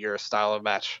match of the year style of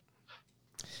match.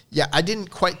 Yeah, I didn't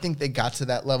quite think they got to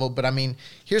that level, but I mean,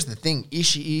 here's the thing.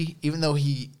 Ishii, even though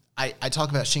I talk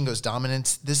about Shingo's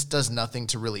dominance, this does nothing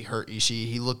to really hurt Ishii.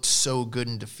 He looked so good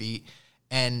in defeat.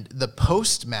 And the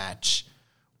post-match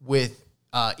with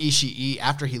Ishii,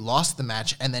 after he lost the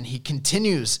match, and then he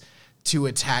continues to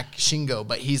attack Shingo,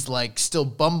 but he's like still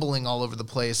bumbling all over the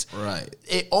place. Right.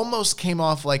 It almost came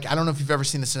off like, I don't know if you've ever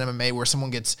seen this in MMA where someone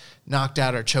gets knocked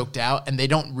out or choked out and they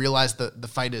don't realize the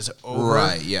fight is over.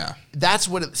 Right, yeah. That's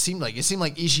what it seemed like. It seemed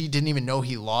like Ishii didn't even know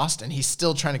he lost and he's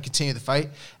still trying to continue the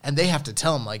fight. And they have to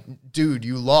tell him like, dude,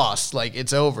 you lost. Like,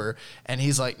 it's over. And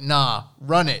he's like, nah,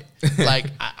 run it. Like,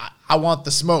 I want the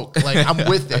smoke. Like, I'm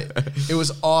with it. It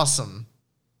was awesome.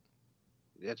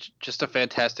 It's just a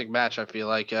fantastic match, I feel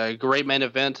like. A great main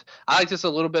event. I like this a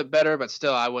little bit better, but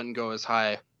still I wouldn't go as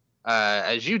high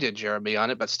as you did, Jeremy,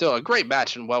 on it. But still a great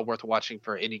match and well worth watching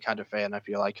for any kind of fan, I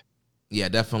feel like. Yeah,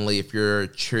 definitely. If you're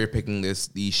cherry-picking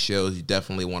these shows, you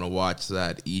definitely want to watch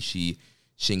that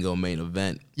Ishii-Shingo main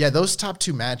event. Yeah, those top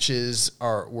two matches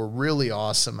were really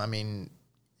awesome. I mean,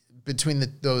 between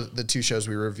the two shows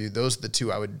we reviewed, those are the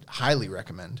two I would highly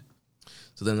recommend.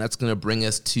 So then that's going to bring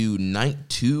us to night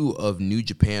 2 of New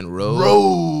Japan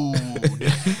Road.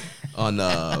 On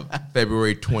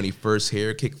February 21st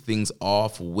here. Kick things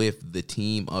off with the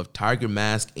team of Tiger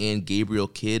Mask and Gabriel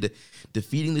Kidd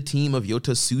defeating the team of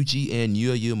Yota Tsuji and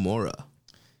Yuya Uemura.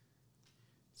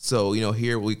 So, you know,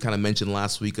 here we kind of mentioned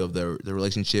last week of the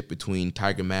relationship between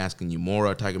Tiger Mask and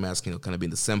Uemura. Tiger Mask, you know, kind of being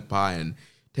the senpai and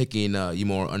taking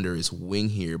Uemura under his wing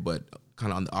here, but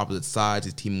kind of on the opposite sides,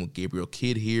 he's teaming with Gabriel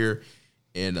Kidd here.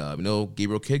 And, you know,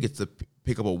 Gabriel Kidd gets to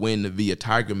pick up a win via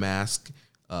Tiger Mask,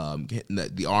 hitting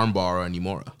the armbar on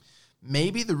Uemura.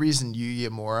 Maybe the reason Yuya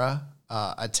Uemura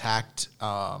attacked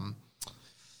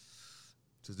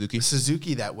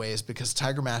Suzuki that way is because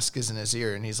Tiger Mask is in his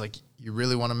ear, and he's like, you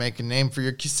really want to make a name for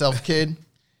yourself, kid?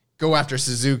 Go after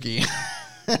Suzuki.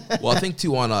 Well, I think,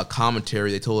 too, on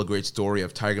commentary, they told a great story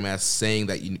of Tiger Mask saying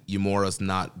that Uemura's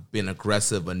not been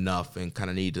aggressive enough and kind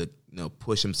of need to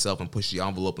push himself and push the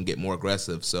envelope and get more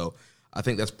aggressive. So I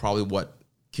think that's probably what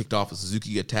kicked off a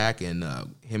Suzuki attack and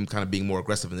him kind of being more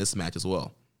aggressive in this match as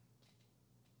well.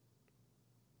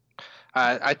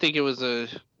 I think it was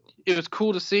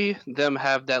cool to see them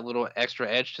have that little extra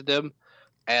edge to them.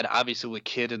 And obviously with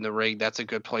Kid in the ring, that's a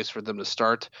good place for them to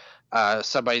start.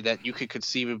 Somebody that you could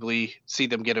conceivably see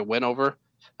them get a win over.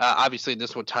 Obviously,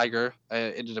 this one, Tiger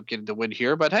ended up getting the win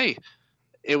here. But, hey,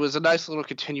 it was a nice little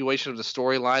continuation of the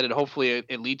storyline, and hopefully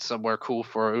it leads somewhere cool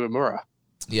for Uemura.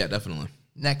 Yeah, definitely.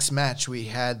 Next match, we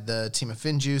had the team of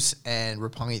FinJuice and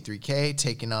Roppongi 3K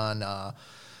taking on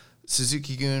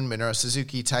Suzuki-gun, Minoru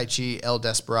Suzuki, Taichi, El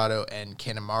Desperado, and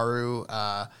Kanemaru.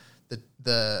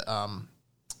 The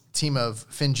team of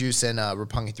FinJuice and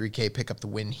Roppongi 3K pick up the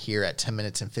win here at 10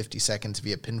 minutes and 50 seconds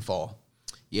via pinfall.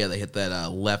 Yeah, they hit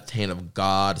that left hand of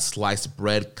God sliced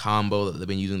bread combo that they've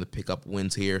been using to pick up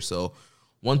wins here. So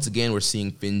once again, we're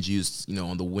seeing FinJuice,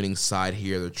 on the winning side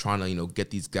here. They're trying to,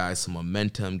 get these guys some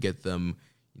momentum, get them,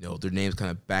 their names kind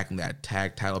of back in that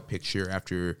tag title picture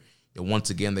after, once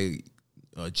again, they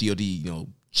GOD,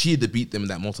 cheated to beat them in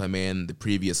that multi-man the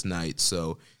previous night.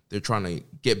 So they're trying to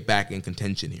get back in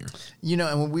contention here.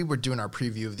 And when we were doing our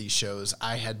preview of these shows,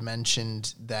 I had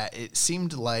mentioned that it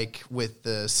seemed like with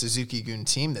the Suzuki-gun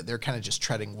team that they're kind of just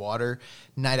treading water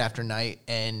night after night,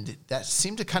 and that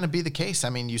seemed to kind of be the case. I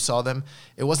mean, you saw them.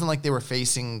 It wasn't like they were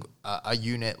facing a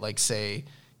unit like, say,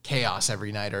 Chaos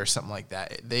every night or something like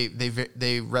that.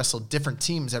 They wrestled different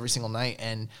teams every single night,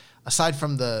 and aside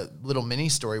from the little mini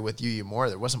story with Yu Uemura,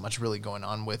 there wasn't much really going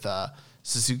on with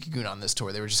Suzuki-gun on this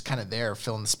tour. They were just kind of there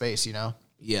filling the space,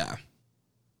 Yeah.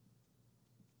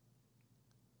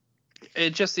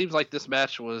 It just seems like this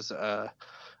match was a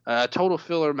total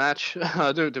filler match,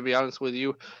 to be honest with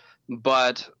you.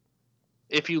 But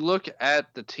if you look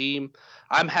at the team,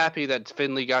 I'm happy that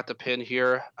Finlay got the pin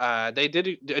here. They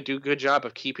did do a good job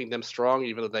of keeping them strong,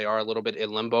 even though they are a little bit in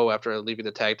limbo after leaving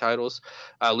the tag titles,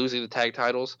 losing the tag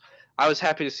titles. I was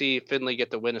happy to see Finlay get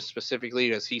the win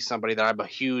specifically, as he's somebody that I'm a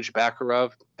huge backer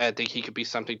of. I think he could be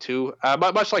something too.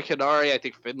 But much like Hinari, I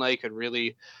think Finlay could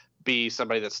really be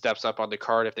somebody that steps up on the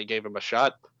card if they gave him a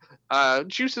shot.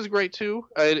 Juice is great too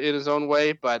in his own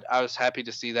way, but I was happy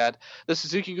to see that. The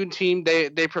Suzuki-gun team,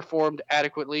 they performed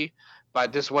adequately,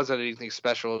 but this wasn't anything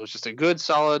special. It was just a good,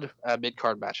 solid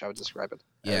mid-card match, I would describe it.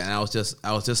 Yeah, and I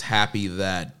was just happy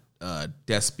that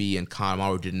Despy and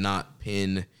Kanemaru did not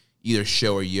pin either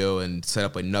Sho or Yo and set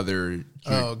up another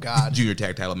junior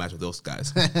tag title match with those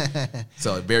guys.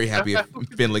 So very happy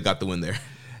Finlay got the win there.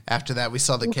 After that, we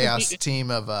saw the Chaos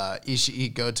team of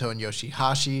Ishii, Goto, and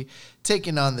Yoshihashi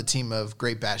taking on the team of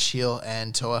Great Bash Heel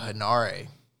and Toa Henare.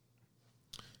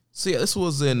 So yeah, this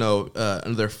was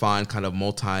another fine kind of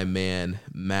multi-man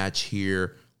match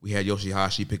here. We had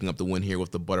Yoshihashi picking up the win here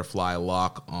with the butterfly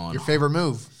lock on. Your favorite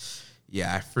move?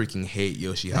 Yeah, I freaking hate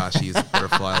Yoshihashi's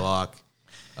butterfly lock.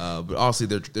 But obviously,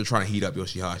 they're trying to heat up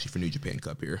Yoshihashi for New Japan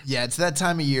Cup here. Yeah, it's that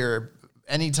time of year.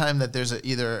 Anytime that there's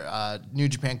either a New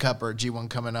Japan Cup or G1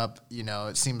 coming up,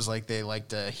 it seems like they like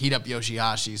to heat up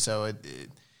Yoshihashi. So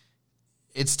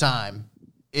it's time.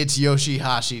 It's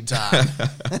Yoshihashi time.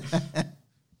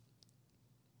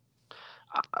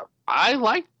 I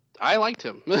liked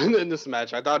him in this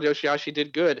match. I thought Yoshihashi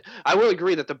did good. I will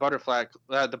agree that the butterfly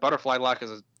lock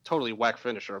is a totally whack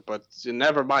finisher, but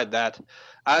never mind that.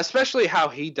 Especially how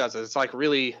he does it. It's like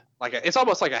really it's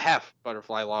almost like a half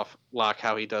butterfly lock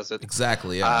how he does it.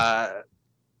 Exactly. Yeah.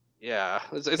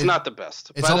 It's not the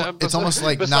best. It's almost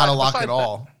like not a lock at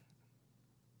all.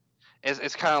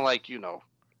 It's kind of like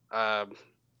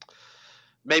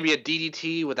maybe a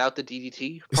DDT without the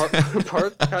DDT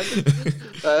part kind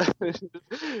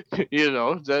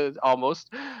of. Almost.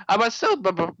 But still,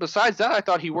 but besides that, I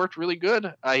thought he worked really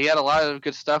good. He had a lot of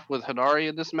good stuff with Hinari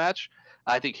in this match.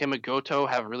 I think him and Goto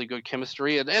have really good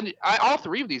chemistry, and all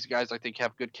three of these guys I think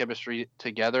have good chemistry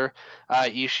together.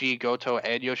 Ishii, Goto,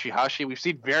 and Yoshihashi. We've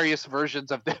seen various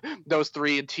versions of those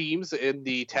three in teams in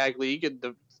the tag league in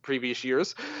the previous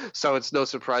years, so it's no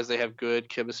surprise they have good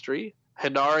chemistry.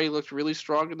 Hinari looked really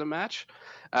strong in the match.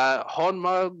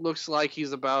 Honma looks like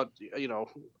he's about,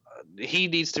 he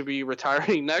needs to be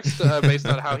retiring next based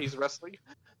on how he's wrestling.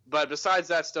 But besides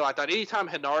that, still, I thought anytime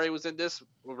Hinari was in this,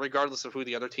 regardless of who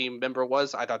the other team member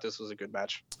was, I thought this was a good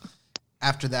match.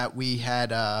 After that, we had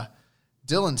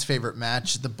Dylan's favorite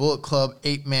match, the Bullet Club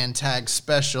 8-man tag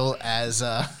special, as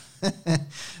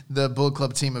the Bullet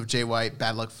Club team of Jay White,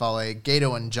 Bad Luck Fale,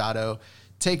 Gato, and Jado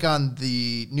take on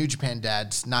the New Japan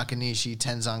dads, Nakanishi,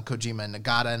 Tenzan, Kojima, and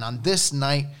Nagata. And on this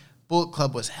night, Bullet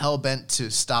Club was hell-bent to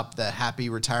stop the happy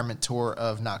retirement tour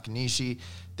of Nakanishi.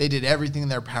 They did everything in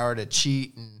their power to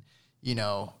cheat and,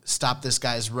 stop this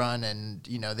guy's run. And,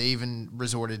 they even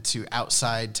resorted to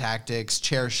outside tactics,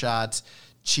 chair shots,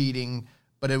 cheating.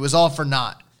 But it was all for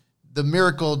naught. The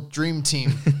Miracle Dream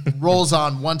Team rolls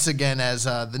on once again as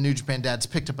the New Japan Dads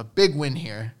picked up a big win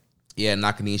here. Yeah,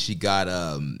 Nakanishi got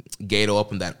Gato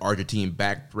up in that Argentine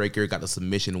backbreaker, got the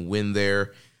submission win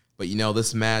there. But,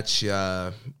 this match,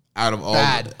 out of all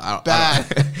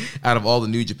out of all the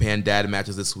New Japan Dad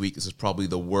matches this week, this is probably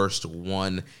the worst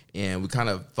one. And we kind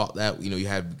of thought that, you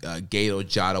had Gato,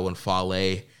 Jado, and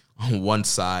Fale on one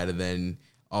side, and then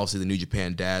obviously the New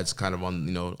Japan Dads kind of on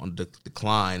the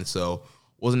decline. So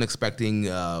wasn't expecting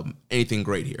anything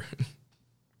great here.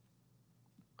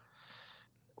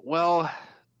 Well,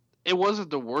 it wasn't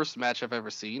the worst match I've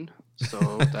ever seen, so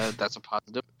that's a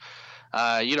positive.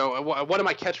 One of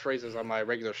my catchphrases on my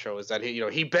regular show is that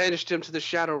he banished him to the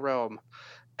Shadow Realm,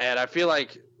 and I feel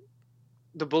like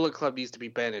the Bullet Club needs to be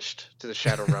banished to the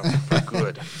Shadow Realm for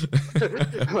good,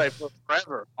 like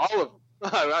forever, all of them.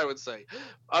 I would say.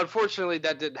 Unfortunately,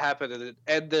 that didn't happen,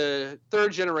 and the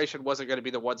third generation wasn't going to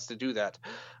be the ones to do that.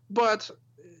 But,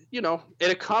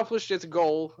 it accomplished its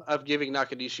goal of giving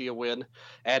Nakanishi a win,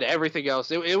 and everything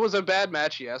else. It was a bad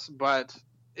match, yes, but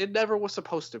it never was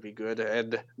supposed to be good,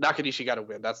 and Nakanishi got a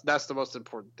win. That's the most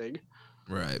important thing.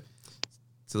 Right.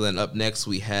 So then up next,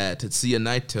 we had Tetsuya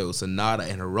Naito, Sanada,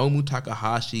 and Hiromu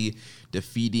Takahashi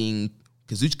defeating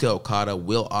Kazuchika Okada,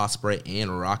 Will Ospreay,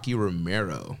 and Rocky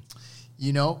Romero.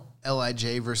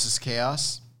 LIJ versus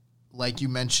Chaos, like you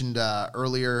mentioned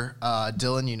earlier,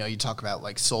 Dylan, you talk about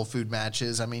like soul food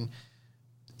matches. I mean,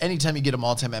 anytime you get a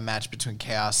multi-man match between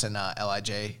Chaos and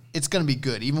LIJ, it's going to be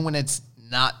good. Even when it's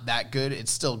not that good, it's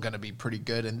still going to be pretty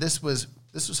good. And this was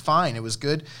fine. It was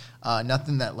good.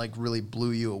 Nothing that like really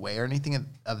blew you away or anything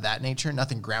of that nature.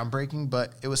 Nothing groundbreaking,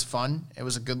 but it was fun. It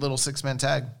was a good little 6-man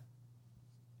tag.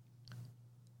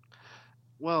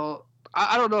 Well,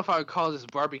 I don't know if I would call this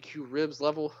barbecue ribs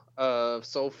level of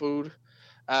soul food.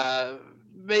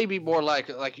 Maybe more like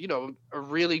a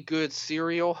really good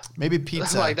cereal. Maybe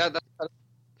pizza. Like that.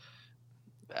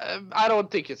 I don't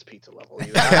think it's pizza level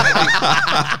either.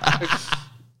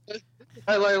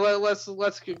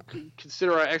 Let's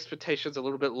consider our expectations a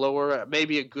little bit lower.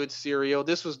 Maybe a good cereal.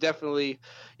 This was definitely,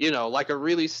 like a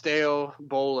really stale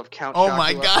bowl of Count Chocula. Oh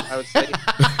my God. I would say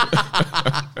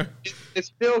it's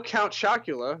still Count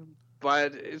Chocula,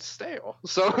 but it's stale.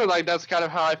 So, that's kind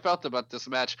of how I felt about this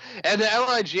match. And the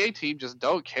LIJ team just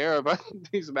don't care about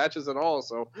these matches at all.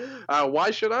 So,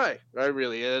 why should I?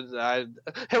 Hiromu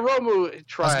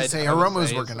tried. I was going to say,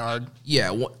 Hiromu's working hard. Yeah,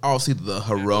 obviously the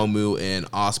Hiromu and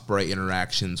Ospreay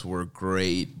interactions were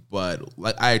great, but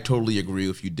I totally agree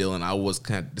with you, Dylan. I was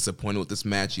kind of disappointed with this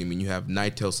match. I mean, you have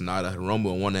Naito, Sanada,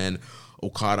 Hiromu on one end,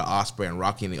 Okada, Ospreay, and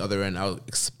Rocky on the other end. I was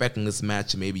expecting this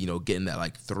match to maybe, get in that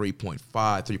 3.5,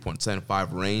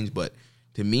 3.75 range. But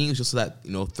to me, it's just that,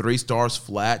 3 stars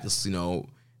flat, just,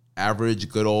 average,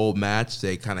 good old match.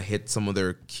 They kind of hit some of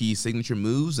their key signature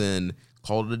moves and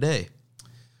called it a day.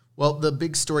 Well, the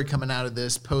big story coming out of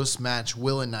this post-match,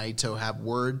 Will and Naito have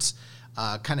words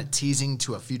kind of teasing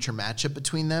to a future matchup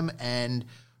between them. And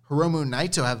Hiromu and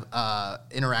Naito have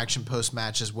interaction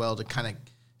post-match as well to kind of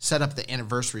set up the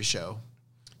anniversary show.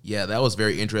 Yeah, that was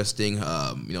very interesting.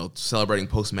 Celebrating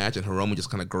post-match, and Hiromu just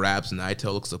kind of grabs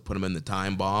Naito, looks to put him in the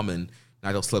time bomb, and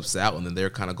Naito slips out, and then they're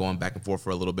kind of going back and forth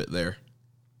for a little bit there.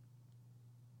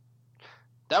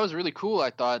 That was really cool,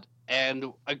 I thought. And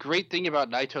a great thing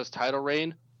about Naito's title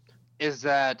reign is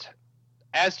that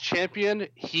as champion,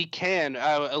 he can,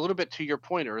 a little bit to your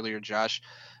point earlier, Josh,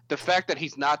 the fact that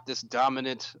he's not this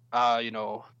dominant,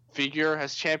 figure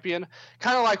as champion,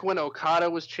 kind of like when Okada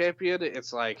was champion,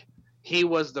 it's like he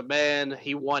was the man,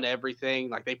 he won everything,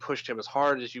 like they pushed him as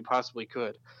hard as you possibly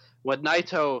could. With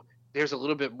Naito, there's a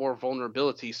little bit more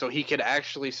vulnerability, so he can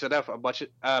actually set up a bunch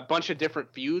of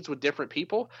different feuds with different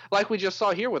people, like we just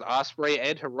saw here with Ospreay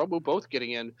and Hiromu both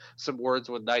getting in some words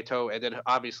with Naito, and then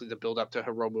obviously the build up to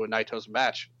Hiromu and Naito's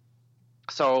match.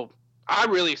 So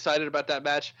I'm really excited about that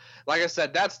match. Like I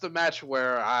said, that's the match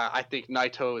where I think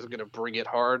Naito is going to bring it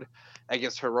hard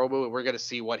against Hiromu, and we're going to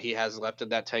see what he has left in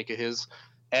that tank of his.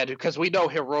 And because we know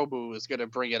Hiromu is going to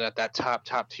bring it at that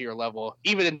top tier level.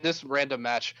 Even in this random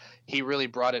match, he really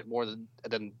brought it more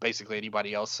than basically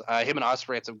anybody else. Him and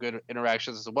Ospreay had some good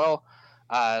interactions as well.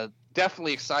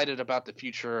 Definitely excited about the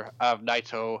future of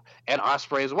Naito and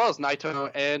Ospreay, as well as Naito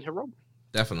and Hiromu.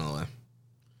 Definitely.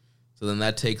 So then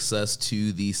that takes us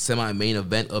to the semi-main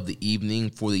event of the evening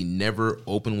for the Never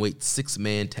Openweight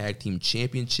 6-man Tag Team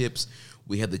Championships.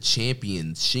 we had the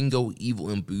champions Shingo, Evil,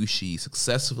 and Bushi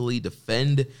successfully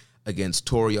defend against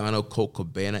Toru Yano, Colt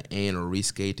Cabana, and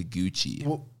Ryusuke Taguchi.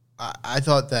 Well, I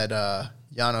thought that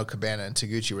Yano, Cabana, and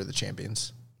Taguchi were the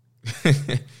champions.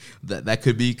 that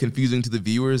could be confusing to the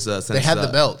viewers. Since, they had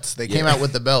the belts. They came out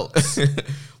with the belts.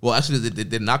 Well, actually, they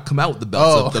did not come out with the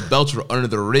belts. Oh. The belts were under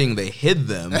the ring. They hid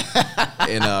them,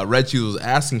 and Red Shoes was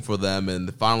asking for them,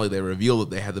 and finally they revealed that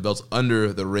they had the belts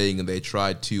under the ring, and they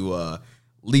tried to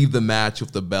leave the match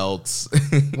with the belts.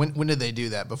 When did they do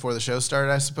that? Before the show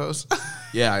started, I suppose?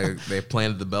 Yeah, they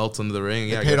planted the belts under the ring.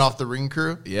 They paid off the ring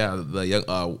crew? Yeah, the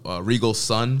young Regal's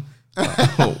son,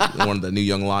 one of the new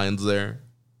young lions there.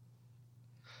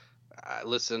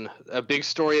 Listen, a big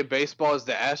story of baseball is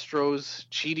the Astros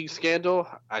cheating scandal.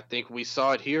 I think we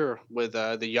saw it here with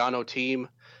the Yano team.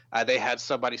 They had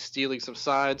somebody stealing some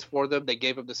signs for them. They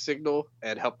gave them the signal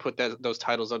and helped put those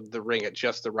titles under the ring at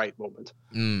just the right moment.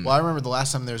 Well, I remember the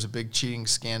last time there was a big cheating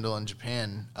scandal in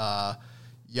Japan.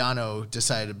 Yano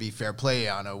decided to be fair play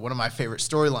Yano. One of my favorite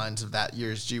storylines of that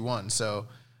year's G1. So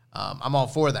I'm all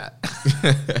for that.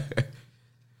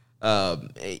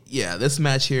 Yeah, this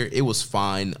match here, it was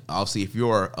fine. Obviously, if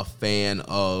you're a fan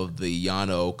of the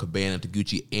Yano, Cabana,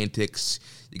 Taguchi antics,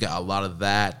 you got a lot of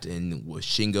that, and with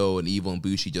Shingo and Evil and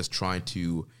Bushi just trying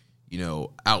to,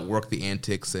 outwork the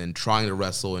antics and trying to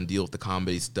wrestle and deal with the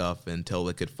comedy stuff until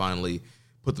they could finally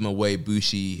put them away.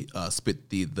 Bushi spit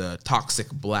the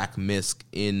toxic black mist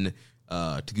in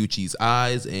Taguchi's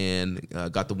eyes and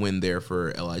got the win there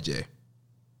for LIJ.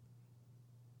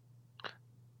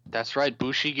 That's right.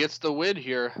 Bushi gets the win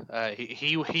here.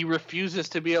 He refuses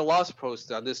to be a lost post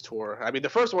on this tour. I mean, the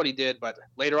first one he did, but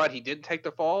later on he didn't take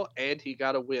the fall, and he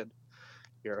got a win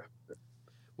here.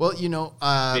 Well,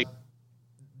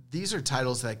 these are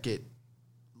titles that get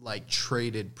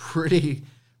traded pretty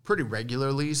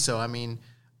regularly. So I mean,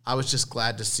 I was just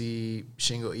glad to see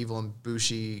Shingo, Evil, and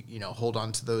Bushi, hold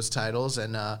on to those titles,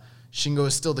 and Shingo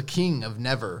is still the king of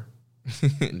never.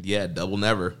 Yeah, double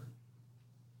never.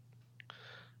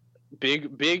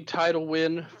 Big title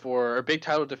win big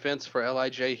title defense for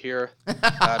LIJ here.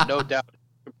 No doubt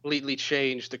completely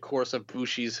changed the course of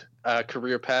Bushi's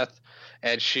career path,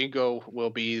 and Shingo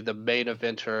will be the main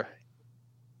eventer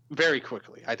very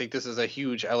quickly. I think this is a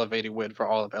huge elevating win for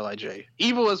all of LIJ.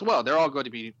 Evil as well. They're all going to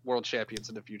be world champions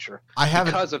in the future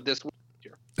because of this win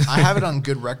here. I have it on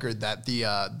good record that the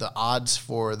odds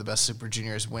for the Best Super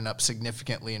Juniors went up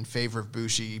significantly in favor of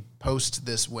Bushi post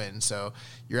this win. So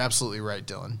you're absolutely right,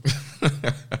 Dylan.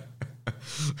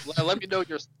 Let me know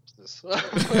your sources.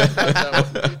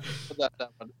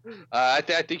 I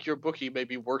think your bookie may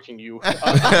be working you.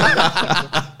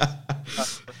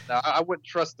 I wouldn't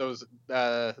trust those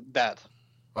that.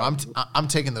 Well, I'm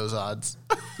taking those odds.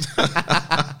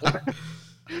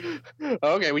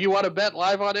 Okay, well, you want to bet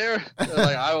live on air?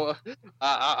 I'll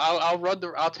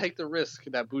take the risk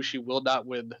that Bushi will not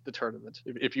win the tournament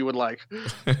if you would like.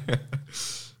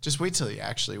 Just wait till he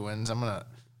actually wins. I'm gonna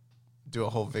do a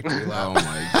whole victory lap. Oh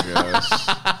my gosh.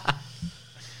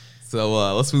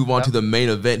 So let's move on to the main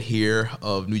event here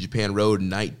of New Japan Road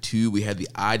Night 2. We had the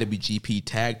IWGP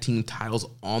Tag Team titles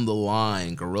on the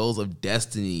line. Guerrillas of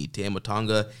Destiny, Tama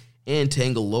Tonga and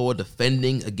Tangaloa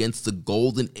defending against the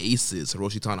Golden Aces,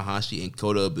 Hiroshi Tanahashi and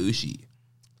Kota Ibushi.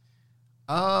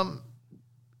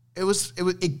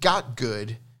 It got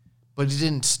good, but it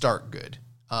didn't start good.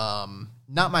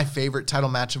 Not my favorite title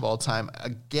match of all time.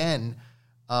 Again,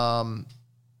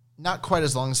 not quite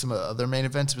as long as some of the other main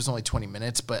events. It was only 20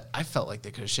 minutes, but I felt like they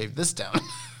could have shaved this down.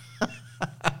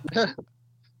 What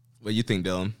do you think,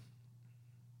 Dylan?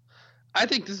 I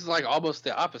think this is almost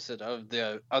the opposite of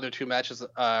the other two matches,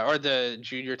 or the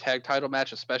junior tag title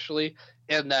match especially.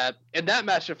 In that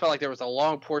match, it felt like there was a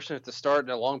long portion at the start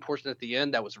and a long portion at the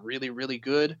end that was really, really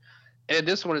good. And in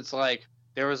this one, it's like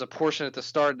there was a portion at the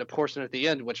start and a portion at the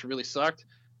end, which really sucked.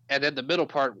 And then the middle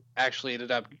part actually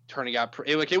ended up turning out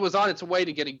it was on its way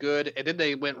to getting good, and then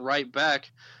they went right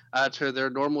back to their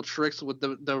normal tricks with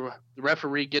the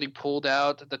referee getting pulled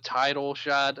out, the title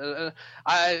shot.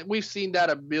 We've seen that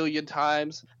a million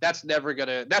times. That's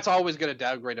always gonna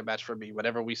downgrade a match for me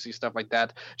whenever we see stuff like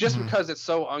that, just because it's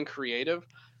so uncreative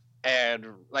and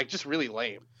just really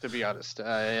lame, to be honest.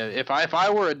 If I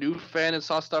were a new fan and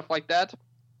saw stuff like that,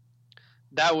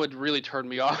 that would really turn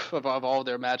me off of all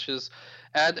their matches.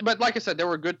 But like I said, there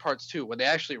were good parts too. When they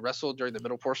actually wrestled during the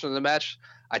middle portion of the match,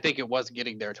 I think it was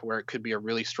getting there to where it could be a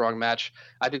really strong match.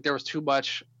 I think there was too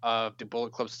much of the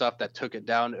Bullet Club stuff that took it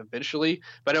down eventually,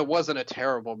 but it wasn't a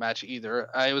terrible match either.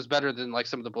 It was better than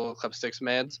some of the Bullet Club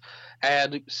 6-mans.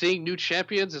 And seeing new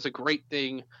champions is a great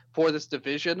thing for this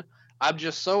division. I'm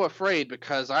just so afraid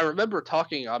because I remember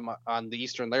talking on the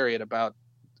Eastern Lariat about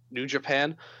New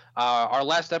Japan. Our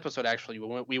last episode, actually,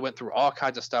 we went through all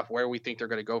kinds of stuff where we think they're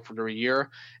going to go for the year,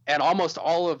 and almost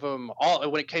all of them,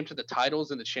 when it came to the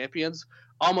titles and the champions,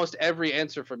 almost every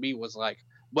answer for me was like,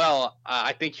 well,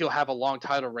 I think he'll have a long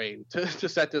title reign to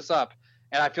set this up.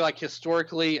 And I feel like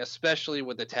historically, especially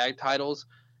with the tag titles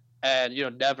and,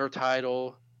 Never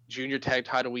title, junior tag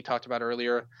title we talked about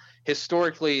earlier,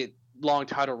 historically, long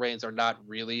title reigns are not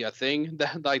really a thing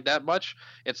that much.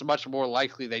 It's much more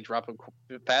likely they drop them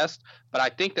fast. But I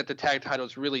think that the tag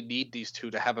titles really need these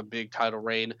two to have a big title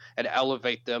reign and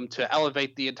elevate them to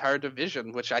elevate the entire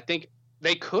division, which I think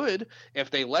they could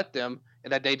if they let them,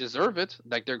 and that they deserve it.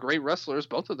 Like, they're great wrestlers.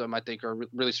 Both of them, I think, are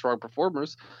really strong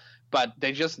performers. But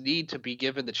they just need to be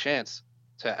given the chance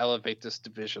to elevate this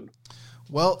division.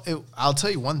 Well, I'll tell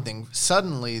you one thing.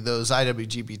 Suddenly, those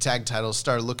IWGP tag titles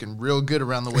started looking real good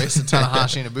around the waist of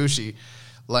Tanahashi and Ibushi.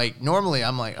 Like, normally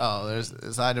I'm like, oh, there's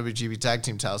IWGP tag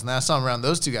team titles. And then I saw them around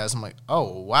those two guys. I'm like,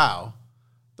 oh, wow.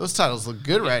 Those titles look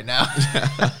good right now.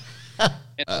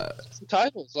 It's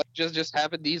titles. Like, just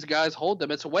having these guys hold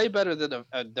them. It's way better than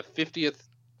the 50th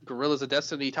Guerrillas of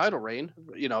Destiny title reign.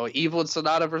 Evil and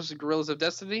Sonata versus Guerrillas of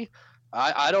Destiny.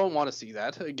 I don't want to see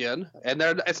that again. And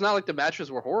it's not like the matches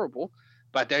were horrible,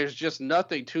 but there's just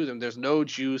nothing to them. There's no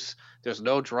juice. There's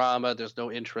no drama. There's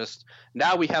no interest.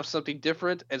 Now we have something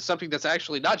different, and something that's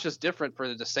actually not just different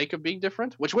for the sake of being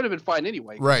different, which would have been fine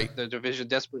anyway. Right. The division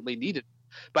desperately needed,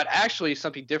 but actually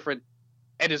something different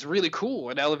and is really cool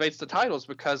and elevates the titles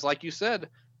because, like you said,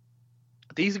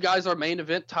 these guys are main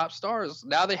event top stars.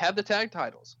 Now they have the tag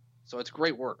titles. So it's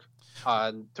great work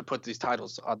to put these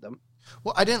titles on them.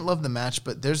 Well, I didn't love the match,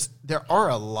 but there are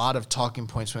a lot of talking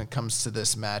points when it comes to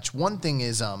this match. One thing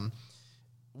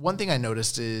I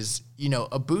noticed is,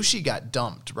 Ibushi got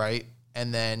dumped, right?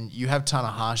 And then you have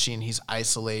Tanahashi and he's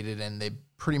isolated and they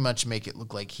pretty much make it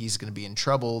look like he's going to be in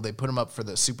trouble. They put him up for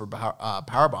the super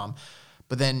powerbomb,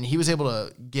 but then he was able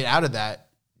to get out of that,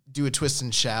 do a twist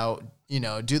and shout,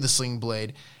 do the sling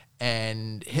blade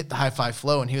and hit the high five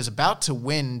flow. And he was about to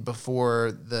win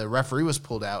before the referee was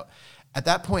pulled out. At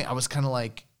that point, I was kind of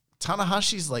like,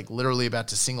 Tanahashi's like literally about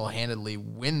to single-handedly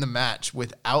win the match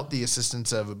without the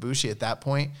assistance of Ibushi at that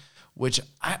point, which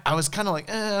I was kind of like,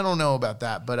 I don't know about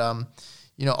that. But,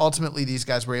 ultimately these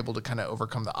guys were able to kind of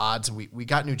overcome the odds. And we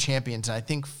got new champions. And I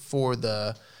think for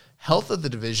the health of the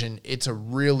division, it's a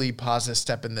really positive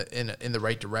step in the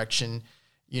right direction.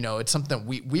 It's something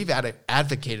we've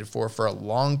advocated for a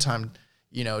long time,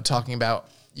 talking about,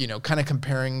 kind of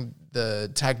comparing the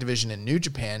tag division in New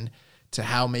Japan to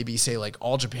how maybe say like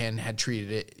All Japan had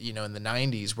treated it, in the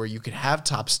 90s, where you could have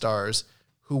top stars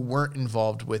who weren't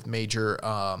involved with major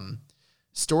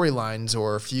storylines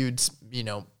or feuds,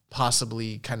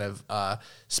 possibly kind of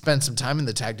spend some time in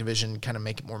the tag division, kind of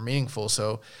make it more meaningful.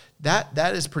 So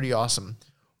that is pretty awesome.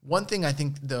 One thing I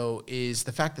think, though, is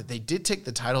the fact that they did take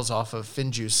the titles off of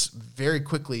FinJuice very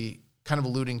quickly, kind of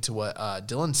alluding to what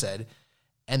Dylan said,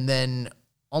 and then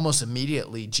almost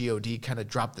immediately GOD kind of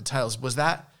dropped the titles. Was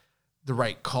that the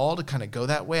right call to kind of go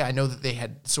that way? I know that they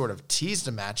had sort of teased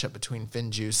a matchup between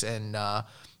FinJuice and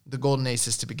the Golden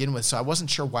Aces to begin with, so I wasn't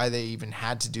sure why they even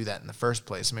had to do that in the first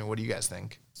place. I mean, what do you guys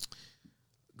think?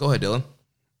 Go ahead, Dylan.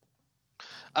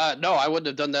 No, I wouldn't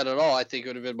have done that at all. I think it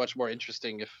would have been much more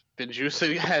interesting if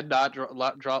FinJuice had not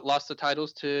lost the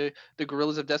titles to the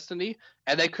Guerrillas of Destiny,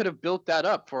 and they could have built that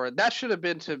up for it. That should have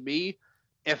been, to me,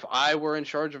 if I were in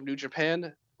charge of New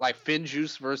Japan, like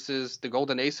FinJuice versus the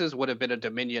Golden Aces would have been a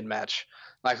Dominion match.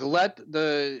 Like, let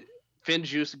the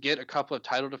FinJuice get a couple of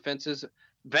title defenses,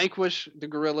 vanquish the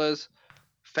Guerrillas,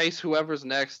 face whoever's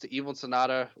next, Evil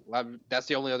Sonata. That's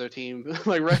the only other team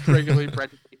like regularly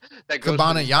practically that goes.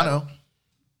 Cabana Yano.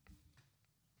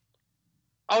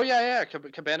 Oh yeah.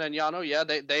 Cabana and Yano, yeah,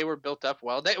 they were built up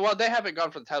well. They haven't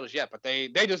gone for the titles yet, but they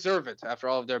deserve it after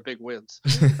all of their big wins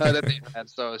that they've had.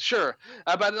 So sure,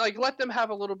 but like let them have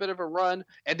a little bit of a run,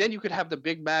 and then you could have the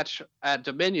big match at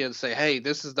Dominion and say, hey,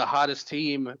 this is the hottest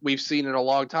team we've seen in a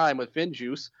long time with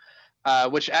FinJuice,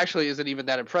 which actually isn't even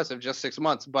that impressive, just 6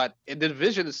 months, but the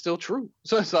division is still true.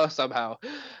 So somehow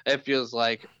it feels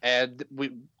like, and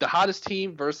the hottest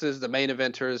team versus the main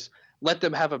eventers, let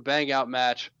them have a bang out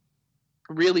match.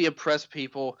 Really impress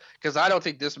people, because I don't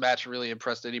think this match really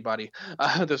impressed anybody.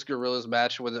 This Guerrillas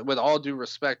match, with all due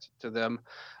respect to them,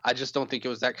 I just don't think it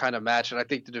was that kind of match. And I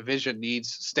think the division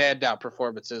needs standout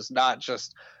performances, not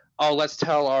just, oh, let's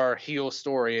tell our heel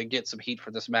story and get some heat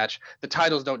for this match. The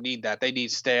titles don't need that. They need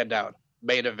standout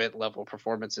main event level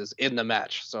performances in the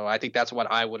match. So I think that's what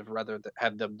I would have rather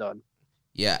have them done.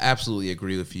 Yeah, absolutely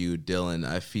agree with you, Dylan.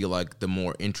 I feel like the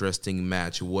more interesting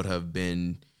match would have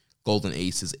been Golden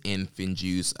Aces and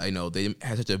FinJuice. I know they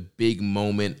had such a big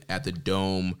moment at the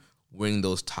Dome winning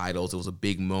those titles. It was a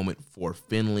big moment for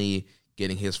Finlay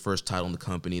getting his first title in the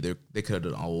company. They could have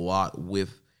done a lot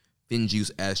with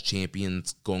FinJuice as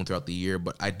champions going throughout the year,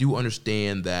 but I do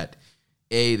understand that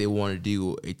A, they wanted to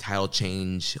do a title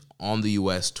change on the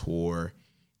U.S. tour,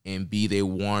 and B, they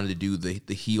wanted to do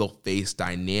the heel-face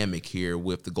dynamic here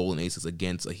with the Golden Aces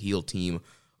against a heel team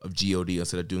of GOD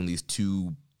instead of doing these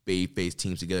two babyface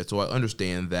teams together. So I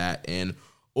understand that, and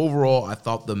overall, I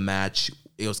thought the match,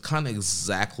 it was kind of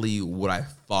exactly what I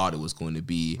thought it was going to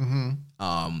be.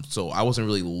 So I wasn't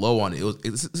really low on it.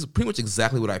 This is pretty much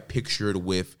exactly what I pictured,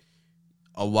 with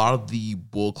a lot of the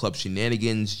Bull Club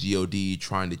shenanigans, GOD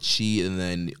trying to cheat, and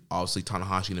then obviously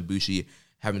Tanahashi and Ibushi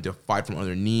having to fight from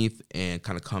underneath and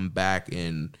kind of come back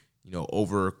and,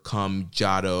 overcome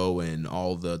Jado and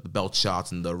all the belt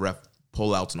shots and the ref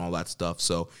pullouts and all that stuff.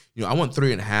 So, I went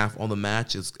 3.5 on the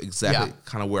match. It's exactly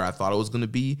kind of where I thought it was going to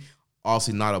be.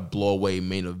 Obviously not a blowaway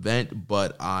main event,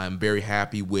 but I'm very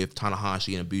happy with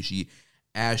Tanahashi and Ibushi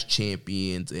as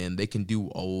champions, and they can do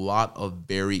a lot of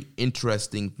very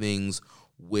interesting things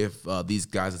with these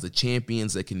guys as the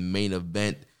champions. They can main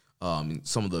event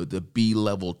some of the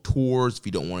B-level tours. If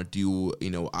you don't want to do,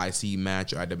 IC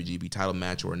match or IWGP title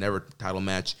match or a never title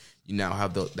match, you now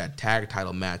have that tag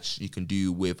title match you can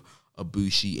do with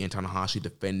Ibushi and Tanahashi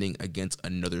defending against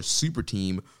another super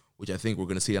team, which I think we're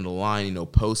going to see down the line.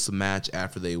 Post the match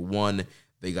after they won,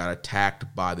 they got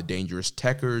attacked by the Dangerous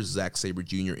Tekkers, Zack Sabre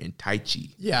Jr. and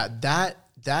Taichi. Yeah,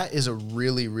 that is a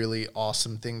really, really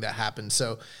awesome thing that happened.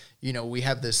 So, we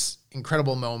have this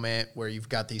incredible moment where you've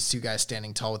got these two guys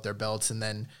standing tall with their belts, and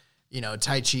then,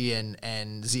 Taichi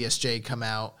and ZSJ come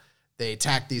out. They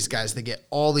attack these guys. They get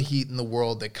all the heat in the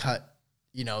world. They cut,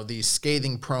 these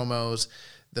scathing promos.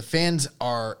 The fans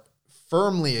are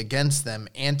firmly against them,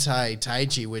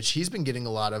 anti-Taichi, which he's been getting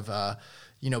a lot of,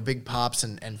 big pops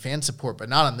and fan support, but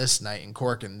not on this night in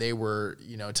Cork. And they were,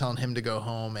 telling him to go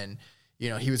home, and,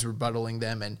 he was rebuttaling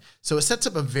them. And so it sets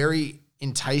up a very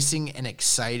enticing and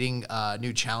exciting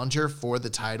new challenger for the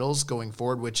titles going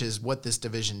forward, which is what this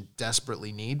division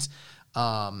desperately needs.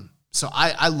 So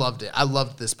I loved it. I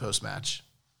loved this post-match.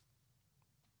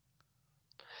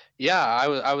 Yeah,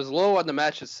 I was low on the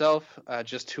match itself,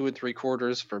 just 2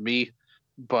 3/4 for me,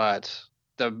 but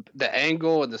the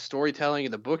angle and the storytelling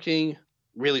and the booking,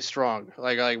 really strong.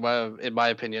 In my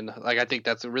opinion, I think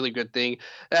that's a really good thing.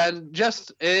 And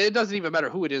just, it doesn't even matter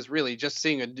who it is, really. Just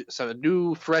seeing a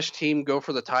new, fresh team go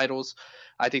for the titles,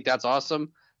 I think that's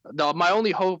awesome. My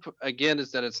only hope, again,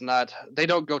 is that they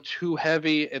don't go too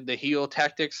heavy in the heel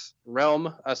tactics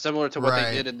realm, similar to what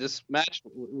they did in this match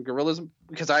with Guerrillas.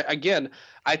 Because I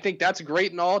think that's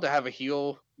great and all to have a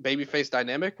heel babyface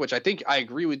dynamic, which I think I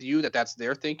agree with you that's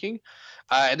their thinking.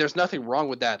 And there's nothing wrong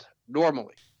with that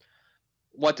normally.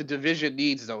 What the division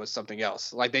needs, though, is something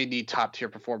else. They need top-tier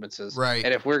performances. Right.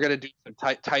 And if we're going to do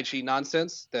some Tai Chi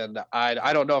nonsense, then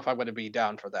I don't know if I'm going to be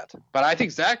down for that. But I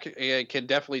think Zach can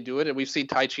definitely do it. And we've seen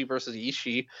Tai Chi versus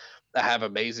Ishii have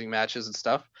amazing matches and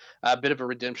stuff. A bit of a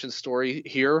redemption story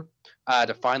here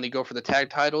to finally go for the tag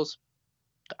titles.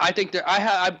 I think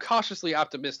I'm cautiously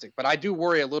optimistic, but I do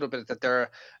worry a little bit that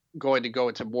they're going to go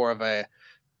into more of a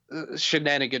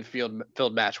shenanigan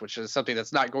filled match, which is something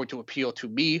that's not going to appeal to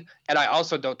me, and I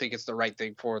also don't think it's the right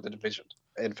thing for the division,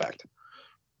 in fact.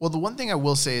 Well, the one thing I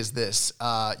will say is this,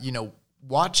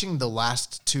 watching the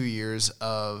last 2 years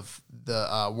of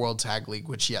the World Tag League,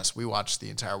 which, yes, we watched the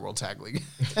entire World Tag League,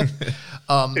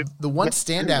 the one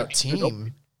standout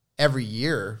team every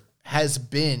year has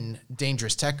been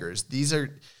Dangerous Tekkers. These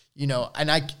are, and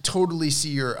I totally see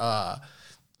your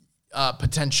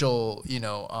potential,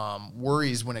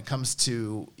 worries when it comes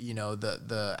to,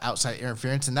 the outside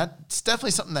interference. And that's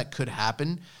definitely something that could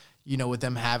happen, with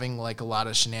them having a lot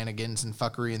of shenanigans and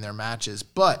fuckery in their matches.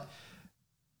 But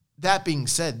that being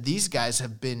said, these guys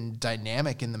have been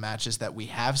dynamic in the matches that we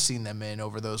have seen them in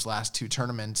over those last 2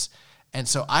 tournaments. And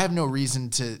so I have no reason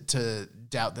to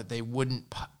doubt that they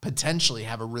wouldn't potentially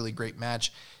have a really great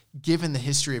match, given the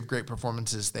history of great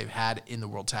performances they've had in the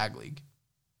World Tag League.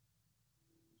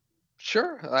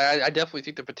 Sure. I definitely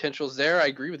think the potential's there. I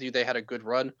agree with you. They had a good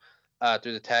run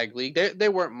through the tag league. They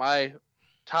weren't my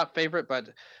top favorite, but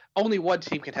only one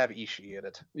team can have Ishii in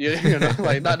it.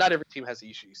 Not every team has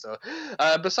Ishii. So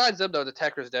besides them, though, the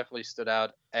Tekkers definitely stood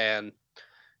out. And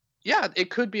yeah,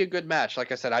 it could be a good match.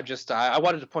 Like I said, I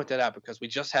wanted to point that out because we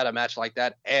just had a match like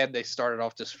that, and they started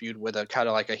off this feud with a kind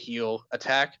of like a heel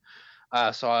attack.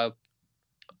 So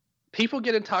people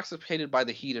get intoxicated by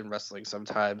the heat in wrestling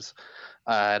sometimes,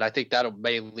 and I think that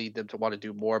may lead them to want to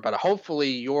do more. But hopefully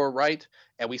you're right,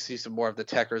 and we see some more of the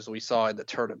techers we saw in the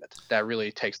tournament. That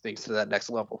really takes things to that next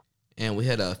level. And we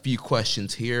had a few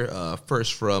questions here.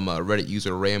 First from Reddit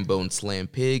user Rambo and Slam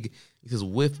Pig. He says,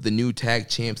 with the new tag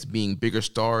champs being bigger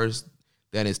stars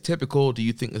than is typical, do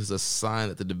you think this is a sign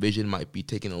that the division might be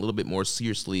taken a little bit more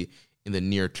seriously in the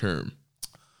near term?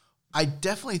 I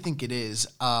definitely think it is.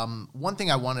 One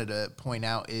thing I wanted to point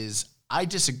out is I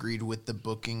disagreed with the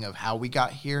booking of how we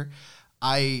got here.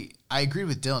 I agree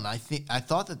with Dylan. I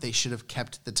thought that they should have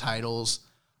kept the titles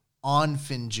on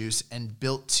FinJuice and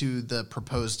built to the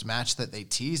proposed match that they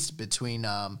teased between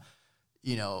the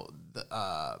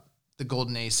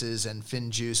Golden Aces and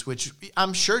FinJuice, which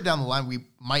I'm sure down the line we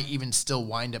might even still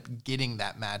wind up getting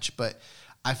that match. But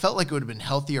I felt like it would have been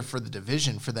healthier for the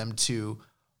division for them to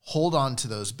hold on to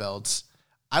those belts.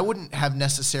 I wouldn't have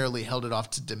necessarily held it off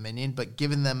to Dominion, but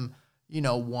given them,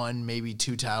 one, maybe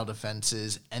 2 title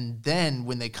defenses. And then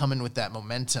when they come in with that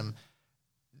momentum,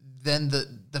 then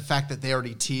the fact that they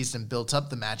already teased and built up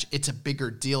the match, it's a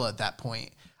bigger deal at that point.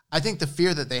 I think the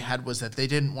fear that they had was that they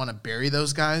didn't want to bury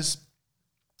those guys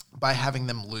by having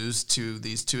them lose to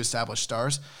these 2 established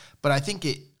stars. But I think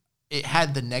it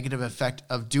had the negative effect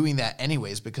of doing that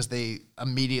anyways, because they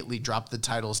immediately dropped the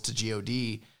titles to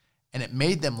GOD, and it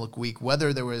made them look weak.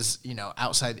 Whether there was,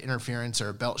 outside interference or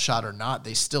a belt shot or not,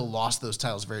 they still lost those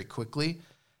titles very quickly.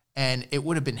 And it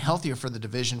would have been healthier for the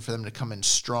division for them to come in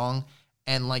strong.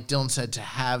 And like Dylan said, to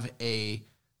have a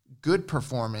good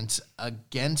performance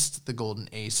against the Golden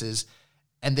Aces,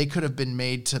 and they could have been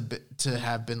made to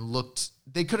have been looked.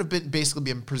 They could have been basically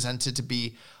been presented to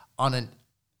be on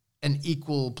an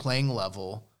equal playing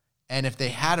level. And if they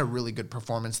had a really good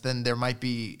performance, then there might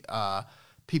be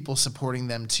people supporting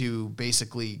them to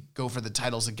basically go for the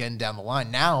titles again down the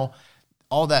line. Now,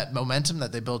 all that momentum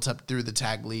that they built up through the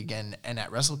Tag League and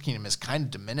at Wrestle Kingdom is kind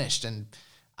of diminished, and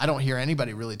I don't hear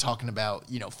anybody really talking about,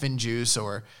 FinJuice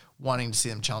or wanting to see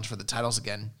them challenge for the titles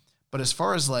again. But as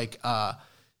far as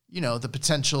the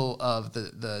potential of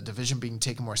the division being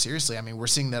taken more seriously, I mean, we're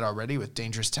seeing that already with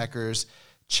Dangerous Techers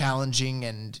challenging,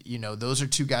 and, those are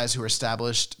 2 guys who are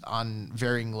established on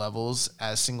varying levels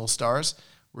as single stars.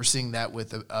 We're seeing that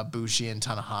with Ibushi and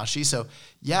Tanahashi. So,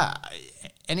 yeah,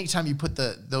 anytime you put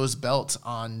those belts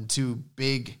on 2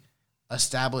 big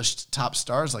established top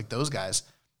stars like those guys,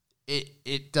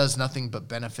 it does nothing but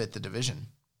benefit the division.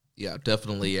 Yeah,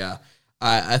 definitely. Yeah,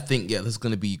 I think this is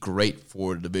going to be great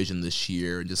for the division this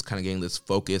year, and just kind of getting this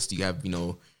focused. You have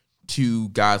 2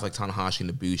 guys like Tanahashi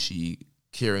and Ibushi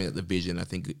carrying the division. I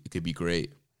think it could be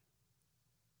great.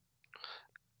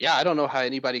 Yeah, I don't know how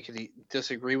anybody could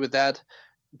disagree with that.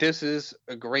 This is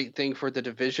a great thing for the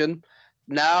division.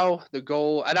 Now the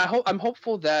goal, and I'm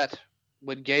hopeful that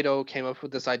when Gato came up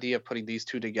with this idea of putting these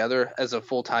 2 together as a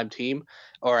full-time team,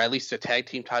 or at least a tag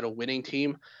team title winning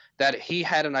team, that he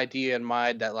had an idea in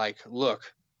mind that,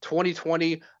 look,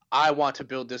 2020, I want to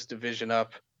build this division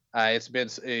up. It's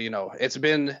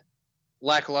been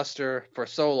lackluster for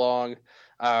so long,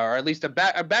 or at least a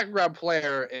background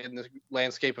player in the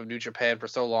landscape of New Japan for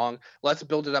so long. Let's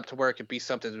build it up to where it could be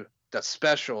something that's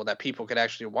special that people could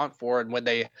actually want for. And when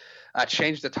they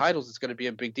change the titles, it's going to be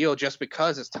a big deal just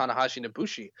because it's Tanahashi and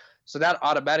Ibushi. So that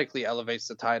automatically elevates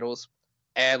the titles.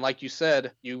 And like you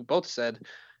both said,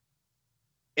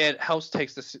 it helps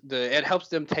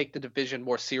them take the division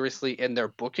more seriously in their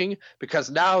booking, because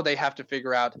now they have to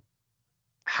figure out,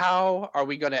 how are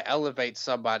we going to elevate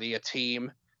somebody, a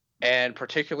team, and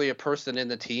particularly a person in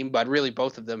the team, but really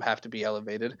both of them have to be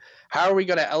elevated. How are we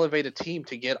going to elevate a team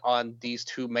to get on these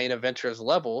 2 main eventers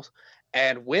levels?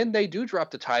 And when they do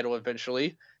drop the title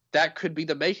eventually, that could be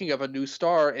the making of a new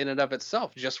star in and of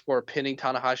itself, just for pinning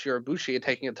Tanahashi or Ibushi and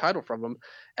taking a title from them.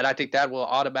 And I think that will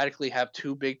automatically have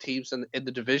 2 big teams in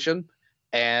the division,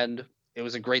 and it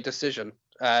was a great decision.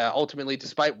 Ultimately,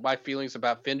 despite my feelings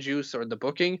about FinJuice or the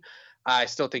booking, I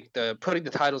still think putting the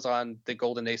titles on the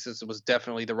Golden Aces was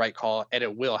definitely the right call, and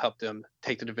it will help them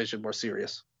take the division more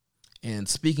serious. And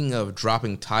speaking of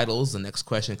dropping titles, the next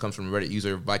question comes from Reddit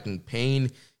user Viking Payne.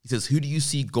 He says, who do you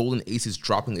see Golden Aces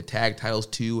dropping the tag titles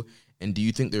to, and do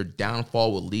you think their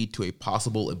downfall will lead to a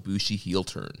possible Ibushi heel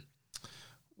turn?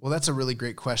 Well, that's a really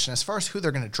great question. As far as who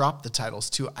they're going to drop the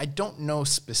titles to, I don't know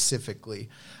specifically.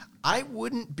 I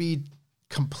wouldn't be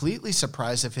completely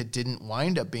surprised if it didn't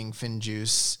wind up being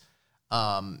FinJuice,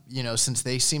 since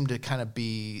they seem to kind of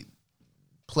be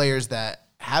players that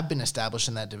have been established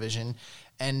in that division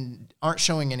and aren't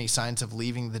showing any signs of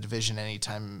leaving the division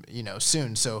anytime,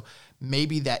 soon. So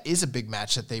maybe that is a big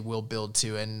match that they will build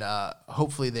to, and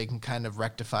hopefully they can kind of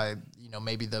rectify,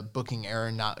 maybe the booking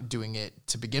error not doing it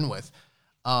to begin with.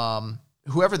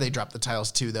 Whoever they drop the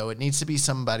titles to, though, it needs to be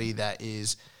somebody that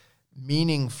is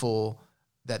meaningful,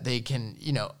 that they can,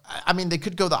 they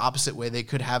could go the opposite way. They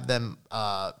could have them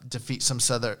defeat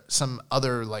some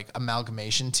other like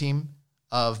amalgamation team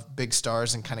of big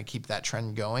stars and kind of keep that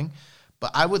trend going.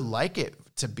 But I would like it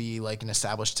to be like an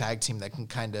established tag team that can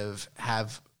kind of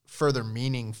have further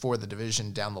meaning for the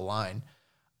division down the line.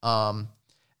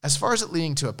 As far as it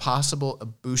leading to a possible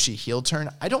Ibushi heel turn,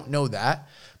 I don't know that,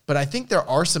 but I think there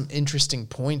are some interesting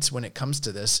points when it comes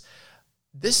to this.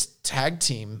 This tag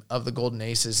team of the Golden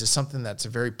Aces is something that's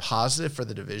very positive for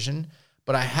the division,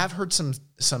 but I have heard some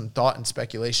thought and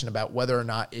speculation about whether or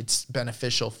not it's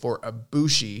beneficial for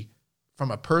Ibushi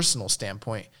from a personal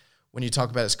standpoint when you talk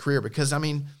about his career. Because,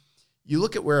 you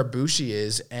look at where Ibushi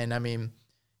is, and,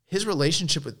 his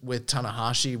relationship with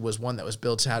Tanahashi was one that was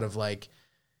built out of, like,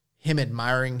 him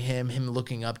admiring him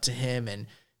looking up to him, and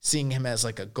seeing him as,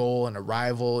 like, a goal and a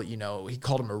rival. He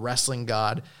called him a wrestling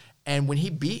god. And when he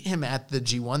beat him at the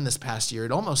G1 this past year,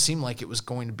 it almost seemed like it was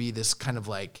going to be this kind of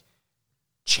like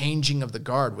changing of the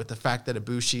guard, with the fact that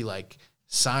Ibushi like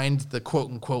signed the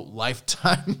quote unquote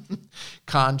lifetime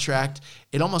contract.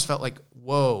 It almost felt like,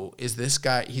 whoa, is this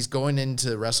guy, he's going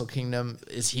into Wrestle Kingdom.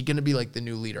 Is he going to be like the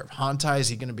new leader of Hantai? Is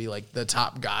he going to be like the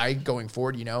top guy going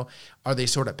forward? Are they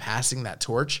sort of passing that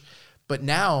torch? But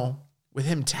now with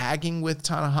him tagging with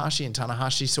Tanahashi, and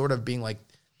Tanahashi sort of being like,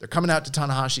 they're coming out to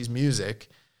Tanahashi's music,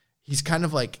 he's kind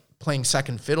of like playing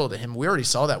second fiddle to him. We already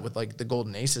saw that with like the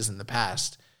Golden Aces in the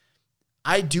past.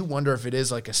 I do wonder if it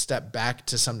is like a step back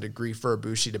to some degree for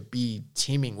Ibushi to be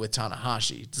teaming with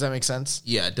Tanahashi. Does that make sense?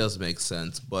 Yeah, it does make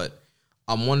sense, but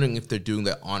I'm wondering if they're doing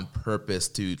that on purpose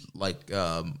to, like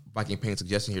Viking Pain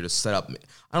suggesting here, to set up,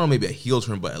 I don't know, maybe a heel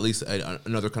turn, but at least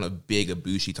another kind of big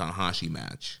Ibushi-Tanahashi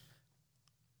match.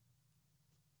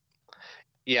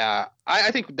 Yeah,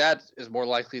 I think that is more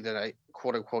likely than a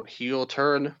quote-unquote heel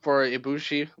turn for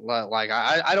Ibushi. Like,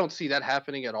 I don't see that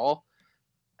happening at all.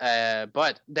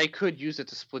 But they could use it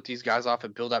to split these guys off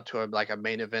and build up to a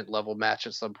main event level match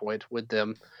at some point with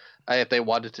them if they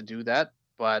wanted to do that.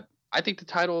 But I think the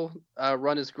title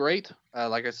run is great.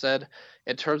 Like I said,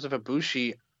 in terms of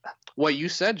Ibushi, what you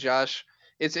said, Josh,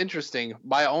 it's interesting.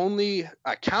 My only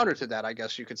counter to that, I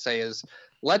guess you could say, is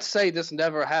let's say this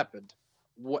never happened.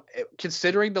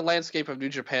 Considering the landscape of New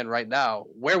Japan right now,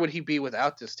 where would he be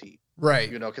without this team? Right.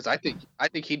 Because I think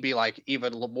he'd be like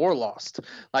even more lost.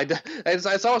 Like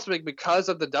it's almost like, because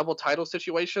of the double title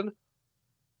situation,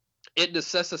 it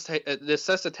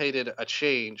necessitated a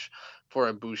change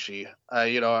for Ibushi.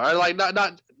 Or like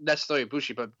not necessarily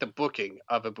Ibushi, but the booking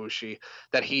of Ibushi,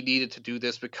 that he needed to do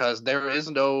this because there is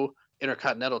no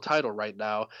Intercontinental title right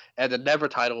now, and the Never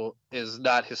title is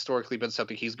not historically been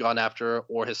something he's gone after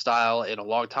or his style in a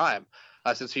long time,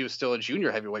 since he was still a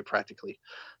junior heavyweight practically.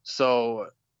 So,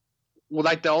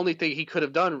 the only thing he could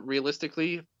have done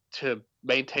realistically to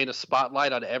maintain a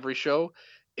spotlight on every show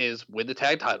is win the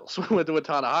tag titles with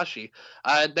Tanahashi.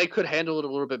 They could handle it a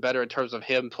little bit better in terms of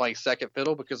him playing second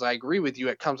fiddle, because I agree with you,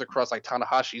 it comes across like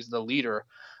Tanahashi's the leader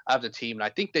of the team, and I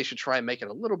think they should try and make it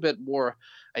a little bit more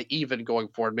even going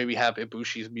forward. Maybe have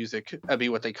Ibushi's music be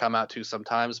what they come out to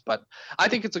sometimes, but I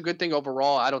think it's a good thing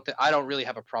overall. I don't really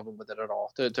have a problem with it at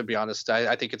all, to be honest.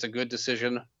 I think it's a good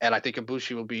decision, and I think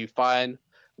Ibushi will be fine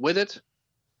with it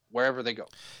wherever they go.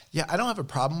 Yeah, I don't have a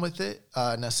problem with it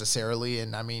necessarily.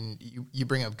 And you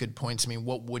bring up good points.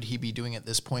 What would he be doing at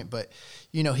this point? But,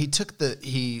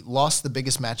 he lost the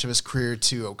biggest match of his career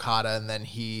to Okada, and then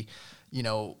he,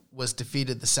 was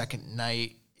defeated the second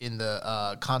night in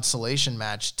the consolation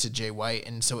match to Jay White.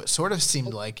 And so it sort of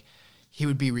seemed like he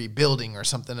would be rebuilding or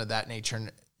something of that nature.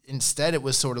 And instead it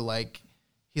was sort of like,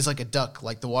 he's like a duck,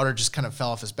 like the water just kind of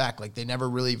fell off his back. Like they never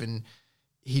really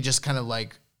he just kind of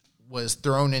like was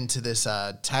thrown into this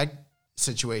tag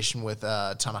situation with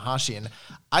Tanahashi. And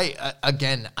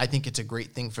I think it's a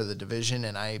great thing for the division.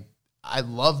 And I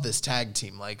love this tag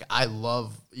team. Like I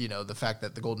love, the fact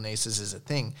that the Golden Aces is a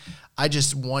thing. I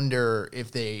just wonder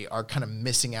if they are kind of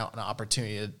missing out on an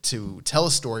opportunity to tell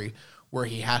a story where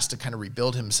he has to kind of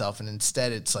rebuild himself. And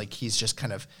instead it's like, he's just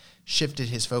kind of shifted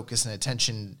his focus and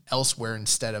attention elsewhere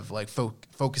instead of like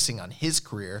focusing on his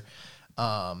career.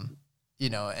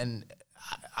 And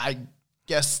I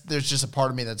guess there's just a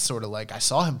part of me that's sort of like, I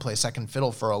saw him play second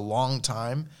fiddle for a long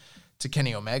time to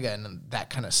Kenny Omega, and that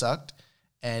kind of sucked.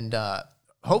 And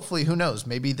hopefully, who knows,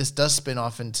 maybe this does spin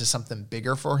off into something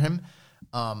bigger for him.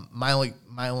 My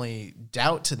only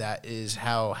doubt to that is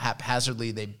how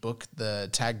haphazardly they book the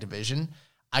tag division.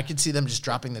 I could see them just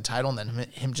dropping the title and then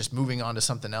him just moving on to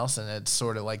something else, and it's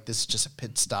sort of like this is just a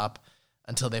pit stop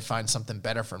until they find something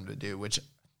better for him to do, which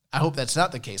I hope that's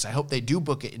not the case. I hope they do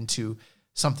book it into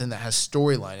something that has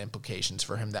storyline implications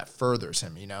for him that furthers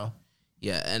him, you know?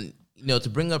 Yeah, and, you know, to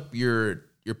bring up your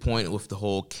point with the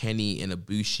whole Kenny and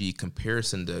Ibushi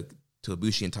comparison to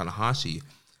Ibushi and Tanahashi,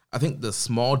 I think the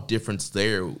small difference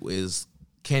there is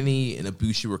Kenny and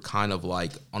Ibushi were kind of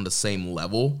like on the same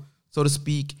level, so to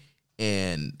speak,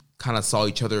 and kind of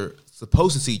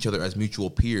supposed to see each other as mutual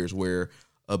peers, where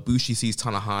Ibushi sees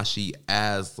Tanahashi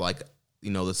as like, you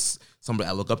know, this somebody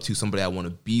I look up to, somebody I want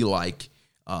to be like,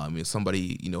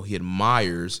 somebody, you know, he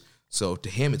admires. So to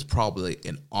him, it's probably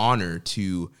an honor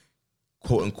to,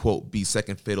 quote unquote, be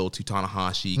second fiddle to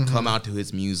Tanahashi, come out to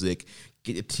his music,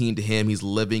 get a team to him. He's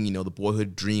living, you know, the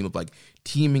boyhood dream of like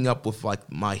teaming up with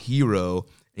like my hero,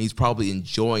 and he's probably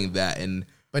enjoying that.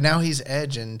 But now he's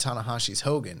Edge and Tanahashi's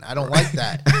Hogan. I don't like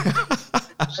that.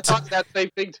 I thought that same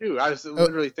thing too. I was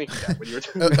literally thinking that when you were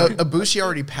talking. Ibushi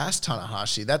already passed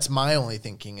Tanahashi. That's my only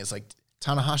thinking is like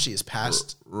Tanahashi is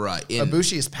past. Right.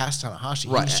 Ibushi is past Tanahashi.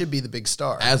 Right. He should be the big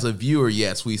star. As a viewer,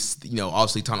 yes,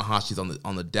 obviously Tanahashi's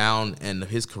on the down end of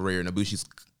his career, and Ibushi's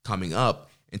coming up.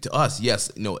 And to us, yes,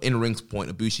 you know, in Ring's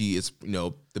point, Ibushi is, you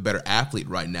know, the better athlete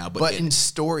right now. But in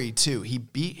story too, he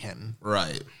beat him.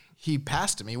 Right. He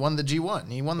passed him. He won the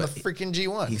G1. He won the freaking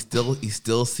G1. He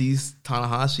still sees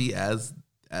Tanahashi as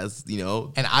you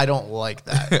know, and I don't like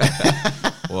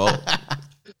that. Well,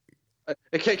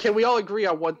 can we all agree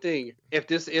on one thing? If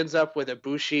this ends up with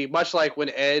Ibushi, much like when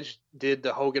Edge did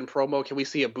the Hogan promo, can we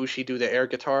see Ibushi do the air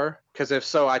guitar? Because if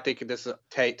so, I think this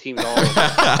team's all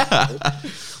over.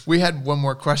 We had one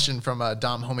more question from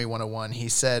Dom Homie 101. He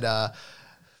said,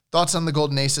 thoughts on the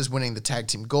Golden Aces winning the tag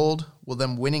team gold? Will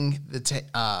them winning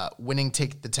take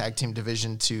the tag team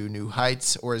division to new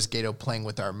heights, or is Gato playing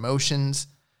with our emotions?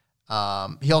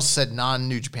 He also said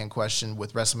non-New Japan question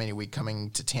with WrestleMania week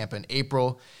coming to Tampa in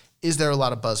April. Is there a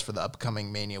lot of buzz for the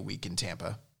upcoming Mania week in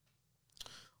Tampa?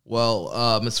 Well,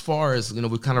 as far as, you know,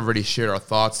 we've kind of already shared our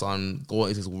thoughts on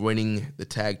Golden Aces winning the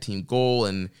tag team goal,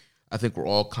 and I think we're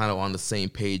all kind of on the same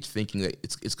page thinking that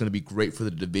it's going to be great for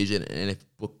the division, and if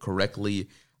booked correctly,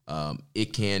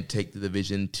 it can take the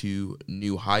division to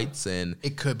new heights. And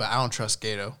it could, but I don't trust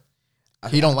Gato.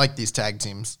 He don't like these tag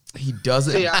teams. He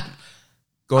doesn't. See,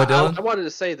 Go ahead, Dylan. I wanted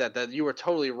to say that you were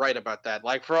totally right about that.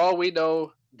 Like, for all we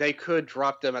know, they could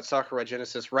drop them at Sakura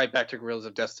Genesis right back to Guerrillas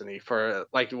of Destiny for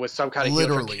like with some kind of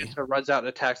literally Kenta runs out and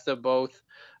attacks them both.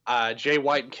 Jay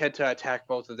White and Kenta attack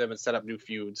both of them and set up new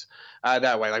feuds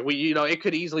that way. Like it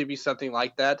could easily be something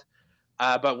like that.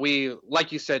 But we,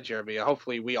 like you said, Jeremy,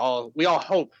 hopefully we all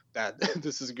hope that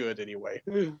this is good anyway.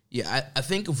 Yeah, I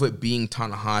think of it being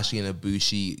Tanahashi and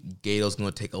Ibushi, Gato's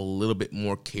going to take a little bit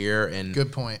more care and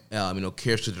good point.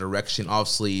 Cares to the direction.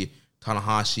 Obviously,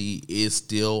 Tanahashi is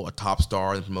still a top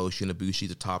star in the promotion. Ibushi's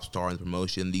a top star in the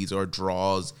promotion. These are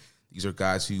draws. These are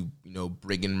guys who,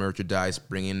 bring in merchandise,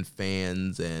 bring in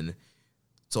fans. And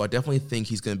so I definitely think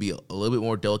he's going to be a little bit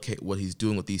more delicate what he's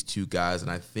doing with these two guys.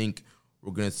 And I think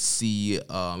we're going to see,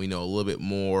 a little bit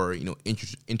more,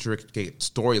 intricate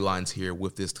storylines here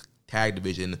with this tag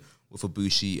division with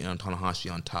Ibushi and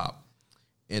Tanahashi on top.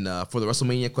 And for the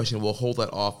WrestleMania question, we'll hold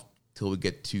that off till we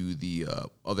get to the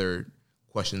other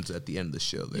questions at the end of the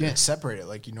show. There. You didn't separate it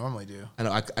like you normally do. I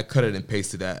know. I cut it and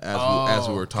pasted that as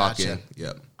we were talking. Gotcha.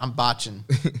 Yep. I'm botching.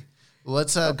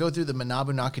 Let's go through the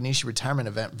Manabu Nakanishi retirement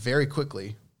event very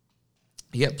quickly.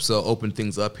 Yep. So open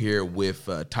things up here with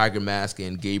Tiger Mask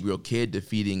and Gabriel Kidd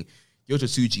defeating Yota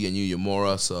Tsuji and Yuya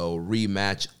Uemura. So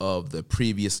rematch of the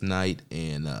previous night,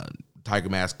 and Tiger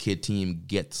Mask Kid team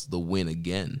gets the win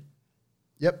again.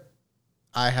 Yep.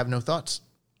 I have no thoughts.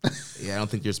 Yeah, I don't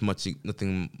think there's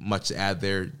nothing much to add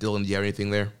there. Dylan, do you have anything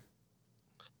there?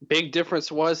 Big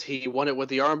difference was he won it with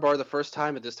the armbar the first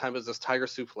time, and this time it was this Tiger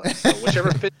Suplex. So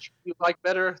whichever finish you like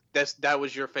better, that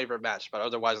was your favorite match, but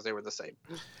otherwise they were the same.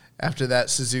 After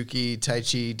that, Suzuki,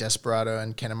 Taichi, Desperado,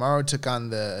 and Kanemaru took on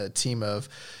the team of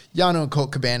Yano,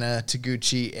 Colt Cabana,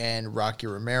 Taguchi, and Rocky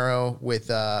Romero, with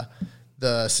the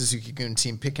Suzuki-gun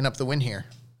team picking up the win here.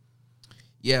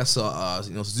 Yeah, so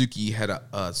Suzuki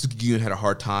Gun had a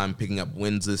hard time picking up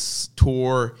wins this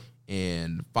tour,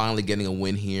 and finally getting a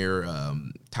win here.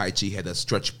 Taichi had a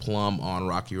stretch plum on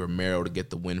Rocky Romero to get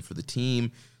the win for the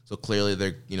team. So clearly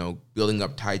they're building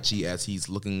up Taichi as he's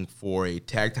looking for a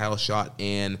tag title shot,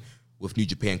 and with New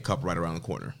Japan Cup right around the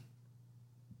corner.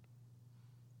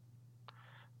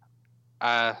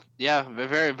 Yeah,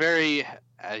 very, very,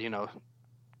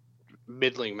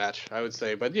 middling match, I would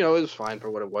say. But, you know, it was fine for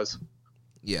what it was.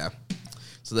 Yeah.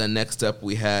 So then next up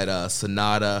we had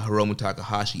Sanada, Hiromu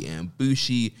Takahashi, and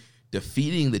Bushi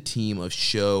defeating the team of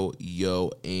Sho,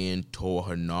 Yo, and Toa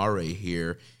Henare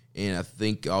here. And I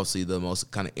think obviously the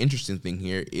most kind of interesting thing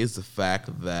here is the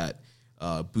fact that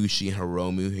Bushi and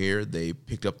Hiromu here, they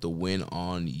picked up the win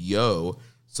on Yo.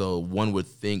 So one would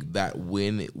think that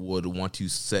win would want to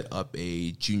set up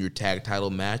a junior tag title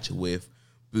match with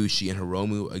Bushi and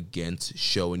Hiromu against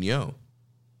Sho and Yo.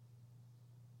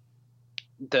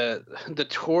 The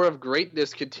tour of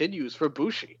greatness continues for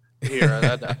Bushi here.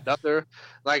 Another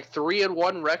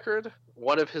 3-1 record,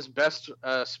 one of his best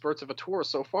spurts of a tour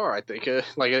so far, I think,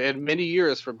 in many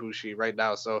years for Bushi right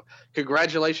now. So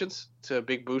congratulations to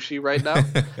Big Bushi right now.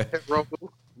 Hiromu,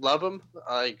 love him.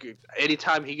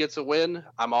 Anytime he gets a win,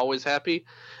 I'm always happy,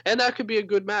 and that could be a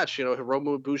good match. You know,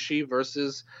 Hiromu and Bushi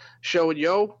versus Sho and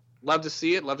Yo. Love to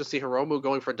see it. Love to see Hiromu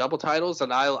going for double titles,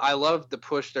 and I love the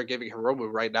push they're giving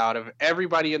Hiromu right now. Out of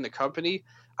everybody in the company,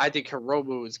 I think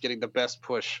Hiromu is getting the best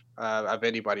push of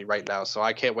anybody right now. So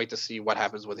I can't wait to see what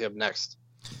happens with him next.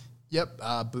 Yep,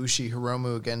 Bushi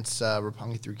Hiromu against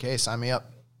Roppongi 3K. Sign me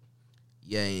up.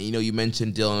 Yeah, you know, you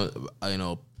mentioned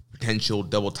Dylan, potential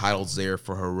double titles there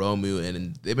for Hiromu,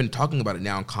 and they've been talking about it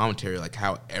now in commentary, like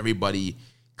how everybody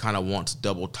kind of wants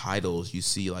double titles. You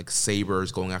see like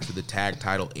Sabres going after the tag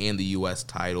title and the U.S.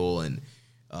 title, and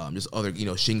just other,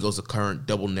 Shingo's the current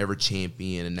double never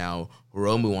champion, and now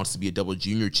Hiromu wants to be a double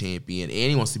junior champion, and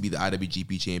he wants to be the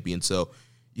IWGP champion. So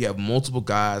you have multiple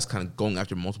guys kind of going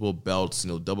after multiple belts,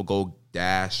 double gold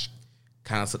dash,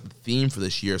 kind of set the theme for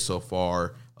this year so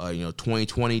far.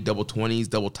 2020, double 20s,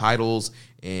 double titles,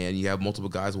 and you have multiple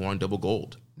guys wanting double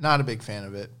gold. Not a big fan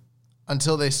of it.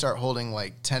 Until they start holding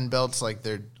 10 belts like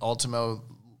they're Ultimo,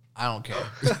 I don't care.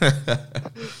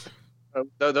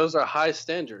 Those are high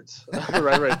standards.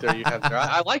 right there you have there.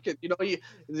 I like it.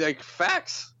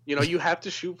 Facts. You have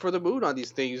to shoot for the moon on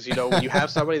these things. When you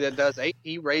have somebody that does 8,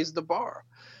 he raised the bar.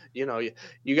 You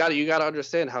got to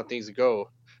understand how things go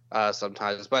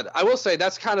sometimes. But I will say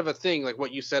that's kind of a thing, like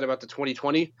what you said about the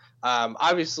 2020.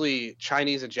 Obviously,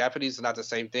 Chinese and Japanese are not the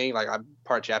same thing. Like, I'm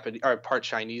part Japanese or part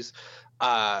Chinese.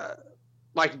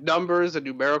 Numbers and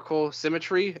numerical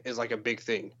symmetry is a big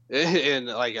thing in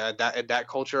that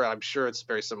culture. I'm sure it's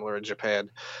very similar in Japan,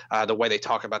 the way they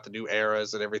talk about the new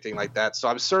eras and everything like that. So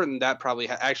I'm certain that probably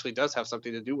actually does have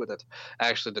something to do with it.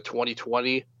 Actually, the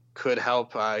 2020 could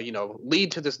help,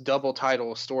 lead to this double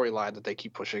title storyline that they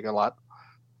keep pushing a lot.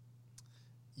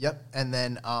 Yep, and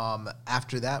then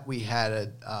after that, we had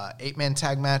a 8-man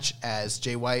tag match as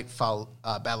Jay White,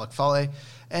 Bad Luck Fale,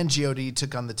 and GOD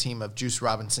took on the team of Juice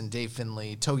Robinson, Dave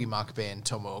Finlay, Togi Makabe, and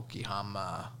Tomoaki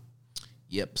Honma.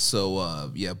 Yep,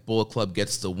 so, Bullet Club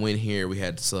gets the win here. We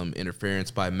had some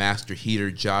interference by Master Heater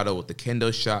Jado with the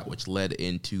kendo shot, which led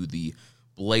into the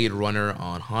Blade Runner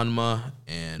on Honma,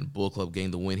 and Bullet Club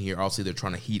getting the win here. Obviously, they're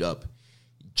trying to heat up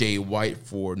Jay White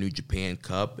for New Japan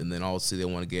Cup, and then also they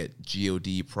want to get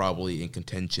GOD probably in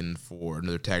contention for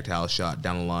another tag title shot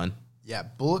down the line. Yeah,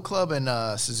 Bullet Club and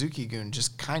Suzuki-gun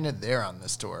just kind of there on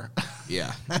this tour.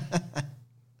 Yeah.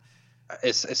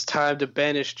 It's time to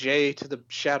banish Jay to the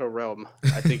Shadow Realm,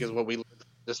 I think is what we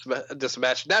this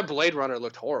match. That Blade Runner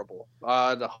looked horrible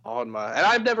on Honma, and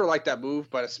I've never liked that move,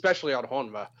 but especially on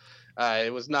Honma.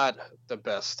 It was not the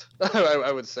best,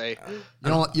 I would say. You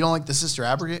don't like the sister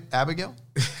Abigail?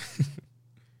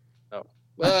 No,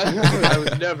 I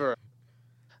would never.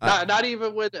 Not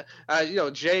even when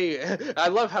Jay. I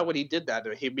love how when he did that,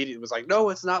 he immediately was like, "No,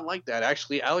 it's not like that.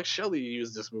 Actually, Alex Shelley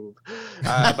used this move,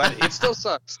 but it still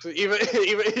sucks.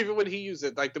 Even when he used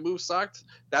it, the move sucked.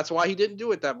 That's why he didn't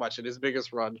do it that much in his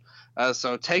biggest run.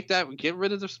 So take that, get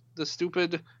rid of the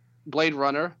stupid Blade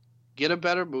Runner. Get a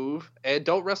better move, and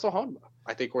don't wrestle Honma.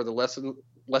 I think were the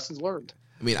lessons learned.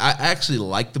 I mean, I actually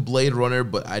like the Blade Runner,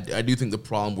 but I do think the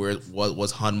problem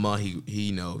was Honma.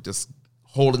 He just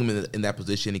holding him in that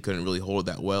position, he couldn't really hold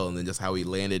it that well, and then just how he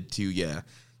landed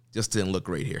just didn't look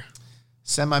great here.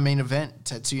 Semi-main event,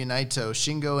 Tetsuya Naito,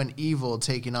 Shingo, and Evil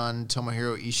taking on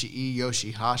Tomohiro Ishii,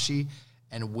 Yoshihashi,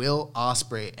 and Will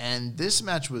Ospreay, and this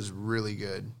match was really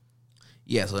good.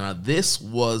 Yeah, so now this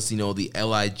was, the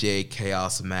LIJ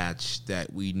Chaos match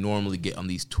that we normally get on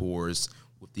these tours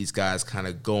with these guys kind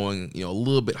of going, a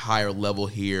little bit higher level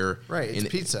here. Right, it's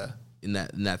pizza. In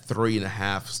that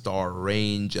 3.5 star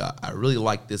range. I really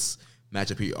like this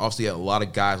matchup here. Obviously, you have a lot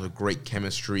of guys with great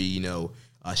chemistry,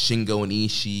 Shingo and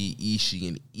Ishii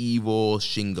and Evil,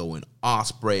 Shingo and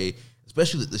Ospreay,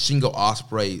 especially the Shingo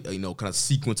Ospreay, kind of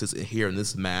sequences here in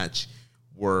this match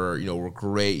were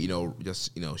great,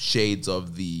 just shades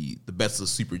of the Best of the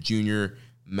Super Junior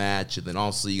match, and then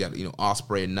also you got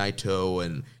Ospreay and Naito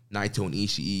and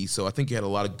Ishii. So I think you had a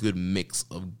lot of good mix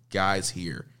of guys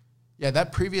here. Yeah,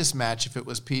 that previous match, if it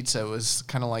was pizza, was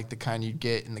kind of like the kind you'd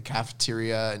get in the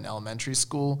cafeteria in elementary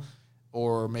school,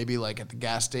 or maybe like at the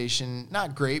gas station.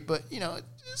 Not great, but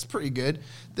it's pretty good.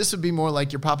 This would be more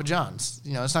like your Papa John's.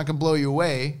 It's not gonna blow you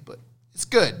away, but it's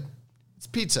good. It's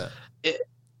pizza.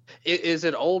 Is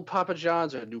it old Papa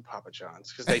John's or new Papa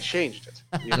John's? Because they changed it.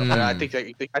 And I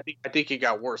think it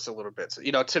got worse a little bit. So,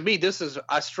 to me,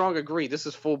 I strong agree. This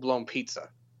is full blown pizza.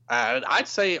 I'd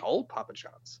say old Papa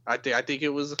John's. I think it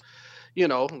was,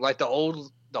 like the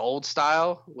old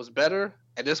style was better,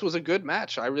 and this was a good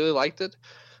match. I really liked it.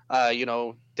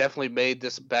 Definitely made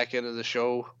this back end of the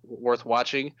show worth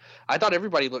watching. I thought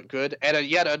everybody looked good, and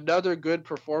yet another good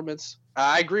performance.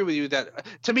 I agree with you that,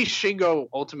 to me, Shingo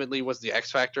ultimately was the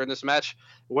X factor in this match.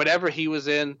 Whatever he was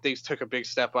in, things took a big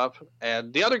step up,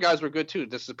 and the other guys were good too.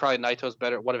 This is probably Naito's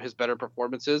one of his better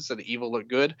performances, and Evil looked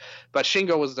good, but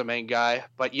Shingo was the main guy.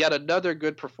 But yet another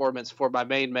good performance for my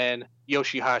main man,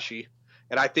 Yoshihashi.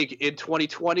 And I think in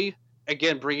 2020,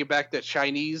 again, bringing back the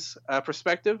Chinese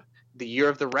perspective, the year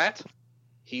of the rat,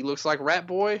 he looks like Rat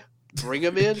Boy. Bring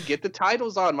him in, get the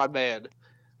titles on, my man.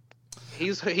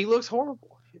 He looks horrible.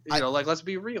 Let's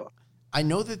be real. I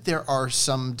know that there are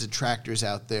some detractors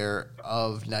out there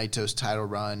of Naito's title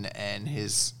run and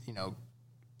his,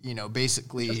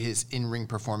 basically his in-ring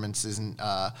performance isn't,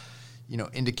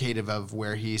 indicative of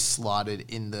where he's slotted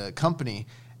in the company.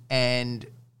 And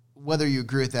whether you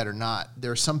agree with that or not,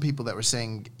 there are some people that were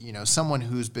saying, someone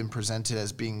who's been presented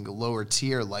as being lower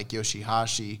tier like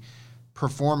Yoshihashi,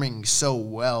 performing so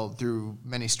well through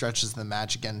many stretches of the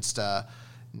match against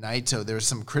Naito. There's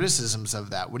some criticisms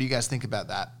of that. What do you guys think about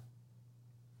that?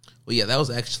 Well, yeah, that was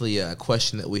actually a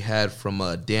question that we had from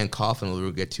Dan Coffin,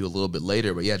 we'll get to a little bit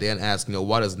later. But yeah, Dan asked,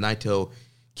 why does Naito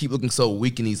keep looking so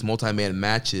weak in these multi-man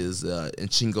matches? And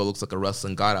Shingo looks like a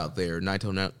wrestling god out there.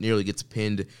 Naito nearly gets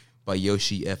pinned by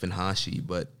Yoshi F and Hashi.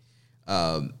 But,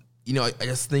 I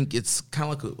just think it's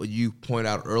kind of like what you pointed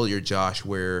out earlier, Josh,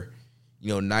 where,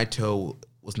 Naito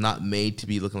was not made to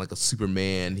be looking like a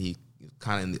Superman. He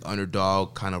kind of in the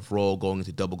underdog kind of role going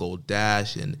into Double Gold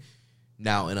Dash. And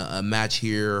now in a match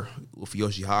here with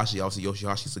Yoshihashi, obviously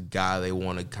Yoshihashi's a guy they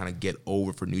want to kind of get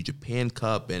over for New Japan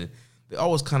Cup. And they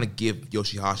always kind of give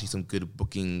Yoshihashi some good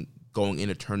booking going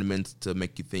into tournaments to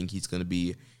make you think he's going to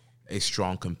be a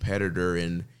strong competitor.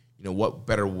 And, what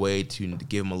better way to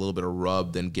give him a little bit of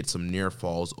rub than get some near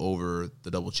falls over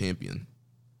the double champion?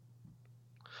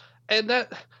 And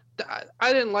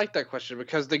I didn't like that question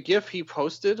because the GIF he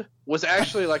posted was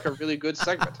actually like a really good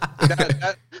segment.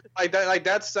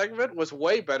 That segment was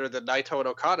way better than Naito and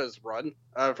Okada's run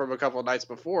from a couple of nights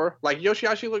before. Like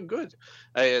Yoshihashi looked good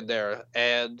in there,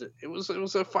 and it was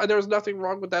a fine. There was nothing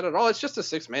wrong with that at all. It's just a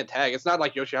 6-man tag. It's not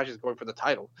like Yoshihashi's going for the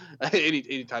title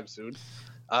anytime soon.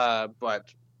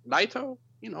 But Naito,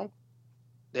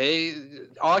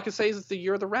 all I can say is it's the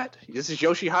year of the rat. This is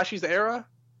Yoshihashi's era.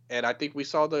 And I think we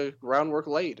saw the groundwork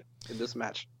laid in this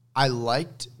match. I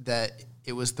liked that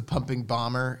it was the pumping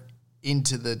bomber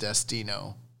into the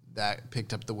Destino that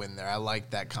picked up the win there. I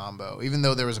liked that combo. Even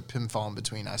though there was a pinfall in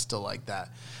between, I still like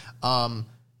that.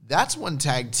 That's one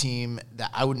tag team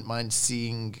that I wouldn't mind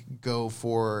seeing go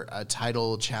for a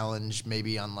title challenge,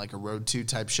 maybe on like a Road 2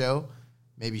 type show.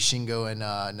 Maybe Shingo and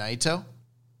Naito.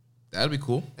 That'd be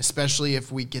cool. Especially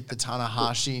if we get the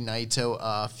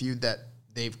Tanahashi-Naito feud that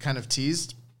they've kind of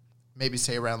teased. Maybe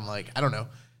say around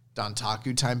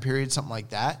Dontaku time period, something like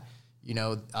that.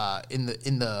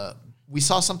 We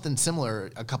saw something similar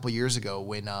a couple years ago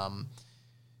when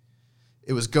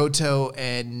it was Goto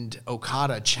and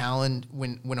Okada challenged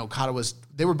when Okada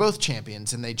they were both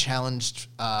champions and they challenged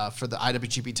for the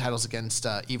IWGP titles against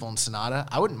Evil and Sonata.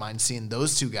 I wouldn't mind seeing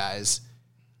those two guys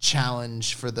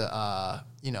challenge for the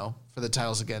for the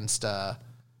titles against the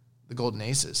Golden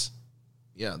Aces.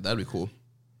 Yeah, that'd be cool.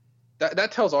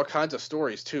 That tells all kinds of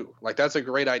stories, too. Like, that's a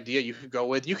great idea you could go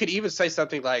with. You could even say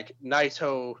something like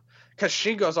Naito, because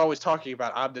Shingo's always talking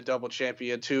about, I'm the double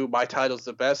champion, too. My title's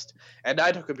the best. And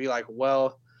Naito could be like,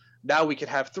 well, now we could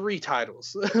have 3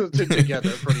 titles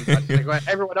together, pretty much. Like,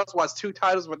 everyone else wants 2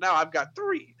 titles, but now I've got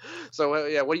 3. So,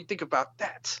 yeah, what do you think about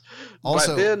that?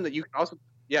 Also, but then you can also,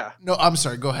 yeah. No, I'm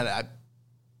sorry. Go ahead.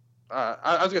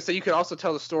 I was going to say, you could also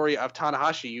tell the story of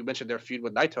Tanahashi. You mentioned their feud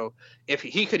with Naito. If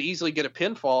he could easily get a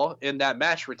pinfall in that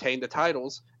match, retain the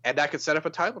titles, and that could set up a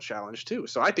title challenge, too.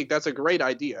 So I think that's a great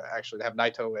idea, actually, to have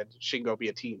Naito and Shingo be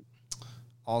a team.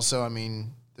 Also, I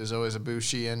mean, there's always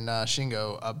Ibushi and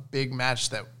Shingo, a big match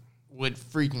that would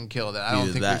freaking kill that I don't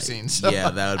think we've seen. So. Yeah,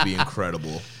 that would be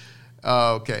incredible.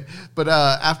 Okay. But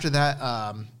after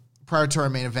that, prior to our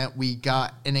main event, we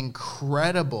got an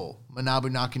incredible Manabu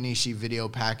Nakanishi video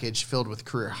package filled with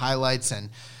career highlights and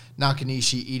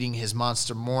Nakanishi eating his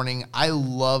monster morning. I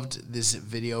loved this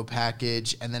video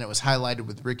package, and then it was highlighted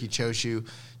with Riki Choshu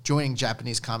joining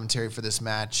Japanese commentary for this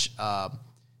match.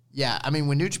 Yeah, I mean,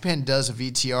 when New Japan does a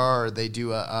VTR or they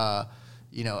do a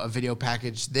video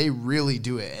package, they really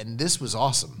do it, and this was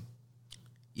awesome.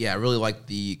 Yeah, I really like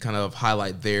the kind of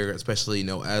highlight there, especially,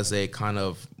 as a kind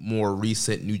of more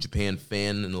recent New Japan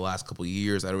fan in the last couple of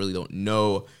years. I really don't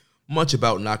know much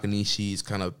about Nakanishi's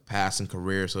kind of past and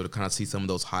career, so to kind of see some of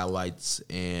those highlights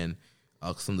and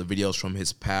some of the videos from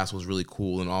his past was really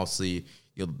cool. And obviously,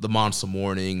 the Monster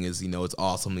Morning is, it's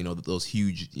awesome, those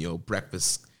huge,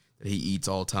 breakfasts that he eats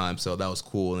all the time, so that was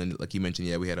cool. And like you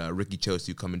mentioned, we had Riki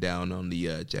Choshu coming down on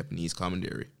the Japanese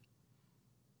commentary.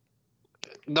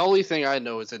 The only thing I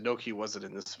know is that Noki wasn't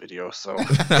in this video, so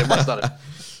it must not have.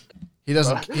 He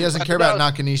doesn't care about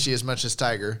Nakanishi as much as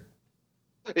Tiger.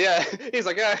 Yeah, he's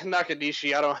like,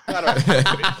 Nakanishi, I don't.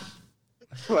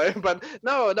 But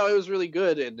no, it was really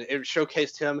good, and it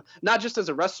showcased him not just as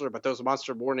a wrestler, but those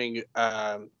Monster Morning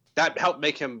that helped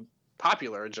make him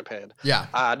popular in Japan. Yeah,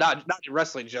 not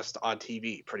wrestling, just on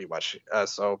TV, pretty much.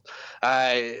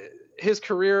 His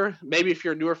career, maybe if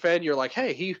you're a newer fan, you're like,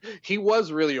 hey, he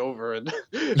was really over and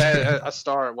a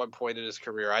star at one point in his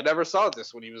career. I never saw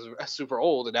this when he was super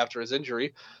old and after his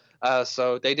injury.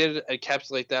 So they did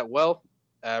encapsulate that well.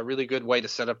 Really good way to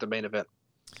set up the main event.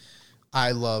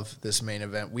 I love this main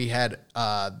event. We had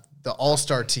the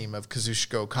all-star team of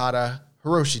Kazuchika Okada,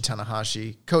 Hiroshi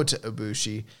Tanahashi, Kota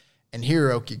Ibushi, and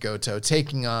Hiroki Goto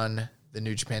taking on the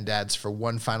New Japan Dads for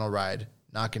one final ride.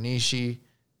 Nakanishi,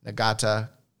 Nagata,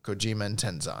 Kojima, and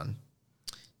Tenzan.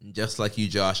 Just like you,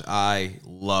 Josh, I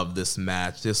love this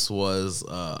match. This was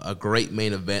a great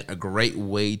main event, a great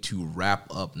way to wrap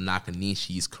up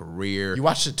Nakanishi's career. You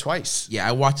watched it twice. Yeah,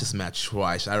 I watched this match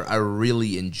twice. I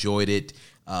really enjoyed it.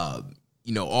 All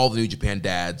the New Japan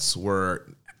Dads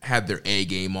had their A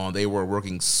game on. They were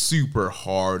working super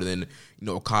hard. And then,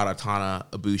 Okada, Tana,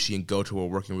 Ibushi, and Goto were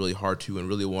working really hard too and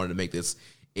really wanted to make this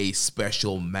a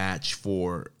special match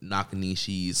for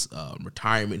Nakanishi's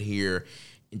retirement here.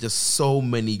 And just so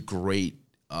many great,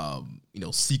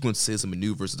 sequences and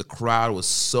maneuvers. The crowd was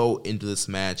so into this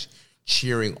match,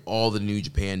 cheering all the New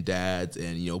Japan Dads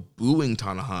and, booing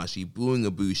Tanahashi, booing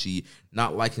Ibushi,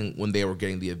 not liking when they were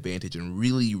getting the advantage, and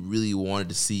really, really wanted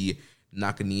to see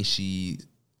Nakanishi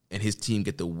and his team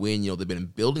get the win. They've been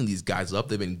building these guys up.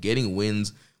 They've been getting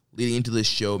wins leading into this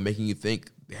show, making you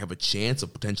think they have a chance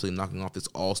of potentially knocking off this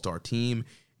all-star team.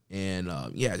 And,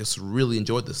 I just really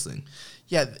enjoyed this thing.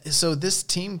 Yeah, so this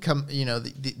team,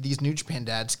 these New Japan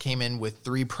Dads came in with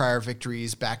 3 prior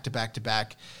victories back to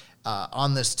back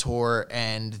on this tour,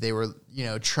 and they were,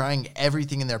 trying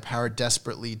everything in their power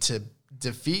desperately to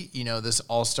defeat, this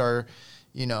all-star,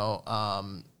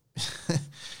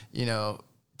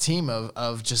 team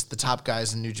of just the top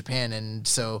guys in New Japan. And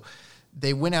so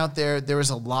they went out there. There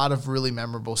was a lot of really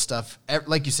memorable stuff.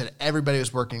 Like you said, everybody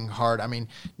was working hard. I mean,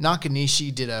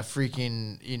 Nakanishi did a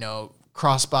freaking,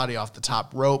 crossbody off the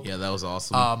top rope. Yeah, that was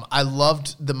awesome. I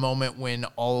loved the moment when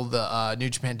all the New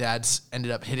Japan Dads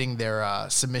ended up hitting their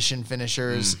submission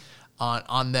finishers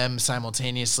on them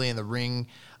simultaneously in the ring.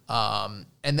 And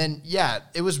then,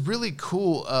 it was really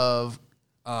cool of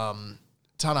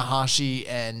Tanahashi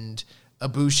and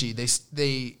Ibushi.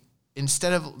 They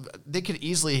instead of, they could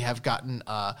easily have gotten,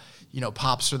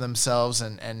 pops for themselves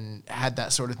and had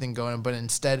that sort of thing going, but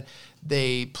instead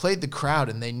they played the crowd,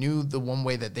 and they knew the one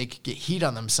way that they could get heat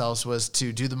on themselves was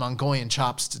to do the Mongolian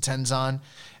chops to Tenzan.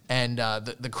 And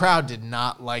the crowd did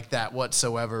not like that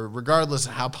whatsoever, regardless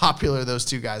of how popular those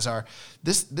two guys are.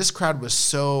 This crowd was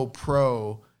so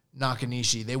pro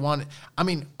Nakanishi. They wanted,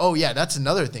 that's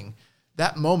another thing.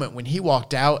 That moment when he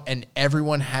walked out and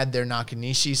everyone had their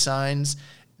Nakanishi signs,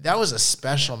 that was a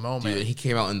special moment. Dude, he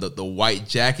came out in the white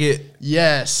jacket.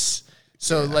 Yes.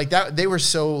 So that, they were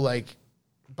so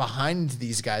behind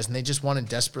these guys, and they just wanted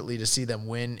desperately to see them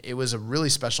win. It was a really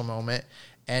special moment.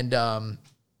 And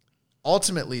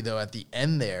ultimately, though, at the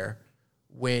end there,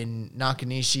 when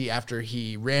Nakanishi, after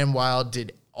he ran wild,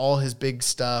 did all his big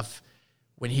stuff,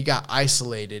 when he got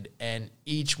isolated and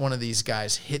each one of these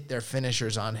guys hit their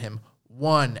finishers on him,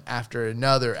 one after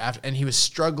another, and he was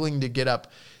struggling to get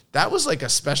up. That was a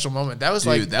special moment. That was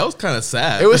that was kind of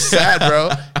sad. It was sad, bro.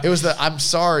 It was I'm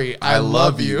sorry, I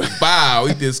love you. Wow,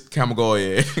 eat this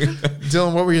Kamigoye.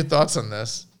 Dylan, what were your thoughts on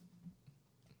this?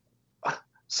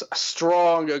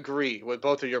 Strong agree with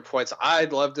both of your points. I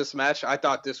loved this match. I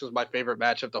thought this was my favorite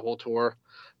match of the whole tour.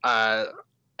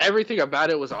 Everything about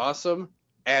it was awesome,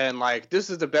 And like, this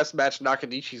is the best match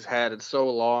Nakanishi's had in so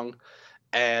long.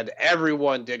 And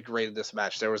everyone did great in this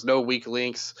match. There was no weak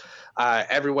links.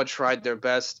 Everyone tried their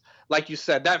best. Like you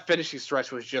said, that finishing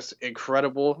stretch was just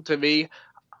incredible to me.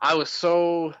 I was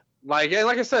so like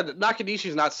I said,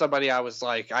 Nakanishi's not somebody I was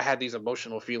like I had these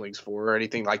emotional feelings for or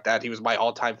anything like that. He was my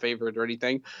all-time favorite or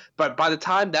anything. But by the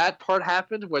time that part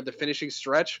happened, where the finishing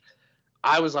stretch,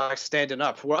 I was like standing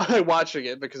up while watching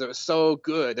it because it was so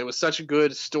good. It was such a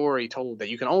good story told that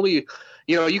you can only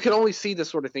see this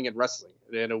sort of thing in wrestling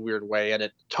in a weird way, and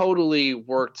it totally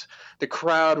worked. The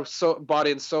crowd bought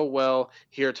in so well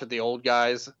here to the old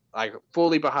guys, like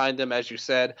fully behind them, as you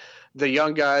said. The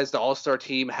young guys, the All-Star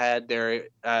team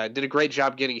did a great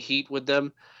job getting heat with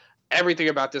them. Everything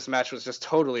about this match was just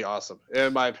totally awesome,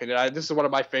 in my opinion. This is one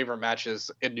of my favorite matches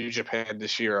in New Japan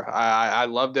this year. I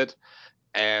loved it.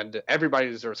 And everybody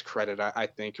deserves credit, I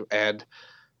think. And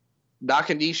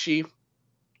Nakanishi,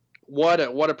 what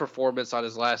a performance on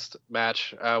his last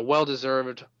match.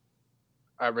 Well-deserved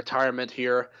retirement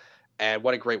here, and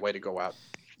what a great way to go out.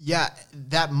 Yeah,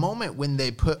 that moment when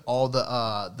they put all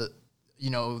the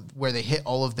where they hit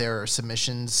all of their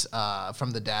submissions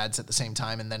from the dads at the same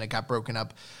time, and then it got broken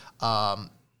up.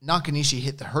 Nakanishi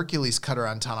hit the Hercules cutter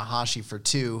on Tanahashi for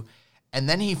 2. And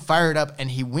then he fired up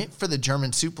and he went for the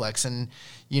German suplex. And,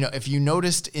 if you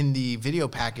noticed in the video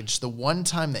package, the one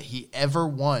time that he ever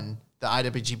won the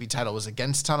IWGP title was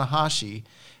against Tanahashi,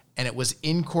 and it was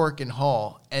in Korakuen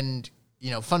Hall. And,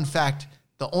 fun fact,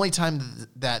 the only time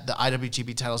that the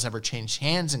IWGP titles ever changed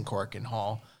hands in Korakuen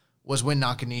Hall was when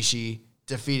Nakanishi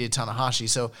defeated Tanahashi.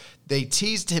 So they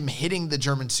teased him hitting the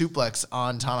German suplex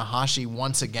on Tanahashi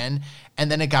once again,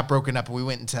 and then it got broken up and we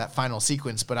went into that final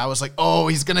sequence. But I was like, oh,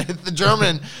 he's gonna hit the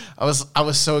German. I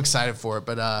was so excited for it.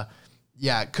 But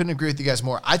yeah, couldn't agree with you guys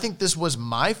more. I think this was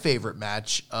my favorite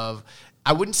match of.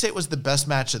 I wouldn't say it was the best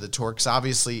match of the tour, because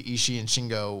obviously Ishii and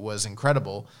Shingo was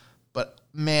incredible. But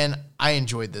man, I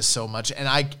enjoyed this so much, and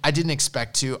I didn't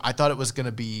expect to. I thought it was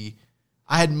gonna be.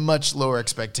 I had much lower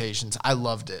expectations. I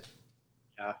loved it.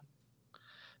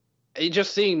 And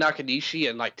just seeing Nakanishi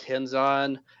and like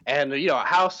Tenzan, and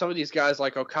how some of these guys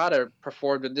like Okada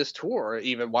performed in this tour,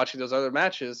 even watching those other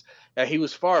matches, he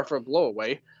was far from blow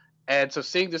away. And so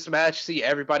seeing this match, see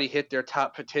everybody hit their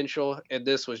top potential, and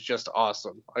this was just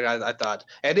awesome. I thought.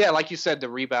 And yeah, like you said, the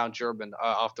rebound German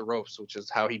off the ropes, which is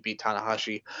how he beat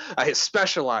Tanahashi. His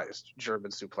specialized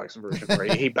German suplex version,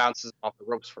 where he bounces off the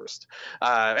ropes first.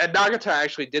 And Nagata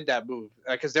actually did that move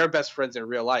because they're best friends in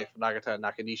real life, Nagata and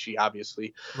Nakanishi,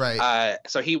 obviously. Right.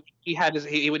 So when he had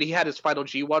his final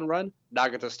G1 run,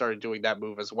 Nagata started doing that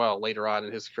move as well later on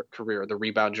in his career, the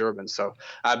rebound German. So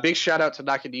big shout out to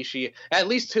Nakanishi. At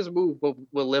least his move will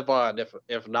live on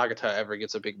if Nagata ever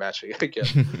gets a big match again.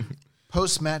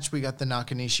 Post-match, we got the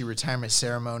Nakanishi retirement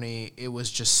ceremony. It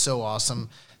was just so awesome.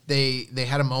 They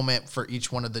had a moment for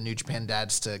each one of the New Japan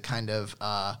dads to kind of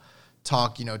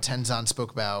talk. Tenzan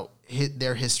spoke about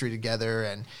their history together,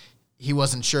 and he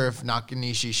wasn't sure if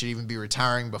Nakanishi should even be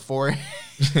retiring before him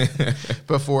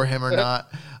or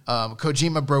not.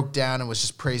 Kojima broke down and was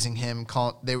just praising him.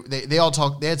 They all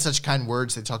talked. They had such kind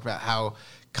words. They talked about how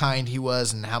kind he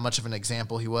was and how much of an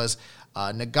example he was.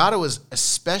 Nagata was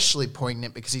especially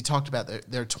poignant because he talked about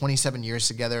their 27 years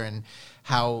together and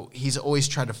how he's always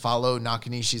tried to follow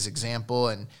Nakanishi's example,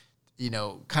 and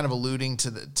kind of alluding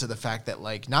to the fact that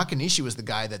like Nakanishi was the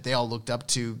guy that they all looked up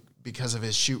to because of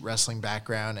his shoot wrestling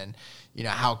background, and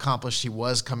how accomplished he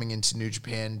was coming into New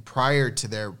Japan prior to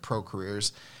their pro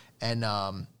careers. And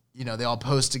they all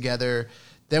posed together.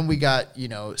 Then we got,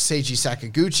 Seiji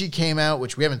Sakaguchi came out,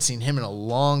 which we haven't seen him in a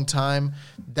long time.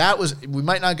 We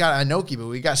might not got Inoki, but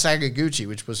we got Sakaguchi,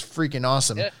 which was freaking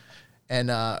awesome. Yeah. And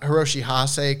Hiroshi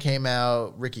Hase came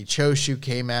out, Riki Choshu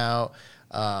came out,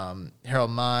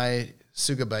 Harold Mai,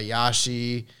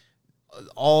 Sugabayashi,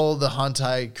 all the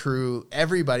Hantai crew,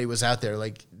 everybody was out there.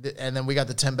 And then we got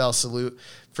the 10-bell salute.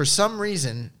 For some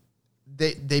reason,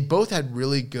 they both had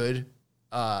really good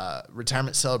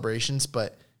retirement celebrations,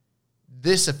 but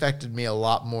this affected me a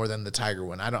lot more than the Tiger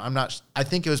one. I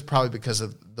think it was probably because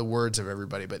of the words of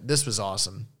everybody, but this was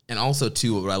awesome. And also,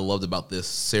 too, what I loved about this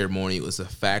ceremony was the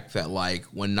fact that, like,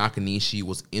 when Nakanishi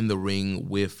was in the ring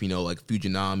with,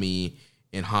 Fujinami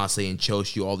and Hase and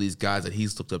Choshu, all these guys that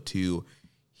he's looked up to,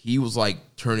 he was,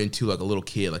 turned into, a little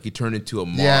kid. He turned into a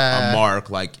mark.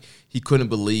 He couldn't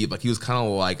believe. He was kind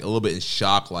of, a little bit in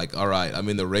shock. All right, I'm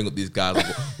in the ring with these guys.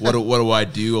 What do I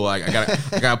do? I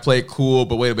gotta play it cool,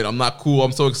 but wait a minute, I'm not cool.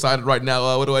 I'm so excited right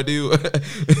now. What do I do?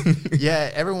 Yeah,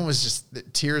 everyone was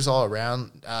just tears all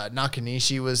around.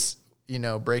 Nakanishi was,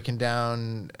 breaking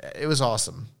down. It was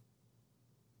awesome.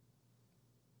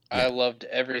 I loved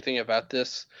everything about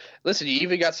this. Listen, you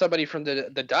even got somebody from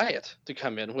the Diet to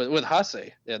come in with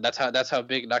Hase. Yeah, that's how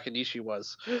big Nakanishi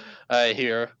was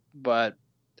here. But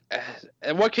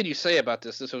and what can you say about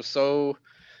this? This was so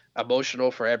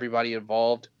emotional for everybody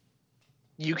involved.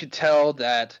 You could tell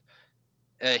that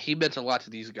he meant a lot to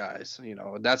these guys. You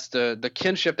know, that's the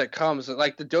kinship that comes.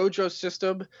 Like the dojo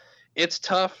system, it's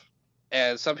tough,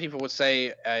 and some people would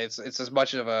say it's as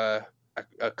much of a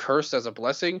curse as a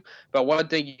blessing. But one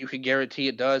thing you can guarantee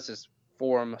it does is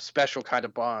form special kind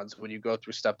of bonds when you go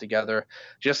through stuff together,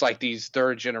 just like these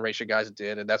third generation guys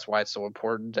did, and that's why it's so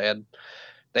important. And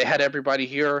they had everybody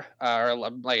here,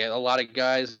 like a lot of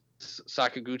guys.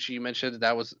 Sakaguchi, you mentioned,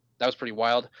 that was pretty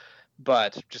wild,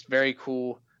 but just very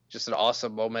cool. Just an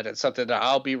awesome moment and something that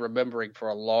I'll be remembering for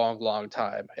a long, long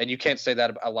time. And you can't say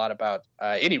that a lot about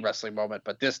any wrestling moment,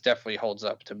 but this definitely holds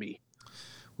up to me.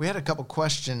 We had a couple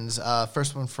questions.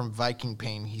 First one from Viking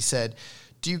Pain. He said,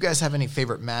 do you guys have any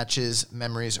favorite matches,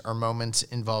 memories, or moments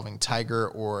involving Tiger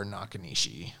or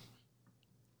Nakanishi?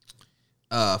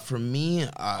 For me,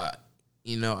 I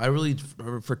really,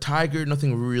 for Tiger,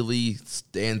 nothing really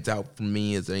stands out for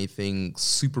me as anything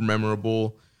super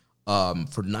memorable.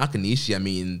 For Nakanishi, I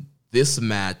mean, this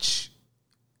match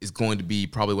is going to be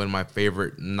probably one of my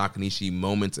favorite Nakanishi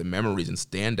moments and memories and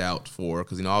standout for,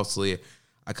 because, obviously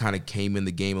I kind of came in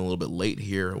the game a little bit late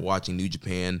here watching New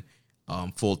Japan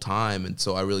full time, and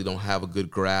so I really don't have a good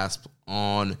grasp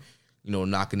on,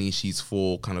 Nakanishi's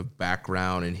full kind of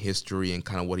background and history and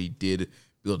kind of what he did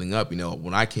building up.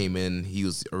 When I came in, he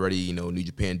was already, New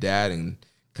Japan dad and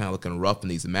kind of looking rough in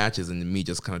these matches, and me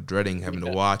just kind of dreading having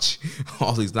to watch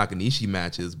all these Nakanishi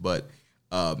matches. But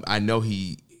I know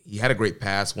he had a great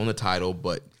pass, won the title,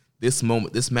 but this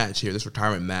match here, this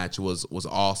retirement match was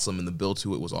awesome, and the build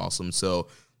to it was awesome. So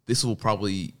this will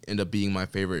probably end up being my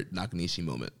favorite Nakanishi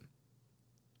moment.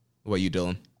 What about you,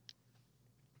 Dylan?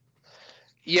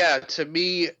 Yeah, to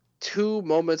me, two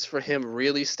moments for him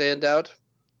really stand out,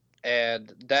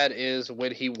 and that is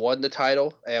when he won the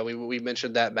title, and we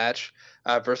mentioned that match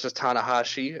versus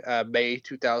Tanahashi, May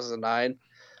 2009.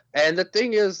 And the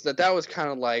thing is that was kind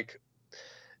of like,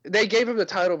 they gave him the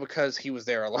title because he was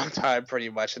there a long time, pretty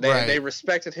much. They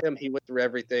respected him. He went through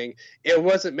everything. It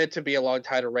wasn't meant to be a long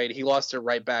title reign. He lost it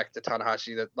right back to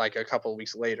Tanahashi like a couple of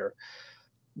weeks later.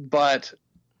 But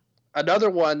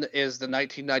another one is the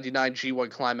 1999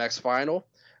 G1 Climax Final,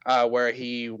 where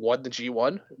he won the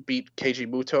G1, beat Keiji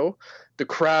Muto. The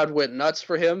crowd went nuts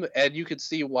for him, and you could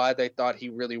see why they thought he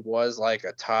really was like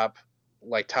a top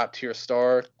tier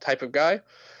star type of guy,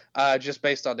 just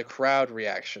based on the crowd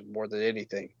reaction more than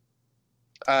anything.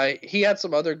 He had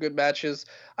some other good matches.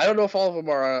 I don't know if all of them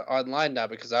are online now,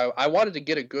 because I wanted to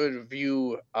get a good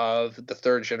view of the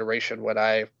third generation when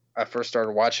I first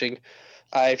started watching.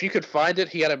 If you could find it,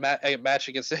 he had a match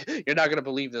against, you're not going to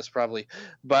believe this probably,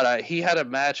 but he had a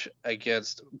match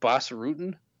against Bas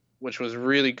Rutten, which was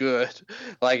really good,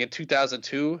 like in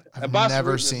 2002. I've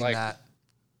never seen that.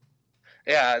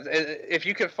 Yeah, if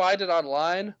you could find it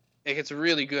online, it's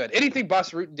really good. Anything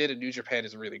Bas Rutten did in New Japan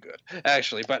is really good,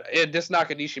 actually. But this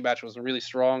Nakanishi match was really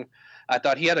strong. I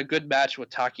thought he had a good match with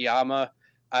Takayama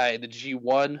in the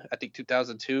G1, I think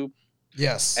 2002.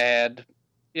 Yes. And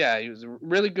yeah, he was a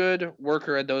really good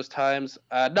worker at those times.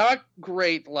 Not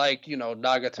great like,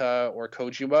 Nagata or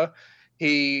Kojima.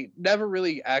 He never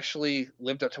really actually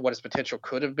lived up to what his potential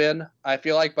could have been, I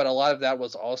feel like. But a lot of that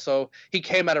was also, he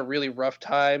came at a really rough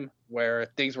time where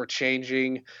things were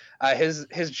changing. His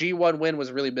G1 win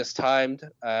was really mistimed.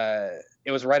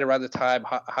 It was right around the time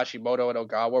Hashimoto and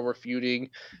Ogawa were feuding.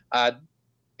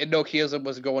 Inokiism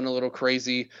was going a little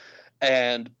crazy.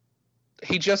 And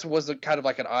he just was kind of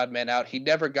like an odd man out. He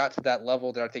never got to that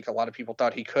level that I think a lot of people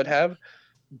thought he could have.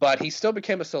 But he still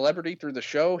became a celebrity through the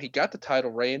show. He got the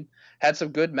title reign, had some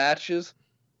good matches,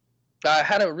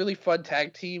 had a really fun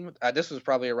tag team. This was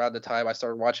probably around the time I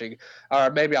started watching, or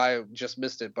maybe I just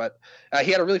missed it. But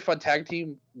he had a really fun tag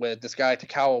team with this guy,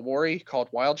 Takao Omori, called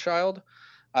Wild Child,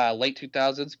 late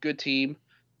 2000s. Good team.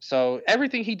 So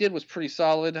everything he did was pretty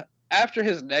solid. After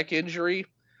his neck injury,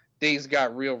 things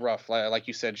got real rough, like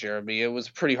you said, Jeremy. It was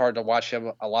pretty hard to watch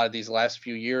him a lot of these last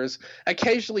few years.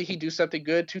 Occasionally, he'd do something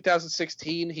good.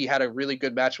 2016, he had a really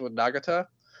good match with Nagata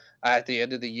at the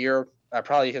end of the year.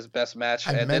 Probably his best match.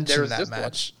 I mentioned that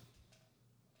match.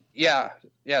 Yeah,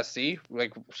 see?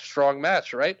 Like, strong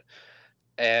match, right?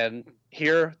 And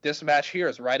here, this match here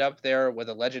is right up there with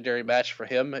a legendary match for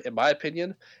him, in my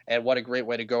opinion. And what a great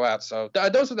way to go out. So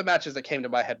those are the matches that came to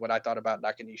my head when I thought about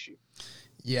Nakanishi.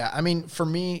 Yeah, I mean, for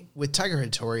me, with Tiger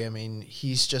Hattori, I mean,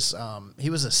 he's just,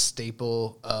 he was a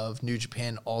staple of New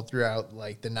Japan all throughout,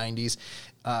 like, the 90s.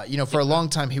 For a long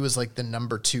time, he was, like, the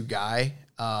number 2 guy,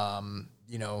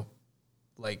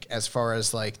 like, as far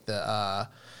as, like, the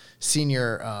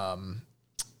senior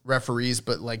referees,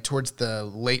 but, like, towards the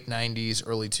late 90s,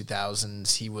 early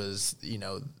 2000s, he was,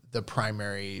 the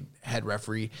primary head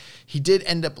referee. He did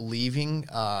end up leaving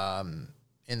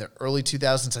in the early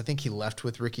 2000s. I think he left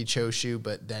with Riki Choshu,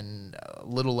 but then a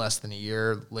little less than a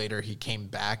year later, he came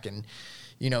back and,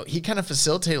 he kind of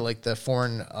facilitated like the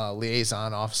foreign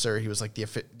liaison officer. He was like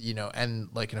and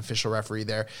like an official referee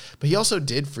there, but he also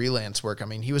did freelance work. I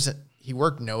mean, he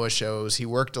worked Noah shows. He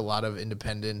worked a lot of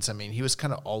independents. I mean, he was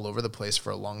kind of all over the place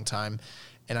for a long time.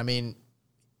 And I mean,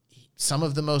 some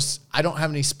of the most, I don't have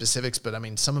any specifics, but I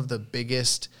mean, some of the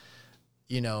biggest,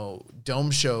 dome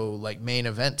show, like main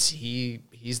events,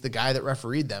 he's the guy that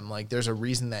refereed them. Like, there's a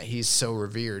reason that he's so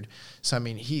revered. So, I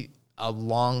mean, a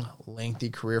long, lengthy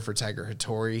career for Tiger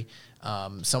Hattori.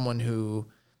 Someone who,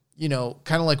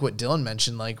 kind of like what Dylan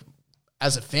mentioned, like,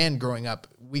 as a fan growing up,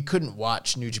 we couldn't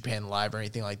watch New Japan live or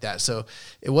anything like that. So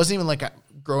it wasn't even like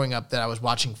growing up that I was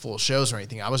watching full shows or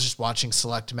anything. I was just watching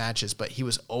select matches, but he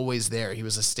was always there. He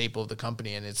was a staple of the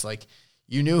company. And it's like,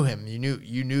 you knew him. You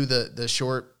knew the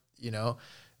short,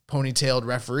 ponytailed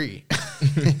referee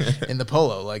in the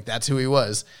polo. Like, that's who he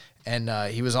was. And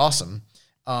he was awesome.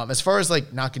 As far as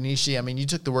like Nakanishi, I mean, you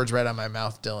took the words right out of my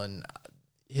mouth, Dylan.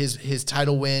 His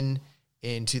title win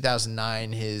in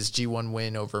 2009, his G1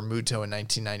 win over Muto in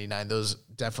 1999, those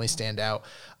definitely stand out.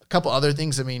 A couple other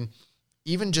things, I mean,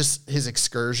 even just his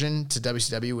excursion to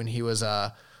WCW when he was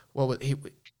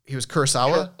he was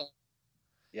Kurosawa.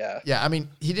 Yeah, I mean,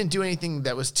 he didn't do anything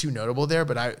that was too notable there,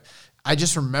 but I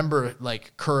just remember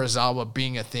like Kurosawa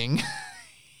being a thing.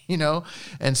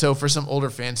 And so for some older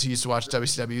fans who used to watch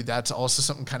WCW, that's also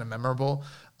something kind of memorable.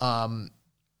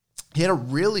 He had a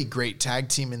really great tag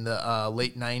team in the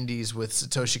late 90s with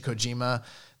Satoshi Kojima.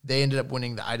 They ended up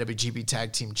winning the IWGP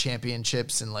Tag Team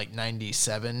Championships in like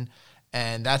 97.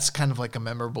 And that's kind of like a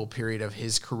memorable period of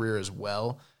his career as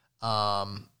well.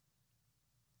 And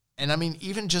I mean,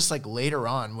 even just like later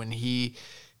on when he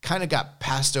kind of got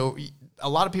passed over, a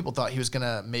lot of people thought he was going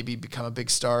to maybe become a big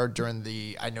star during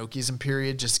the Inokism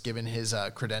period, just given his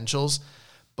credentials.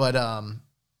 But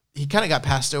he kind of got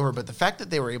passed over. But the fact that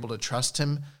they were able to trust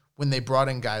him when they brought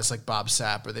in guys like Bob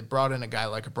Sapp or they brought in a guy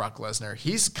like a Brock Lesnar,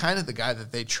 he's kind of the guy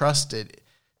that they trusted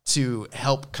to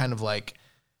help kind of like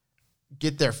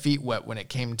get their feet wet when it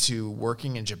came to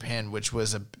working in Japan, which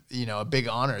was a big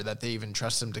honor that they even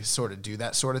trust him to sort of do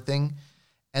that sort of thing.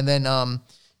 And then,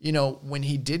 when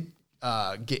he did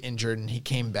get injured and he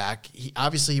came back, he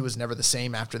was never the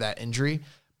same after that injury,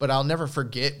 but I'll never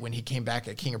forget when he came back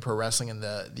at King of Pro Wrestling and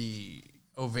the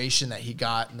ovation that he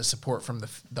got and the support from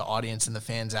the audience and the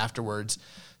fans afterwards.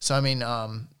 So, I mean,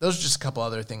 those are just a couple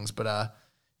other things, but,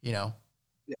 it'll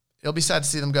be sad to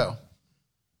see them go.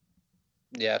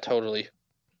 Yeah, totally.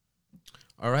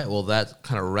 All right. Well, that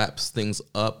kind of wraps things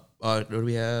up. What do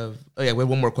we have? Oh, yeah, we have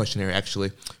one more question here,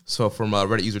 actually. So from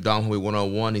Reddit user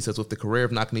DomHoey101, he says, with the career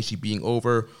of Nakanishi being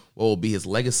over, what will be his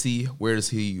legacy? Where does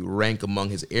he rank among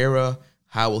his era?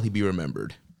 How will he be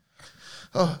remembered?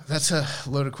 Oh, that's a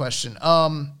loaded question.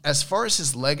 As far as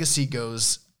his legacy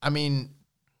goes, I mean,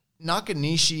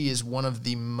 Nakanishi is one of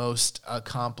the most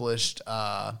accomplished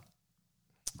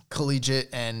collegiate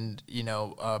and,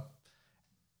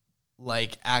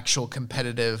 like actual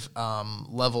competitive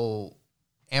level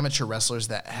amateur wrestlers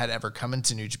that had ever come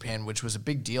into New Japan, which was a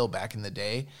big deal back in the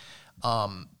day.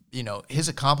 His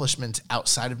accomplishments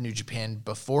outside of New Japan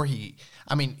before he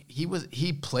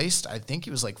placed, I think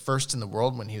he was like first in the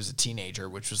world when he was a teenager,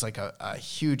 which was like a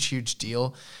huge, huge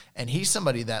deal. And he's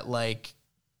somebody that like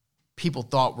people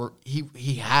thought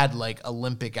he had like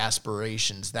Olympic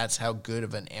aspirations. That's how good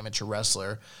of an amateur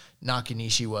wrestler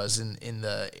Nakanishi was in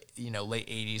the, late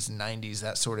 80s and 90s,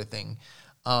 that sort of thing.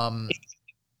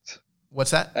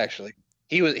 What's that? Actually,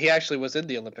 he actually was in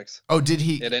the Olympics. Oh, did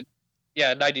he?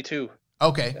 Yeah, 92.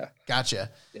 Okay, yeah. Gotcha.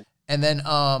 Yeah. And then,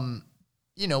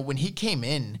 when he came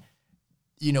in,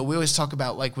 we always talk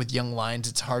about like with young lions,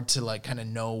 it's hard to like kind of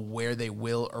know where they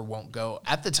will or won't go.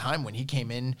 At the time when he came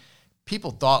in,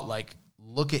 people thought like,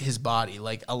 look at his body.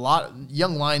 Like a lot of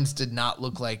young lions did not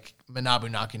look like Manabu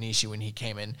Nakanishi when he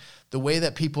came in. The way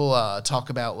that people talk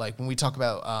about, like when we talk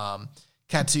about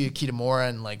Katsuya Kitamura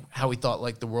and like how we thought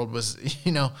like the world was,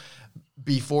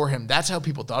 before him, that's how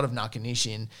people thought of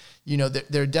Nakanishi. And,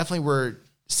 there definitely were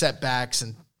setbacks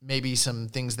and maybe some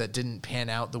things that didn't pan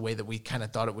out the way that we kind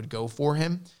of thought it would go for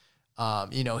him.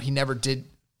 He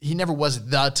never was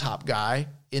the top guy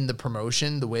in the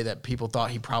promotion the way that people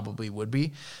thought he probably would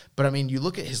be. But I mean, you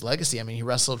look at his legacy. I mean, he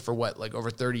wrestled for over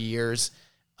 30 years.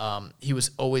 He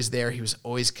was always there. He was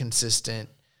always consistent.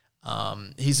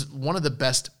 He's one of the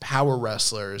best power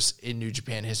wrestlers in New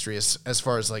Japan history as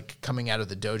far as like coming out of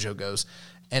the dojo goes.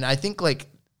 And I think like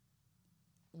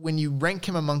when you rank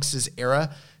him amongst his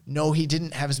era, no, he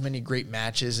didn't have as many great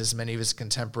matches as many of his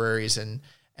contemporaries and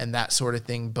that sort of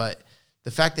thing. But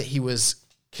the fact that he was,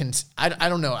 I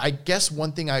don't know. I guess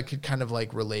one thing I could kind of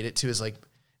like relate it to is like,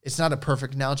 it's not a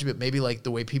perfect analogy, but maybe like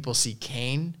the way people see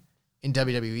Kane in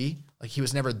WWE. Like he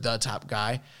was never the top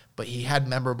guy, but he had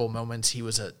memorable moments. He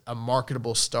was a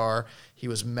marketable star. He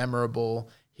was memorable.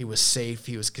 He was safe.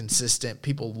 He was consistent.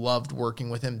 People loved working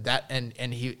with him. That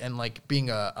and like being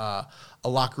a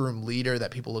locker room leader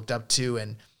that people looked up to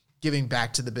and giving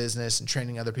back to the business and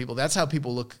training other people. That's how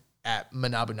people look at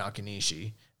Manabu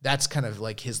Nakanishi. That's kind of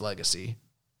like his legacy.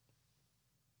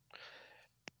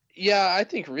 Yeah, I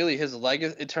think really his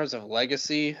legacy in terms of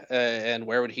legacy and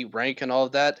where would he rank and all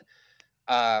of that.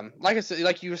 Like I said,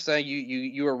 like you were saying,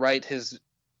 you were right. His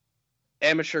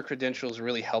amateur credentials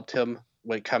really helped him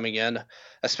when coming in,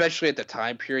 especially at the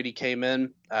time period he came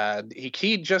in.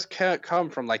 He just can't come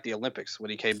from like the Olympics when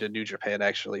he came to New Japan.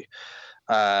 Actually,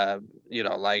 like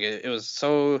it was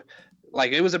so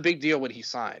like it was a big deal when he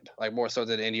signed, like more so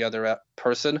than any other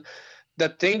person. The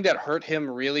thing that hurt him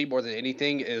really more than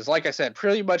anything is, like I said,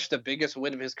 pretty much the biggest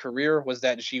win of his career was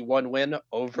that G1 win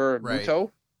over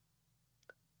Muto.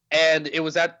 And it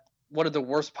was at one of the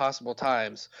worst possible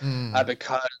times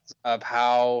because of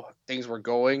how things were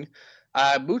going.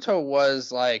 Muto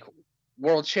was like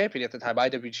world champion at the time,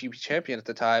 IWGP champion at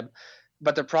the time.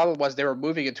 But the problem was they were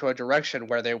moving into a direction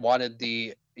where they wanted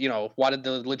the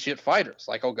legit fighters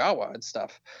like Ogawa and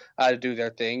stuff to do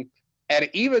their thing. And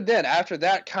even then, after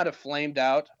that kind of flamed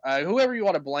out, whoever you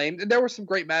want to blame, and there were some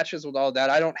great matches with all that.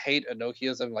 I don't hate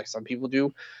Enochiism like some people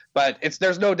do, but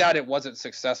there's no doubt it wasn't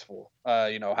successful,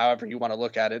 however you want to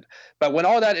look at it. But when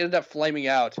all that ended up flaming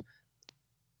out,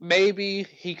 maybe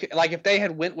he could, like if they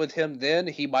had went with him then,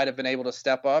 he might have been able to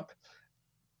step up.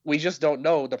 We just don't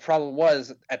know. The problem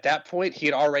was at that point, he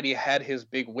had already had his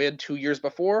big win 2 years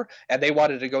before, and they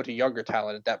wanted to go to younger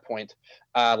talent at that point,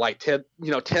 like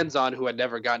Tenzan, who had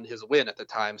never gotten his win at the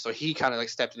time. So he kind of like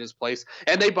stepped in his place,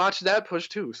 and they botched that push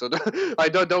too. So I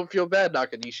don't feel bad,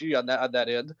 Nakanishi, on that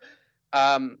end.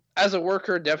 As a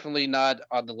worker, definitely not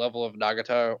on the level of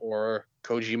Nagata or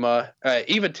Kojima.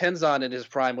 Even Tenzan in his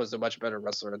prime was a much better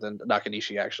wrestler than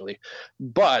Nakanishi, actually.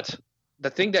 But the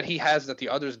thing that he has that the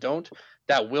others don't,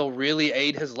 that will really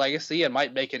aid his legacy and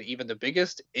might make it even the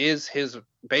biggest, is his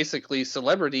basically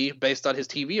celebrity based on his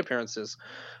TV appearances.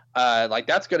 Like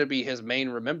that's going to be his main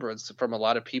remembrance from a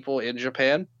lot of people in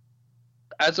Japan.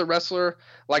 As a wrestler,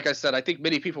 like I said, I think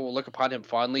many people will look upon him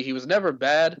fondly. He was never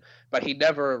bad, but he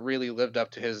never really lived up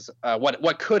to his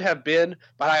what could have been.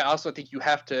 But I also think you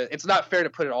have to. It's not fair to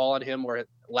put it all on him or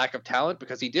lack of talent,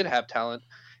 because he did have talent.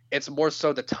 It's more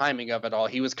so the timing of it all.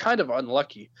 He was kind of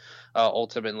unlucky,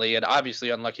 ultimately, and obviously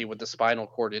unlucky with the spinal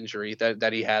cord injury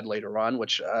that he had later on,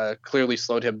 which clearly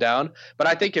slowed him down. But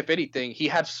I think, if anything, he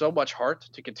had so much heart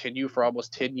to continue for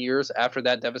almost 10 years after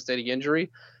that devastating injury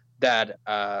that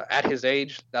at his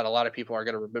age, that a lot of people are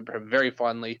going to remember him very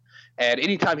fondly. And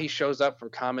anytime he shows up for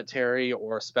commentary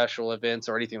or special events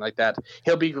or anything like that,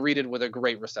 he'll be greeted with a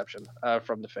great reception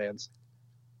from the fans.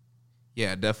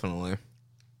 Yeah, definitely.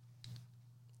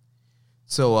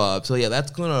 So yeah, that's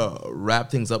gonna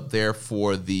wrap things up there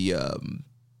for the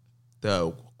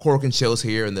Korakuen shows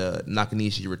here and the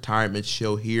Nakanishi retirement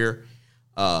show here.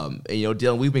 And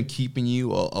Dylan, we've been keeping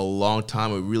you a long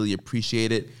time. We really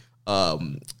appreciate it.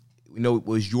 It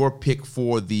was your pick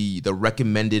for the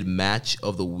recommended match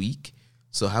of the week.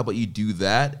 So how about you do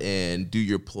that and do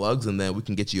your plugs, and then we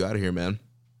can get you out of here, man.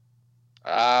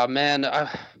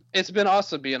 It's been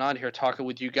awesome being on here talking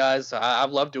with you guys. I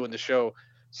love doing the show.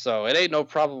 So it ain't no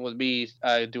problem with me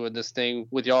doing this thing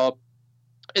with y'all.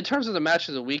 In terms of the match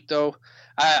of the week, though,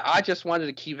 I just wanted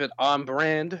to keep it on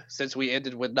brand since we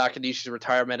ended with Nakanishi's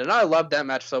retirement. And I loved that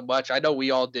match so much. I know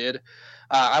we all did.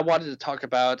 I wanted to talk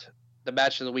about the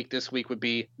match of the week this week would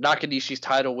be Nakanishi's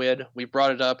title win. We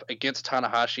brought it up against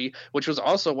Tanahashi, which was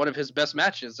also one of his best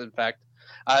matches, in fact.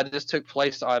 This took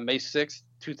place on May 6th,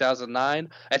 2009.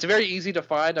 It's very easy to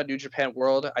find on New Japan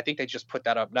World. I think they just put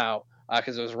that up now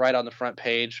because it was right on the front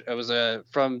page. It was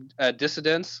from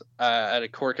Dissidents at a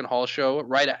Korakuen Hall show.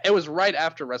 It was right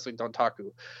after Wrestling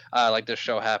Dontaku, like this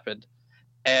show happened.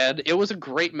 And it was a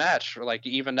great match. Like,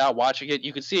 even now watching it,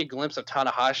 you could see a glimpse of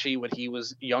Tanahashi when he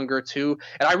was younger too.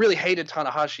 And I really hated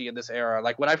Tanahashi in this era.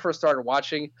 Like, when I first started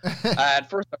watching,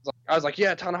 at first I was like,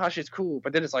 yeah, Tanahashi's cool.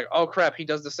 But then it's like, oh crap, he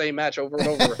does the same match over and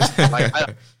over.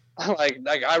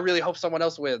 like, I really hope someone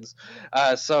else wins.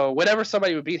 So whenever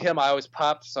somebody would beat him, I always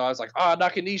popped. So I was like,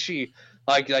 Nakanishi,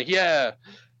 like yeah.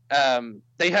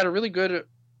 They had a really good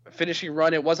finishing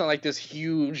run. It wasn't like this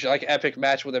huge, like, epic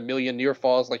match with a million near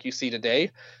falls like you see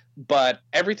today, but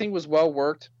everything was well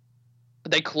worked.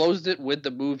 They closed it with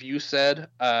the move you said,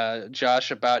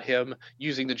 Josh, about him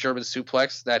using the German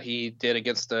suplex that he did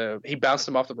he bounced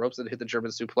him off the ropes and hit the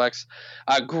German suplex.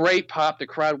 Great pop. The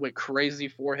crowd went crazy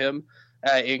for him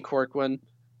in Korakuen.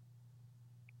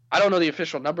 I don't know the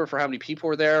official number for how many people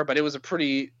were there, but it was a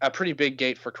pretty big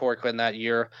gate for Korakuen that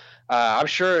year. I'm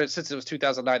sure since it was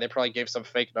 2009, they probably gave some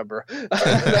fake number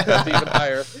that's even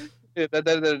higher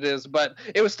than it is. But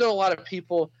it was still a lot of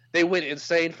people. They went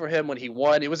insane for him when he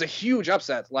won. It was a huge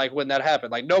upset, like, when that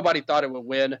happened. Like, nobody thought it would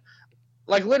win.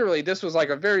 Like, literally, this was like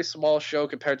a very small show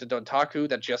compared to Dontaku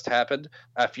that just happened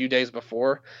a few days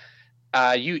before.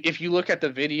 If you look at the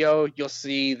video, you'll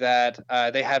see that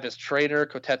they have his trainer,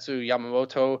 Kotetsu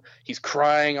Yamamoto. He's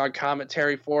crying on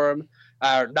commentary for him.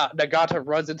 Nagata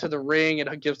runs into the ring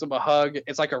and gives him a hug.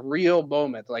 It's like a real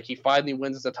moment. Like, he finally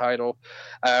wins the title.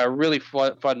 Really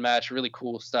fun match. Really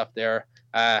cool stuff there.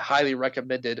 Highly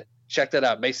recommended. Check that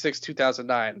out. May 6,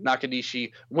 2009.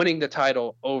 Nakanishi winning the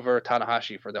title over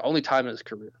Tanahashi for the only time in his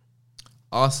career.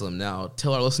 Awesome. Now,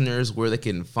 tell our listeners where they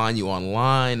can find you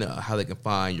online, how they can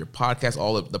find your podcast,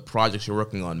 all of the projects you're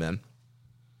working on, man.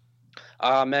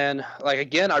 Man, like,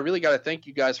 again, I really got to thank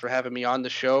you guys for having me on the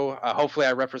show. Hopefully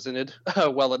I represented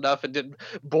well enough and didn't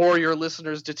bore your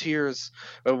listeners to tears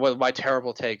with my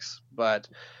terrible takes. But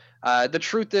the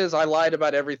truth is, I lied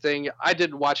about everything. I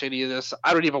didn't watch any of this.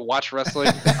 I don't even watch wrestling.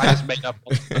 I just made up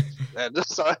all this. And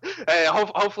so,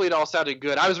 hopefully it all sounded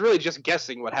good. I was really just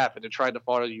guessing what happened and trying to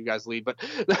follow you guys' lead. But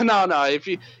no. If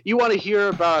you want to hear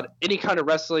about any kind of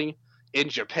wrestling in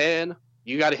Japan,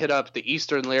 you got to hit up the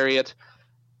Eastern Lariat.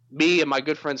 Me and my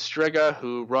good friend Striga,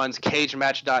 who runs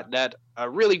CageMatch.net, a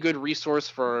really good resource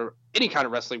for any kind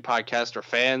of wrestling podcast or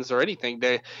fans or anything.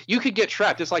 You could get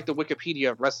trapped. It's like the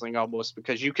Wikipedia of wrestling almost,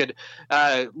 because you could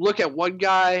look at one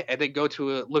guy and then go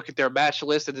to look at their match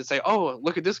list and then say, oh,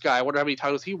 look at this guy. I wonder how many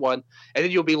titles he won. And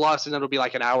then you'll be lost, and then it'll be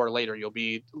like an hour later. You'll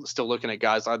be still looking at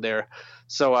guys on there.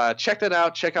 So check that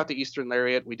out. Check out the Eastern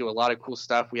Lariat. We do a lot of cool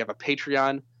stuff. We have a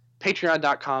Patreon,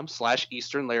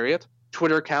 patreon.com/Eastern Lariat,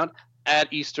 Twitter account,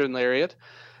 @Eastern Lariat.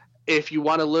 If you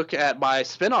want to look at my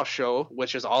spinoff show,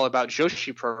 which is all about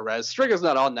Joshi Pro Res, Striga's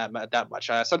not on that much.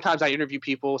 Sometimes I interview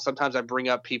people. Sometimes I bring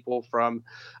up people from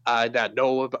that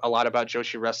know a lot about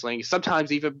Joshi wrestling.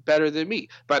 Sometimes even better than me,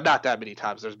 but not that many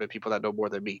times. There's been people that know more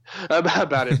than me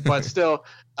about it. But still,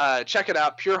 check it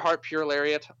out. Pure Heart, Pure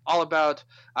Lariat. All about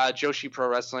Joshi Pro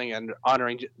Wrestling and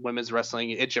honoring women's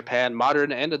wrestling in Japan,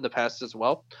 modern and in the past as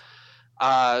well.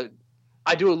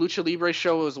 I do a Lucha Libre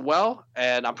show as well,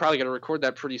 and I'm probably going to record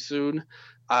that pretty soon.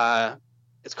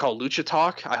 It's called Lucha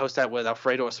Talk. I host that with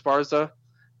Alfredo Esparza,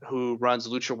 who runs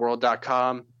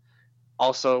LuchaWorld.com.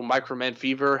 Also, Microman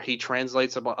Fever. He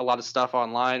translates a lot of stuff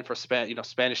online for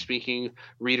Spanish-speaking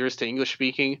readers to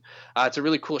English-speaking. It's a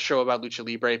really cool show about Lucha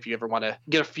Libre if you ever want to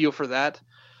get a feel for that.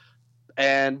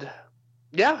 And,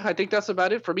 yeah, I think that's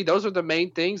about it for me. Those are the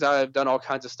main things. I've done all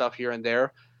kinds of stuff here and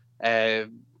there.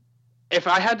 If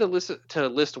I had to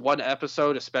list one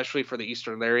episode, especially for the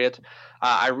Eastern Lariat,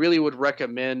 I really would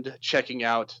recommend checking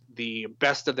out the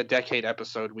Best of the Decade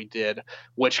episode we did,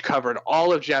 which covered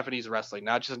all of Japanese wrestling,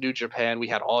 not just New Japan. We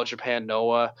had All Japan,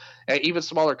 Noah, and even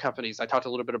smaller companies. I talked a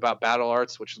little bit about Battle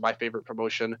Arts, which is my favorite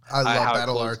promotion. I love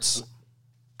Battle Arts.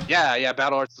 Yeah,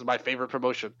 Battle Arts is my favorite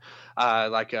promotion.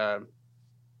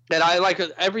 And I like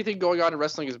everything going on in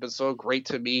wrestling has been so great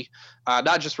to me.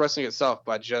 Not just wrestling itself,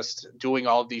 but just doing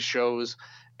all of these shows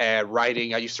and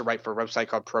writing. I used to write for a website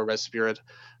called Pro Res Spirit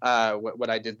when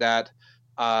I did that.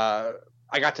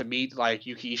 I got to meet like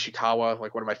Yuki Ishikawa,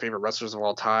 like one of my favorite wrestlers of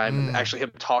all time, and actually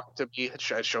him talk to me and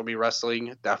show me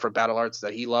wrestling for Battle Arts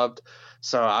that he loved.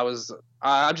 So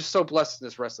I'm just so blessed in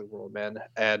this wrestling world, man.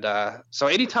 And so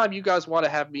anytime you guys want to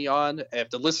have me on, if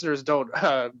the listeners don't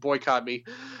boycott me,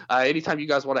 anytime you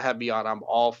guys want to have me on, I'm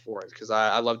all for it, because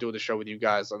I love doing the show with you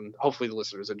guys, and hopefully the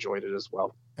listeners enjoyed it as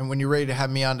well. And when you're ready to have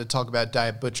me on to talk about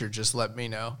Diet Butcher, just let me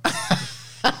know.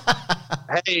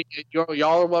 Hey,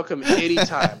 y'all are welcome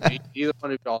anytime. Either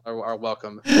one of y'all are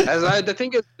welcome. The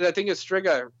thing is,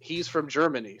 Striga, he's from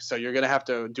Germany, so you're gonna have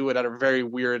to do it at a very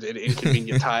weird and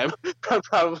inconvenient time,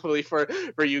 probably for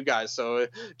you guys. So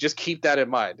just keep that in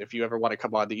mind if you ever want to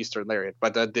come on the Eastern Lariat.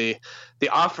 But the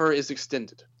offer is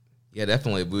extended. Yeah,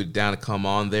 definitely. We're down to come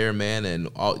on there, man. And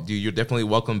you're definitely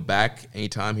welcome back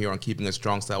anytime here on Keeping It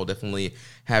Strong Style. We'll definitely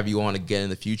have you on again in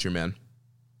the future, man.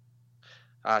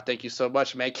 Thank you so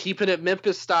much, man. Keeping it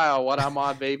Memphis style when I'm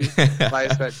on, baby.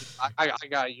 Like I said,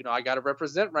 I got to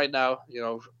represent right now.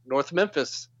 North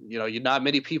Memphis. Not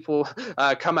many people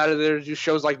come out of there to do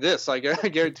shows like this. I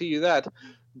guarantee you that.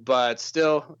 But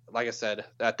still, like I said,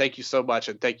 thank you so much,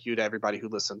 and thank you to everybody who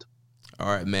listened. All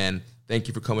right, man. Thank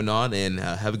you for coming on, and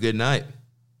have a good night.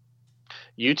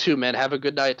 You too, man. Have a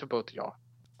good night to both of y'all.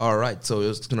 All right, so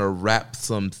it's going to wrap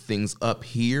some things up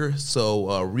here.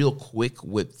 So real quick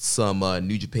with some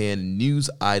New Japan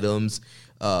news items.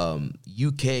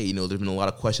 UK, there's been a lot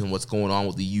of questions what's going on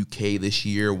with the UK this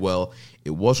year. Well,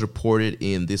 it was reported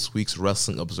in this week's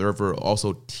Wrestling Observer,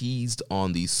 also teased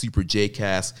on the Super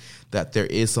J-Cast, that there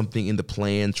is something in the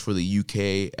plans for the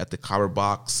UK at the Copper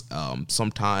Box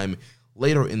sometime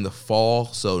later in the fall.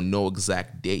 So no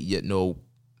exact date yet, no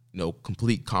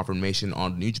complete confirmation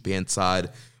on the New Japan side.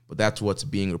 But that's what's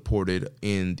being reported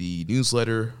in the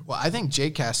newsletter. Well, I think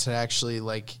J-Cast had actually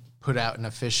put out an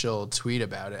official tweet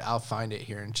about it. I'll find it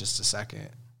here in just a second.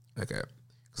 Okay,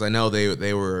 because I know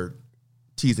they were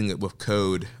teasing it with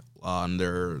Code on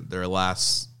their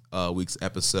last week's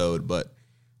episode, but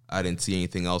I didn't see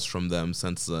anything else from them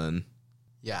since then.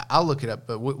 Yeah, I'll look it up,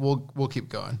 but we'll keep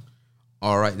going.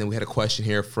 All right, then we had a question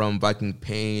here from Viking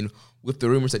Pain. With the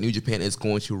rumors that New Japan is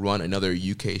going to run another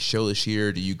UK show this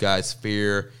year, do you guys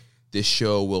fear this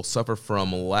show will suffer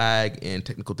from lag and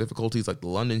technical difficulties like the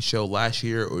London show last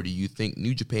year, or do you think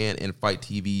New Japan and Fight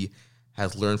TV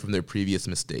has learned from their previous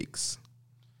mistakes?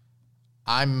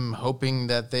 I'm hoping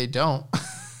that they don't.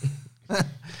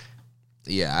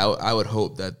 Yeah, I would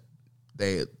hope that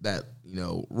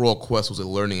Royal Quest was a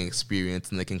learning experience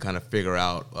and they can kind of figure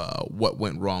out what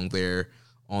went wrong there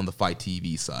on the Fight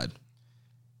TV side.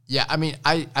 Yeah, I mean,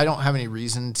 I don't have any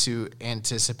reason to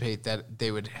anticipate that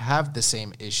they would have the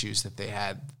same issues that they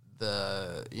had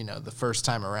the first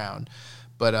time around.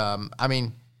 But, I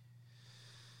mean,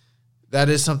 that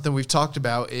is something we've talked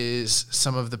about, is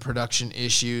some of the production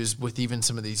issues with even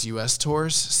some of these U.S.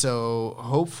 tours. So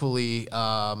hopefully,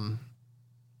 that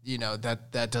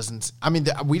doesn't – I mean,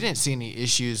 we didn't see any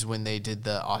issues when they did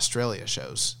the Australia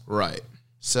shows. Right.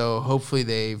 So hopefully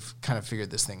they've kind of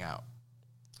figured this thing out.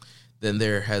 Then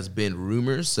there has been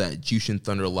rumors that Jushin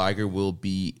Thunder Liger will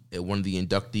be one of the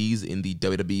inductees in the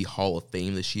WWE Hall of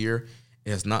Fame this year. It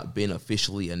has not been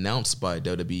officially announced by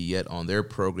WWE yet on their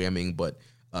programming, but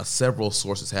several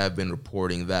sources have been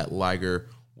reporting that Liger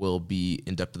will be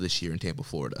inducted this year in Tampa,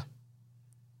 Florida.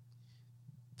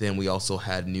 Then we also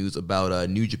had news about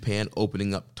New Japan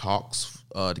opening up talks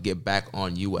to get back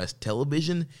on U.S.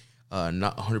 television.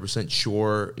 Not 100%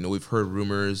 sure. We've heard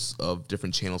rumors of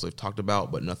different channels they've talked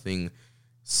about, but nothing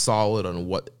solid on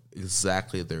what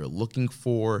exactly they're looking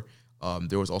for.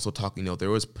 There was also talk, there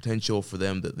was potential for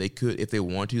them that they could, if they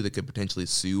want to, they could potentially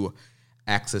sue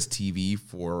Access TV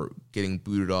for getting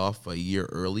booted off a year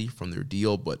early from their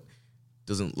deal, but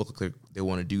doesn't look like they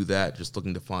want to do that. Just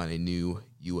looking to find a new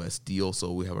U.S. deal.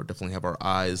 So we definitely have our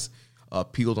eyes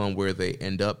peeled on where they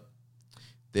end up.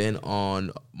 Then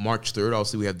on March 3rd,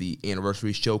 obviously, we have the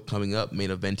anniversary show coming up,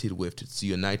 main evented with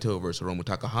Tetsuya Naito versus Hiromu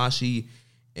Takahashi.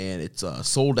 And it's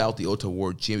sold out, the Ota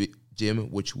Ward Gym,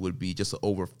 which would be just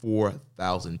over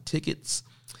 4,000 tickets.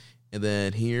 And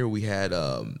then here we had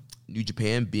New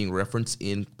Japan being referenced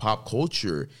in pop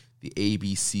culture. The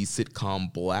ABC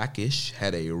sitcom Blackish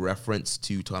had a reference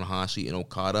to Tanahashi and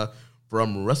Okada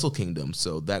from Wrestle Kingdom.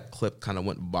 So that clip kind of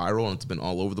went viral, and it's been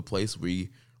all over the place.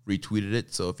 We retweeted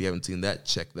it, so if you haven't seen that,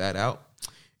 check that out.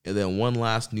 And then one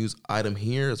last news item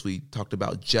here, as we talked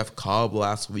about Jeff Cobb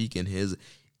last week in his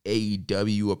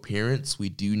AEW appearance. We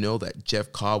do know that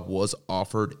Jeff Cobb was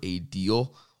offered a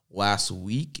deal last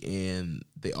week, and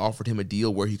they offered him a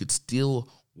deal where he could still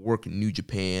work New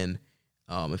Japan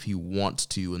if he wants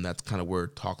to, and that's kind of where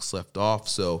talks left off.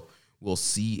 So we'll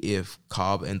see if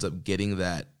Cobb ends up getting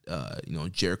that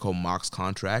Jericho Mox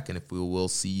contract, and if we will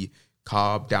see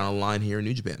Cobb down the line here in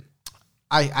New Japan.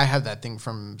 I have that thing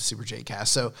from Super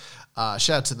J-Cast. So shout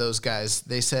out to those guys.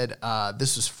 They said,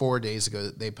 this was 4 days ago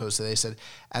that they posted. They said,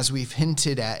 as we've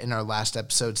hinted at in our last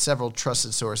episode, several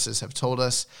trusted sources have told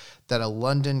us that a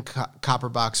London Copper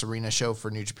Box Arena show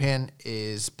for New Japan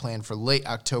is planned for late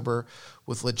October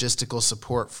with logistical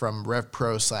support from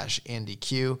RevPro /Andy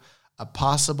Q. A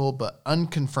possible but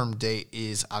unconfirmed date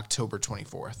is October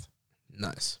 24th.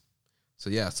 Nice. So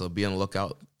be on the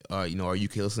lookout, our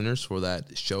UK listeners, for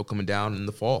that show coming down in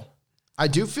the fall. I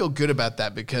do feel good about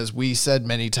that because we said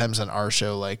many times on our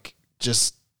show, like,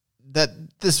 just that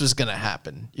this was going to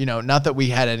happen. Not that we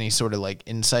had any sort of like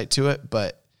insight to it,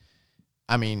 but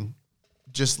I mean,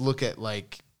 just look at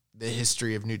like the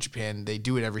history of New Japan. They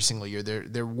do it every single year.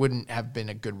 There wouldn't have been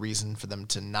a good reason for them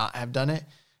to not have done it.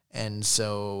 And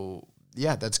so,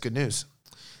 yeah, that's good news.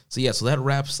 So that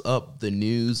wraps up the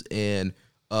news, and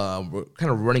we're kind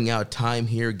of running out of time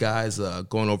here, guys,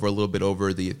 going over a little bit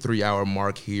over the 3-hour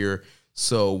mark here.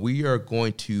 So we are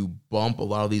going to bump a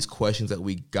lot of these questions that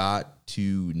we got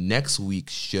to next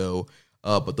week's show.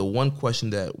 But the one question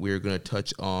that we're going to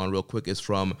touch on real quick is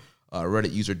from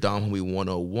Reddit user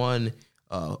DomHomie101.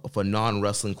 Of a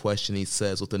non-wrestling question, he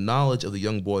says, with the knowledge of the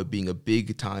young boy being a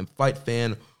big-time fight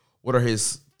fan, what are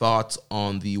his thoughts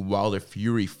on the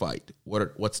Wilder-Fury fight?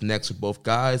 What's next for both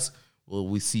guys? Will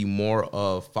we see more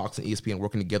of Fox and ESPN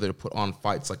working together to put on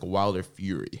fights like a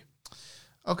Wilder-Fury?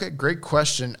 Okay, great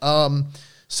question.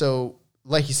 So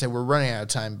like you said, we're running out of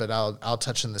time, but I'll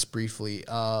touch on this briefly.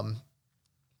 And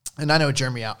I know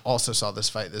Jeremy also saw this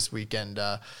fight this weekend.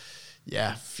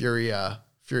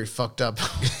 Fury fucked up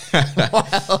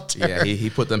Wilder. Yeah,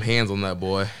 he put them hands on that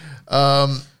boy.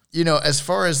 As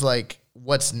far as like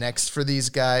what's next for these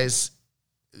guys,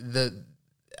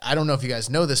 I don't know if you guys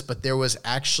know this, but there was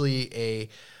actually a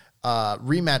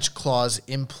rematch clause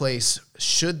in place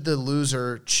should the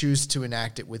loser choose to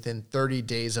enact it within 30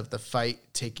 days of the fight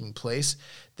taking place.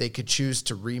 They could choose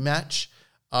to rematch,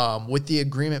 with the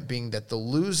agreement being that the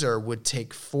loser would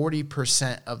take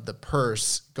 40% of the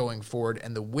purse going forward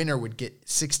and the winner would get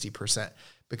 60%,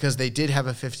 because they did have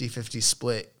a 50-50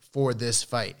 split for this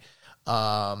fight.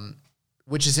 And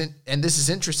this is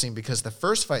interesting because the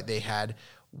first fight they had,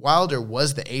 Wilder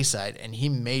was the A side and he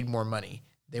made more money.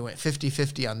 They went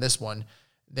 50-50 on this one.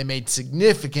 They made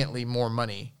significantly more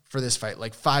money for this fight,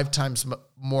 like 5 times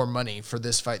more money for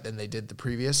this fight than they did the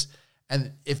previous.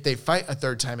 And if they fight a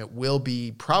third time, it will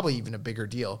be probably even a bigger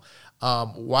deal.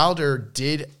 Wilder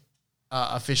did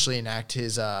officially enact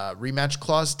his rematch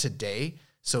clause today,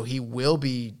 so he will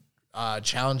be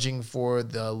challenging for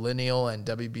the lineal and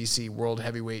WBC World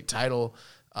Heavyweight title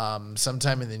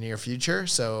sometime in the near future.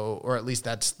 So, or at least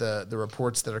that's the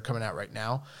reports that are coming out right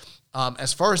now.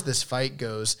 As far as this fight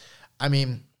goes, I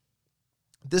mean,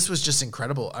 this was just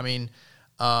incredible. I mean,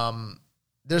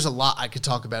 there's a lot I could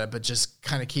talk about it, but just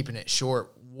kind of keeping it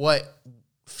short, what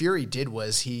Fury did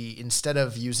was he, instead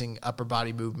of using upper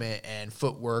body movement and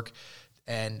footwork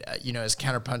and, his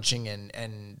counterpunching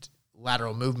and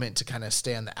lateral movement to kind of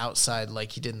stay on the outside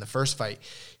like he did in the first fight,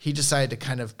 he decided to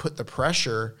kind of put the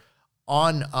pressure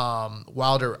on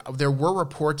Wilder. There were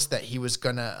reports that he was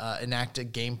going to enact a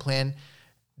game plan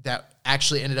that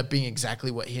actually ended up being exactly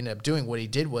what he ended up doing. What he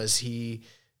did was he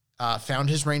found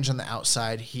his range on the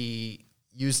outside. He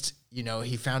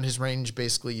found his range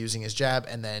basically using his jab,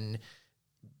 and then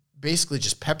basically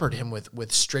just peppered him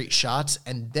with straight shots.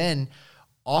 And then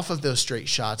off of those straight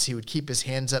shots, he would keep his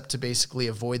hands up to basically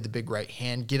avoid the big right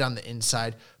hand, get on the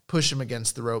inside, push him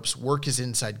against the ropes, work his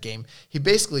inside game. He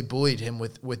basically bullied him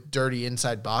with dirty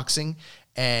inside boxing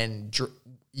and,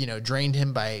 drained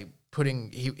him by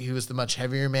he was the much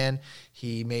heavier man.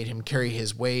 He made him carry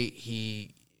his weight.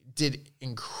 He did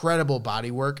incredible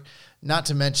body work, not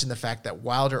to mention the fact that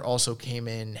Wilder also came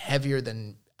in heavier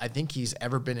than I think he's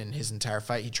ever been in his entire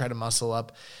fight. He tried to muscle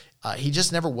up. He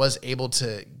just never was able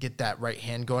to get that right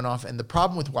hand going off. And the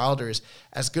problem with Wilder is,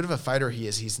 as good of a fighter he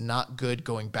is, he's not good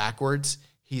going backwards.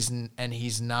 He's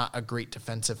not a great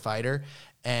defensive fighter.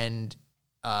 And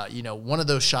one of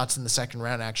those shots in the second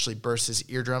round actually burst his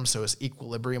eardrum, so his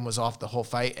equilibrium was off the whole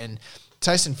fight. And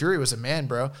Tyson Fury was a man,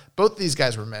 bro. Both of these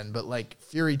guys were men, but like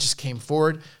Fury just came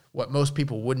forward, what most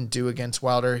people wouldn't do against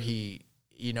Wilder. He,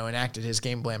 enacted his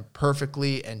game plan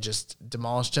perfectly and just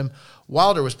demolished him.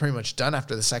 Wilder was pretty much done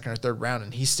after the second or third round,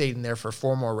 and he stayed in there for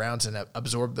 4 more rounds and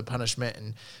absorbed the punishment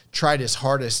and tried his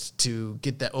hardest to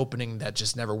get that opening that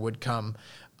just never would come.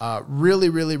 Really,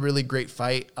 really, really great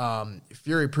fight.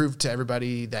 Fury proved to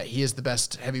everybody that he is the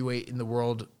best heavyweight in the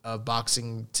world of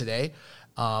boxing today.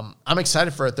 I'm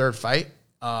excited for a third fight.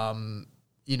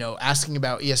 Asking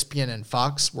about ESPN and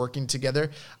Fox working together,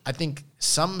 I think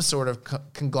some sort of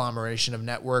conglomeration of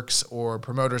networks or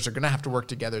promoters are going to have to work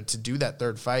together to do that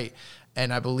third fight.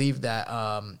 And I believe that,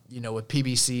 with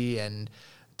PBC and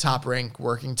Top Rank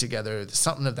working together,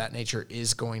 something of that nature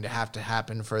is going to have to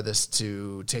happen for this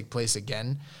to take place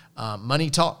again. Money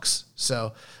talks.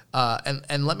 So,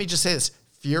 and let me just say this,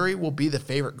 Fury will be the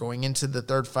favorite going into the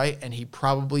third fight, and he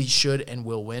probably should and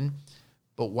will win.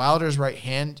 But Wilder's right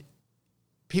hand,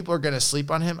 people are going to sleep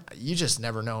on him. You just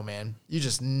never know, man. You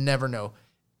just never know.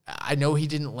 I know he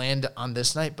didn't land on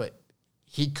this night, but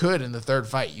he could in the third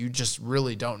fight. You just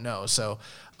really don't know. So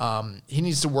he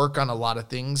needs to work on a lot of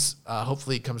things.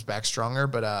 Hopefully he comes back stronger,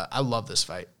 but I love this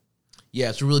fight.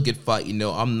 Yeah, it's a really good fight.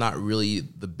 I'm not really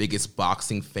the biggest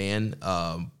boxing fan,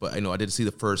 but I did see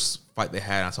the first fight they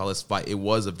had. I saw this fight. It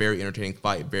was a very entertaining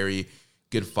fight, very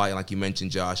good fight. Like you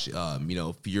mentioned, Josh,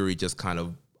 Fury just kind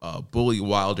of bullied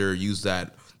Wilder, used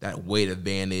that weight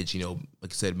advantage, like you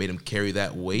said, made him carry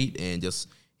that weight, and just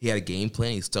he had a game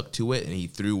plan. He stuck to it, and he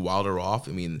threw Wilder off.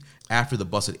 I mean, after the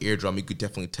busted eardrum, you could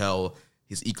definitely tell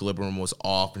his equilibrium was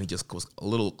off, and he just looked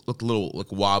a little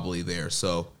like wobbly there.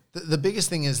 So the biggest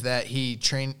thing is that he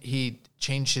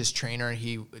changed his trainer.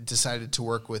 He decided to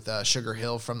work with Sugar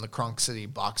Hill from the Kronk City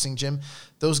boxing gym.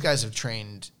 Those guys have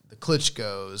trained the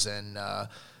Klitschko's and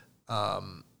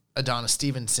Adonis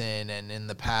Stevenson, and in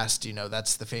the past,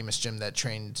 that's the famous gym that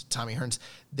trained Tommy Hearns.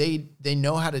 They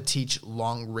know how to teach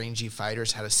long-rangey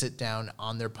fighters how to sit down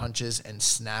on their punches and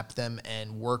snap them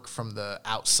and work from the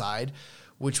outside,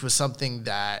 which was something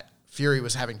that Fury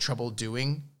was having trouble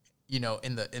doing,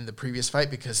 in the previous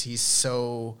fight, because he's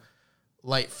so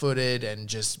light-footed and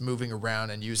just moving around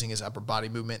and using his upper body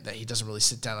movement that he doesn't really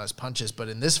sit down on his punches. But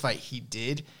in this fight, he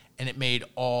did, and it made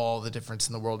all the difference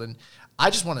in the world. And I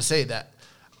just want to say that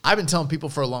I've been telling people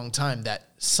for a long time that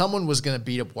someone was going to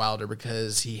beat up Wilder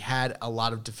because he had a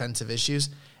lot of defensive issues.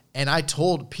 And I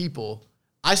told people,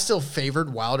 I still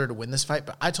favored Wilder to win this fight,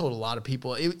 but I told a lot of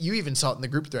people, you even saw it in the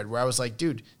group thread where I was like,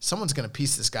 dude, someone's going to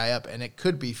piece this guy up, and it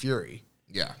could be Fury.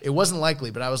 Yeah. It wasn't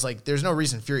likely, but I was like, there's no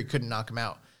reason Fury couldn't knock him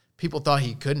out. People thought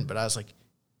he couldn't, but I was like,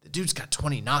 the dude's got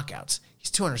 20 knockouts.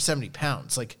 He's 270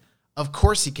 pounds. Like, of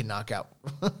course he can knock out,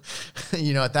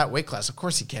 at that weight class. Of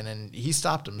course he can, and he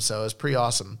stopped him, so it was pretty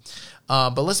awesome.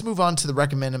 But let's move on to the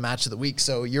recommended match of the week.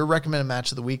 So your recommended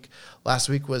match of the week last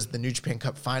week was the New Japan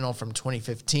Cup final from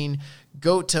 2015,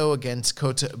 Goto against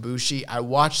Kota Ibushi. I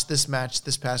watched this match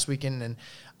this past weekend,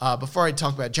 and before I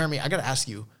talk about it, Jeremy, I got to ask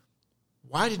you,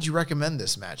 why did you recommend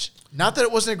this match? Not that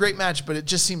it wasn't a great match, but it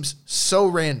just seems so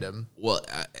random. Well,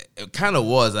 it kind of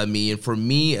was. I mean, for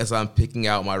me, as I'm picking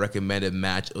out my recommended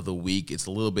match of the week, it's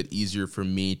a little bit easier for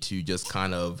me to just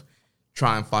kind of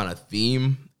try and find a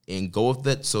theme and go with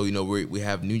it. So, we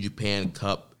have New Japan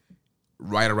Cup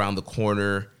right around the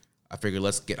corner. I figured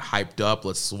let's get hyped up.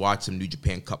 Let's watch some New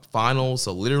Japan Cup finals.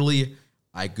 So literally,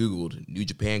 I Googled New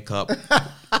Japan Cup,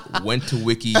 went to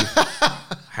Wiki,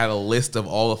 had a list of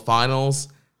all the finals.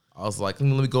 I was like, let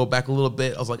me go back a little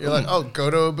bit. I was like, you're like, oh,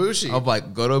 Goto Ibushi. I was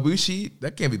like, Goto Ibushi,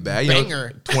 that can't be bad. Banger.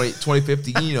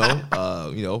 2015,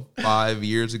 5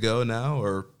 years ago now,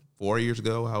 or 4 years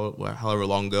ago, however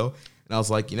long ago. And I was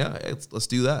like, let's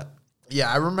do that. Yeah,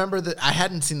 I remember that. I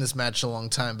hadn't seen this match in a long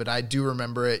time, but I do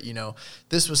remember it.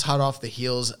 This was hot off the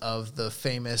heels of the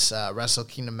famous Wrestle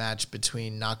Kingdom match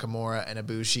between Nakamura and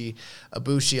Ibushi.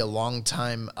 Ibushi, a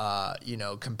longtime,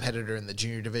 competitor in the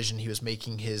junior division. He was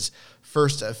making his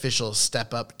first official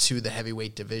step up to the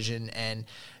heavyweight division. And,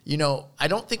 I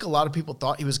don't think a lot of people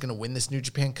thought he was going to win this New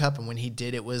Japan Cup. And when he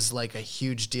did, it was like a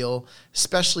huge deal,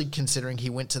 especially considering he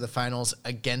went to the finals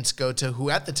against Goto, who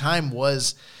at the time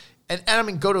was... And I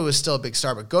mean, Goto was still a big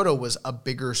star, but Goto was a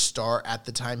bigger star at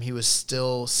the time. He was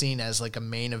still seen as like a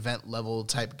main event level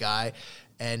type guy.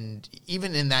 And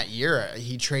even in that year,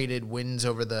 he traded wins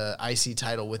over the IC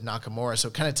title with Nakamura. So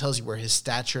it kind of tells you where his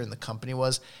stature in the company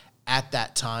was at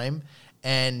that time.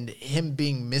 And him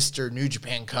being Mr. New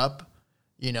Japan Cup,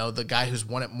 the guy who's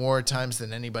won it more times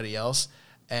than anybody else.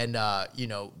 And,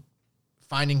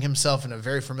 finding himself in a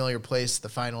very familiar place, the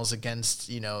finals against,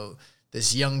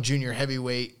 this young junior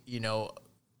heavyweight,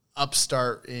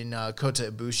 upstart in Kota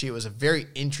Ibushi. It was a very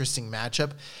interesting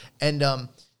matchup. And,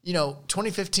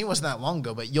 2015 wasn't that long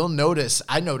ago, but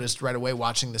I noticed right away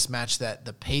watching this match that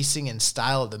the pacing and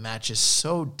style of the match is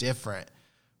so different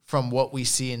from what we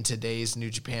see in today's New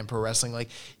Japan Pro Wrestling.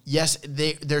 Like, yes,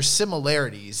 there's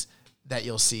similarities that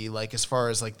you'll see, like as far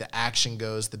as like the action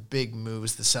goes, the big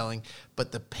moves, the selling,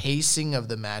 but the pacing of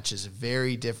the match is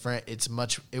very different.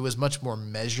 It was much more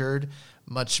measured,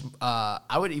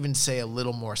 I would even say a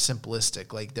little more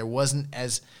simplistic. Like there wasn't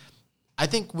I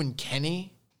think when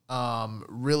Kenny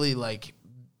really like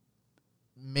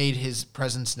made his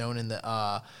presence known in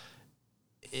the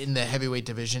heavyweight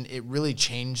division, it really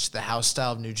changed the house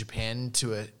style of New Japan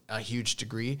to a huge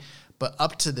degree. But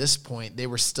up to this point, they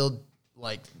were still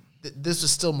like, this was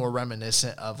still more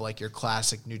reminiscent of like your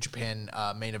classic New Japan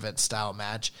main event style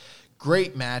match.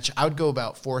 Great match. I would go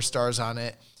about 4 stars on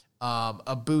it.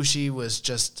 Ibushi was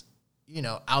just,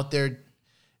 out there.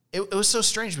 It was so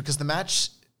strange because the match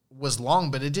was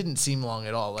long, but it didn't seem long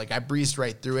at all. Like I breezed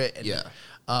right through it.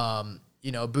 And,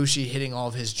 you know, Ibushi hitting all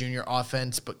of his junior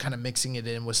offense, but kind of mixing it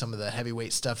in with some of the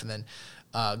heavyweight stuff. And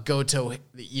then Goto,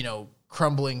 you know,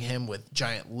 crumbling him with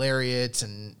giant lariats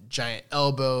and giant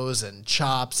elbows and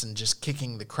chops and just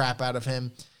kicking the crap out of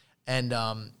him. And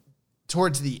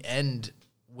towards the end,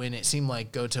 when it seemed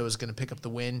like Goto was going to pick up the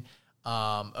win,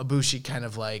 Ibushi kind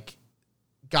of like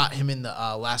got him in the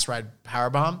last ride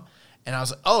powerbomb. And I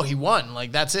was like, oh, he won.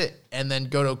 Like, that's it. And then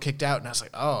Goto kicked out, and I was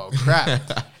like, oh,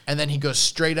 crap. And then he goes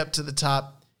straight up to the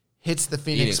top, hits the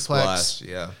Phoenix Plex. Splash,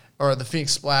 yeah. Or the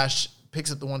Phoenix Splash,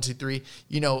 picks up the 1, 2, 3.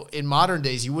 You know, in modern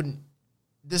days,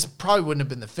 this probably wouldn't have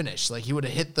been the finish. Like, he would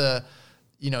have hit the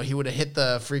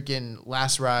freaking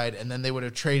last ride, and then they would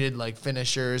have traded, like,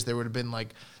 finishers. There would have been,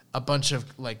 like, a bunch of,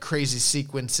 like, crazy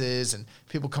sequences and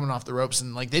people coming off the ropes.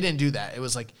 And, like, they didn't do that. It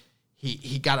was like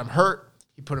he got him hurt.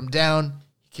 He put him down.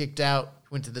 Kicked out,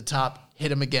 went to the top, hit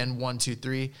him again, 1, 2,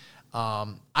 3.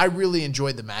 I really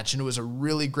enjoyed the match, and it was a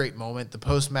really great moment. The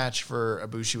post-match for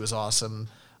Ibushi was awesome.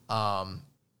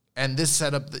 And this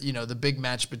set up the big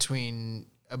match between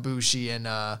Ibushi and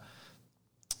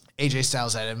AJ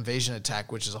Styles at Invasion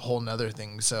Attack, which is a whole nother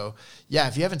thing. So, yeah,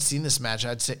 if you haven't seen this match,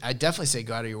 I'd definitely say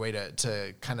go out of your way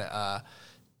to kind of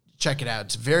check it out.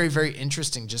 It's very, very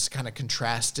interesting just to kind of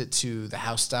contrast it to the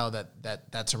house style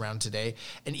that's around today.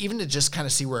 And even to just kind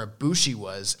of see where Ibushi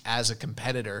was as a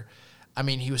competitor. I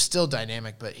mean, he was still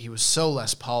dynamic, but he was so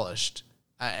less polished,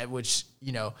 which,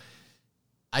 you know,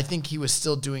 I think he was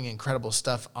still doing incredible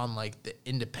stuff on, like, the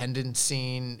independent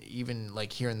scene, even,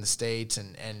 like, here in the States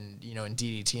and you know, in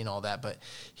DDT and all that. But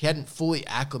he hadn't fully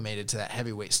acclimated to that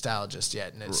heavyweight style just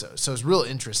yet. And so it's real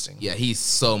interesting. Yeah, he's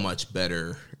so much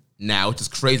better now, which is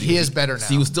crazy. He is better now.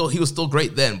 He was still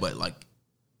great then, but like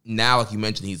now, like you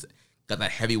mentioned, he's got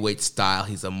that heavyweight style.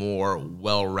 He's a more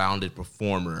well-rounded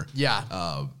performer.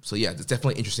 Yeah. So yeah, it's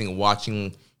definitely interesting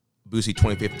watching Ibushi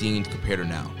 2015 compared to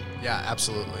now. Yeah,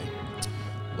 absolutely.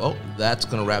 Well, that's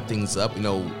gonna wrap things up. You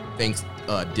know, thanks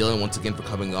Dylan once again for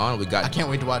coming on. I can't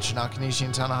wait to watch Nakanishi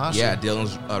and Tanahashi. Yeah,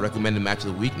 Dylan's recommended match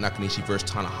of the week, Nakanishi versus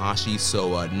Tanahashi.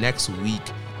 So next week,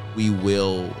 we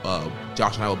will,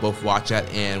 Josh and I will both watch that,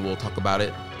 and we'll talk about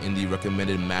it in the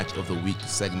recommended match of the week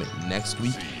segment next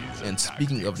week. And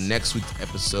speaking of next week's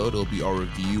episode, it'll be our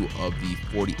review of the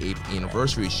 48th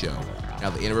anniversary show.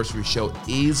 Now, the anniversary show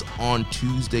is on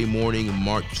Tuesday morning,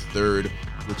 March 3rd,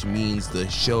 which means the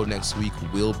show next week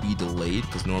will be delayed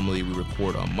because normally we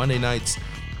record on Monday nights,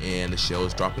 and the show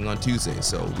is dropping on Tuesday.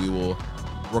 So we will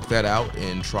work that out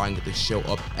and try and get the show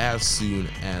up as soon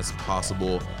as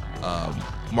possible.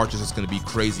 March is just going to be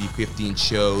crazy, 15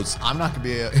 shows. I'm not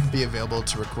going to be available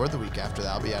to record the week after that.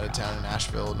 I'll be out of town in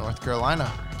Asheville, North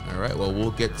Carolina. All right, well,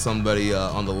 we'll get somebody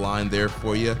on the line there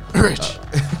for you. Rich.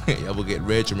 Yeah, we'll get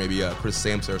Rich or maybe Chris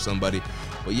Sampson or somebody.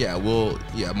 But yeah,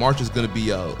 March is going to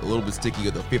be a little bit sticky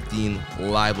with the 15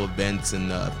 live events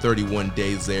and 31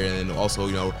 days there. And then also,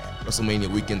 you know, WrestleMania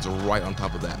weekends are right on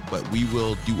top of that. But we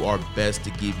will do our best to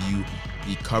give you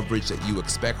the coverage that you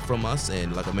expect from us.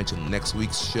 And like I mentioned, next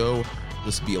week's show,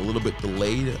 this will be a little bit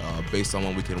delayed based on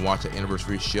when we can watch the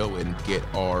anniversary show and get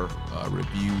our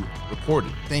review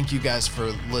recorded. Thank you guys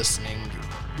for listening.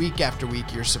 Week after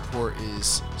week, your support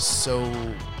is so,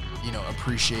 you know,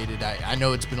 appreciated. I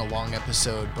know it's been a long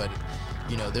episode, but,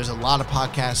 you know, there's a lot of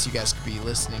podcasts you guys could be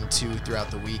listening to throughout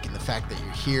the week. And the fact that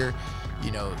you're here,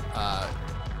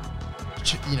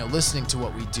 listening to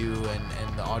what we do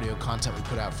and the audio content we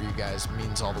put out for you guys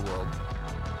means all the world.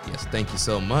 Yes, thank you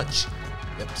so much.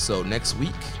 So next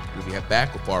week, we'll be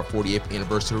back with our 48th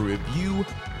anniversary review.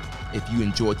 If you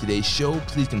enjoyed today's show,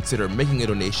 please consider making a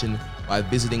donation by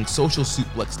visiting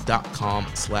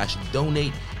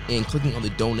socialsuplex.com/donate and clicking on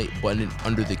the donate button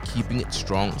under the Keeping It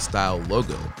Strong Style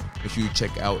logo. Make sure you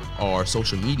check out our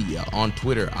social media. On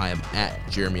Twitter, I am at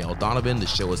Jeremy L. Donovan. The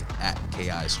show is at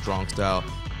KI Strong Style.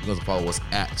 You can also follow us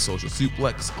at Social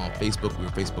Suplex. On Facebook, we're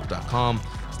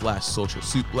facebook.com/Social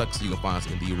Suplex. You can find us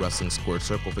in the Wrestling Squared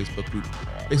Circle Facebook group,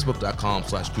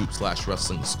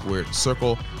 facebook.com/group/Wrestling Squared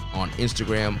Circle. On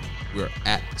Instagram, we're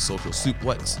at Social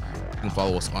Suplex. You can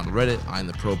follow us on Reddit. I'm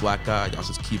the Pro Black Guy. Y'all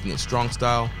just Keeping It Strong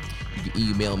Style. You can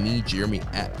email me, Jeremy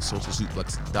at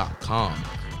socialsuplex.com.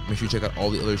 Make sure you check out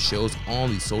all the other shows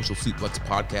on the Social Suplex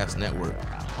Podcast Network.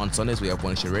 On Sundays, we have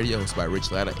One Nation Radio, hosted by Rich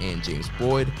Latta and James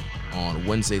Boyd. On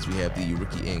Wednesdays, we have the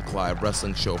Ricky and Clive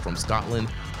Wrestling Show from Scotland.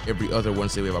 Every other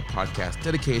Wednesday, we have a podcast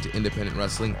dedicated to independent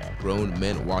wrestling. Grown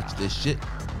Men Watch This Shit,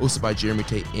 hosted by Jeremy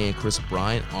Tate and Chris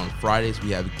Bryan. On Fridays,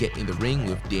 we have Get in the Ring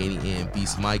with Danny and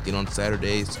Beast Mike. And on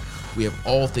Saturdays, we have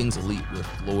All Things Elite with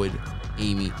Floyd,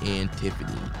 Amy, and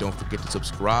Tiffany. Don't forget to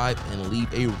subscribe and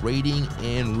leave a rating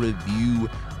and review.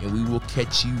 and we will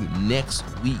catch you next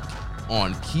week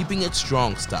on Keeping It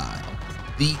Strong Style,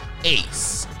 the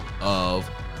ace of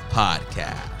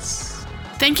podcasts.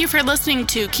 Thank you for listening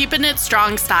to Keeping It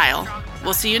Strong Style.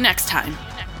 We'll see you next time.